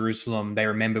Christians in Jerusalem, they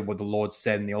remembered what the Lord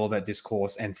said in the Olivet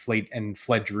Discourse and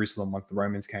fled Jerusalem once the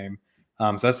Romans came.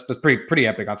 So that's pretty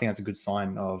epic. I think that's a good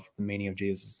sign of the meaning of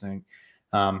Jesus' thing.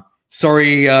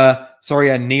 Sorry,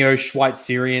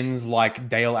 neo-Schweitzerians like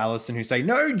Dale Allison who say,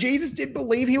 no, Jesus did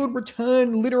believe he would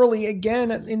return literally again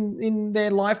in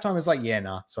their lifetime. It's like,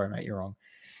 sorry, mate, you're wrong.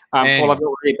 Anyway. Paul, I've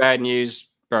got really bad news,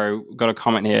 bro. Got a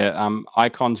comment here.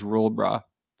 Icons rule, bruh.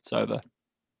 It's over.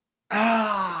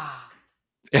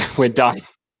 We're done.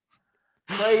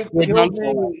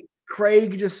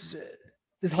 Craig just...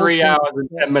 This 3 hours and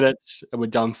 10 minutes and we're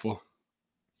done for.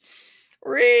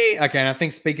 Okay, and I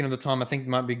think speaking of the time, I think it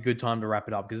might be a good time to wrap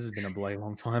it up because this has been a bloody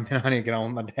long time and I need to get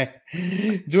on with my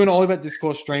day. Doing an Olivet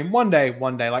Discourse stream one day.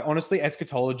 Like, honestly,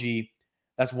 eschatology,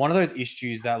 that's one of those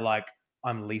issues that, like,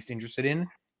 I'm least interested in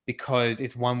because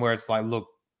it's one where it's like, look,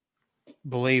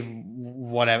 believe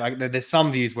whatever. Like, there's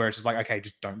some views where it's just like, okay,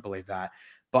 just don't believe that.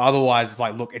 But otherwise, it's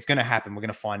like, look, it's going to happen. We're going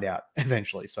to find out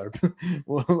eventually. So,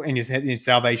 and your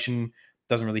salvation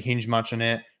doesn't really hinge much on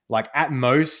it. Like, at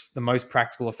most, the most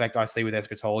practical effect I see with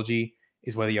eschatology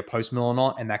is whether you're post-mill or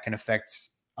not, and that can affect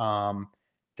the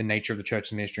nature of the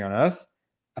church's ministry on earth.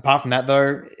 Apart from that,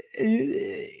 though,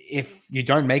 if you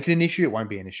don't make it an issue, it won't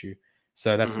be an issue.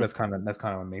 So that's kind of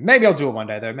on me. Maybe I'll do it one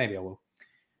day, though. Maybe I will.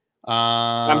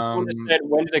 When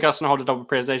did Augustine hold a double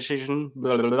presentation?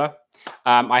 Blah, blah, blah.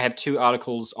 I have 2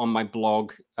 articles on my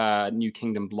blog, New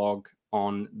Kingdom blog,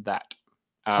 on that.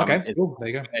 Okay, cool. There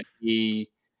you go. He,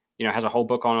 has a whole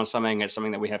book on or something. It's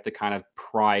something that we have to kind of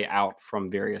pry out from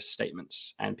various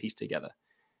statements and piece together.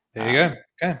 There you go.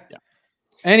 Okay. Yeah.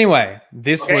 Anyway,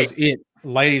 this was it,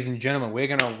 ladies and gentlemen. We're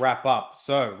going to wrap up.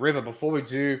 So, River, before we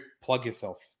do, plug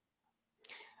yourself.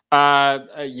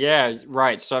 Yeah,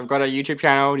 right. So I've got a YouTube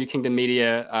channel, New Kingdom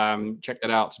Media. Check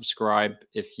that out. Subscribe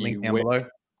if you Link down below.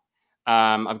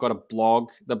 I've got a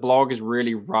blog. The blog is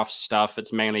really rough stuff.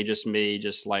 It's mainly just me,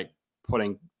 just like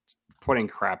putting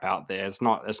crap out there. It's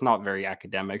not very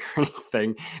academic or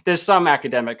anything. There's some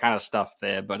academic kind of stuff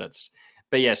there, but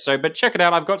check it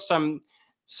out. I've got some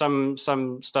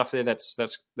stuff there that's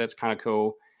kind of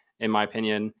cool in my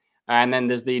opinion. And then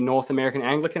there's the North American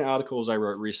Anglican articles I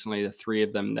wrote recently, the 3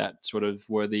 of them that sort of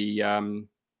were the,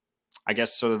 I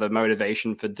guess, sort of the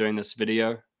motivation for doing this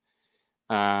video.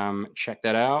 Check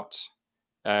that out.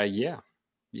 Yeah.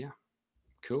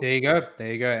 Cool. There you go.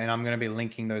 And I'm going to be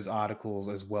linking those articles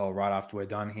as well right after we're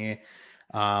done here.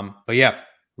 But yeah,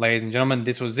 ladies and gentlemen,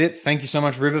 this was it. Thank you so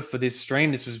much, River, for this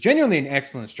stream. This was genuinely an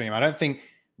excellent stream. I don't think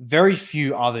very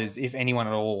few others, if anyone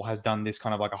at all, has done this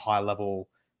kind of like a high level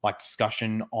like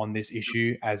discussion on this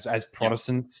issue as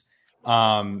Protestants,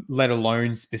 let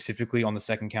alone specifically on the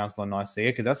Second Council of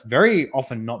Nicaea, because that's very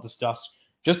often not discussed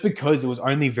just because it was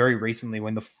only very recently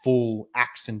when the full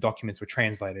acts and documents were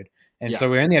translated. And so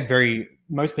we only had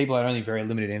most people had only very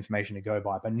limited information to go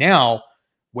by. But now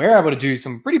we're able to do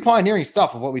some pretty pioneering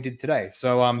stuff of what we did today.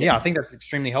 So I think that's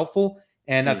extremely helpful.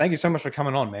 And thank you so much for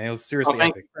coming on, man. It was seriously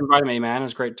epic. Thank you for inviting me, man. It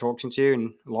was great talking to you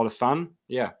and a lot of fun.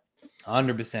 Yeah.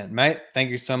 100%, mate. Thank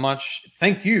you so much.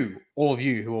 Thank you, all of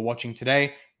you who are watching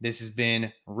today. This has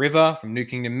been River from New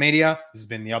Kingdom Media. This has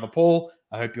been the other Paul.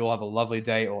 I hope you all have a lovely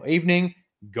day or evening.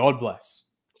 God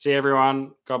bless. See you,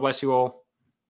 everyone. God bless you all.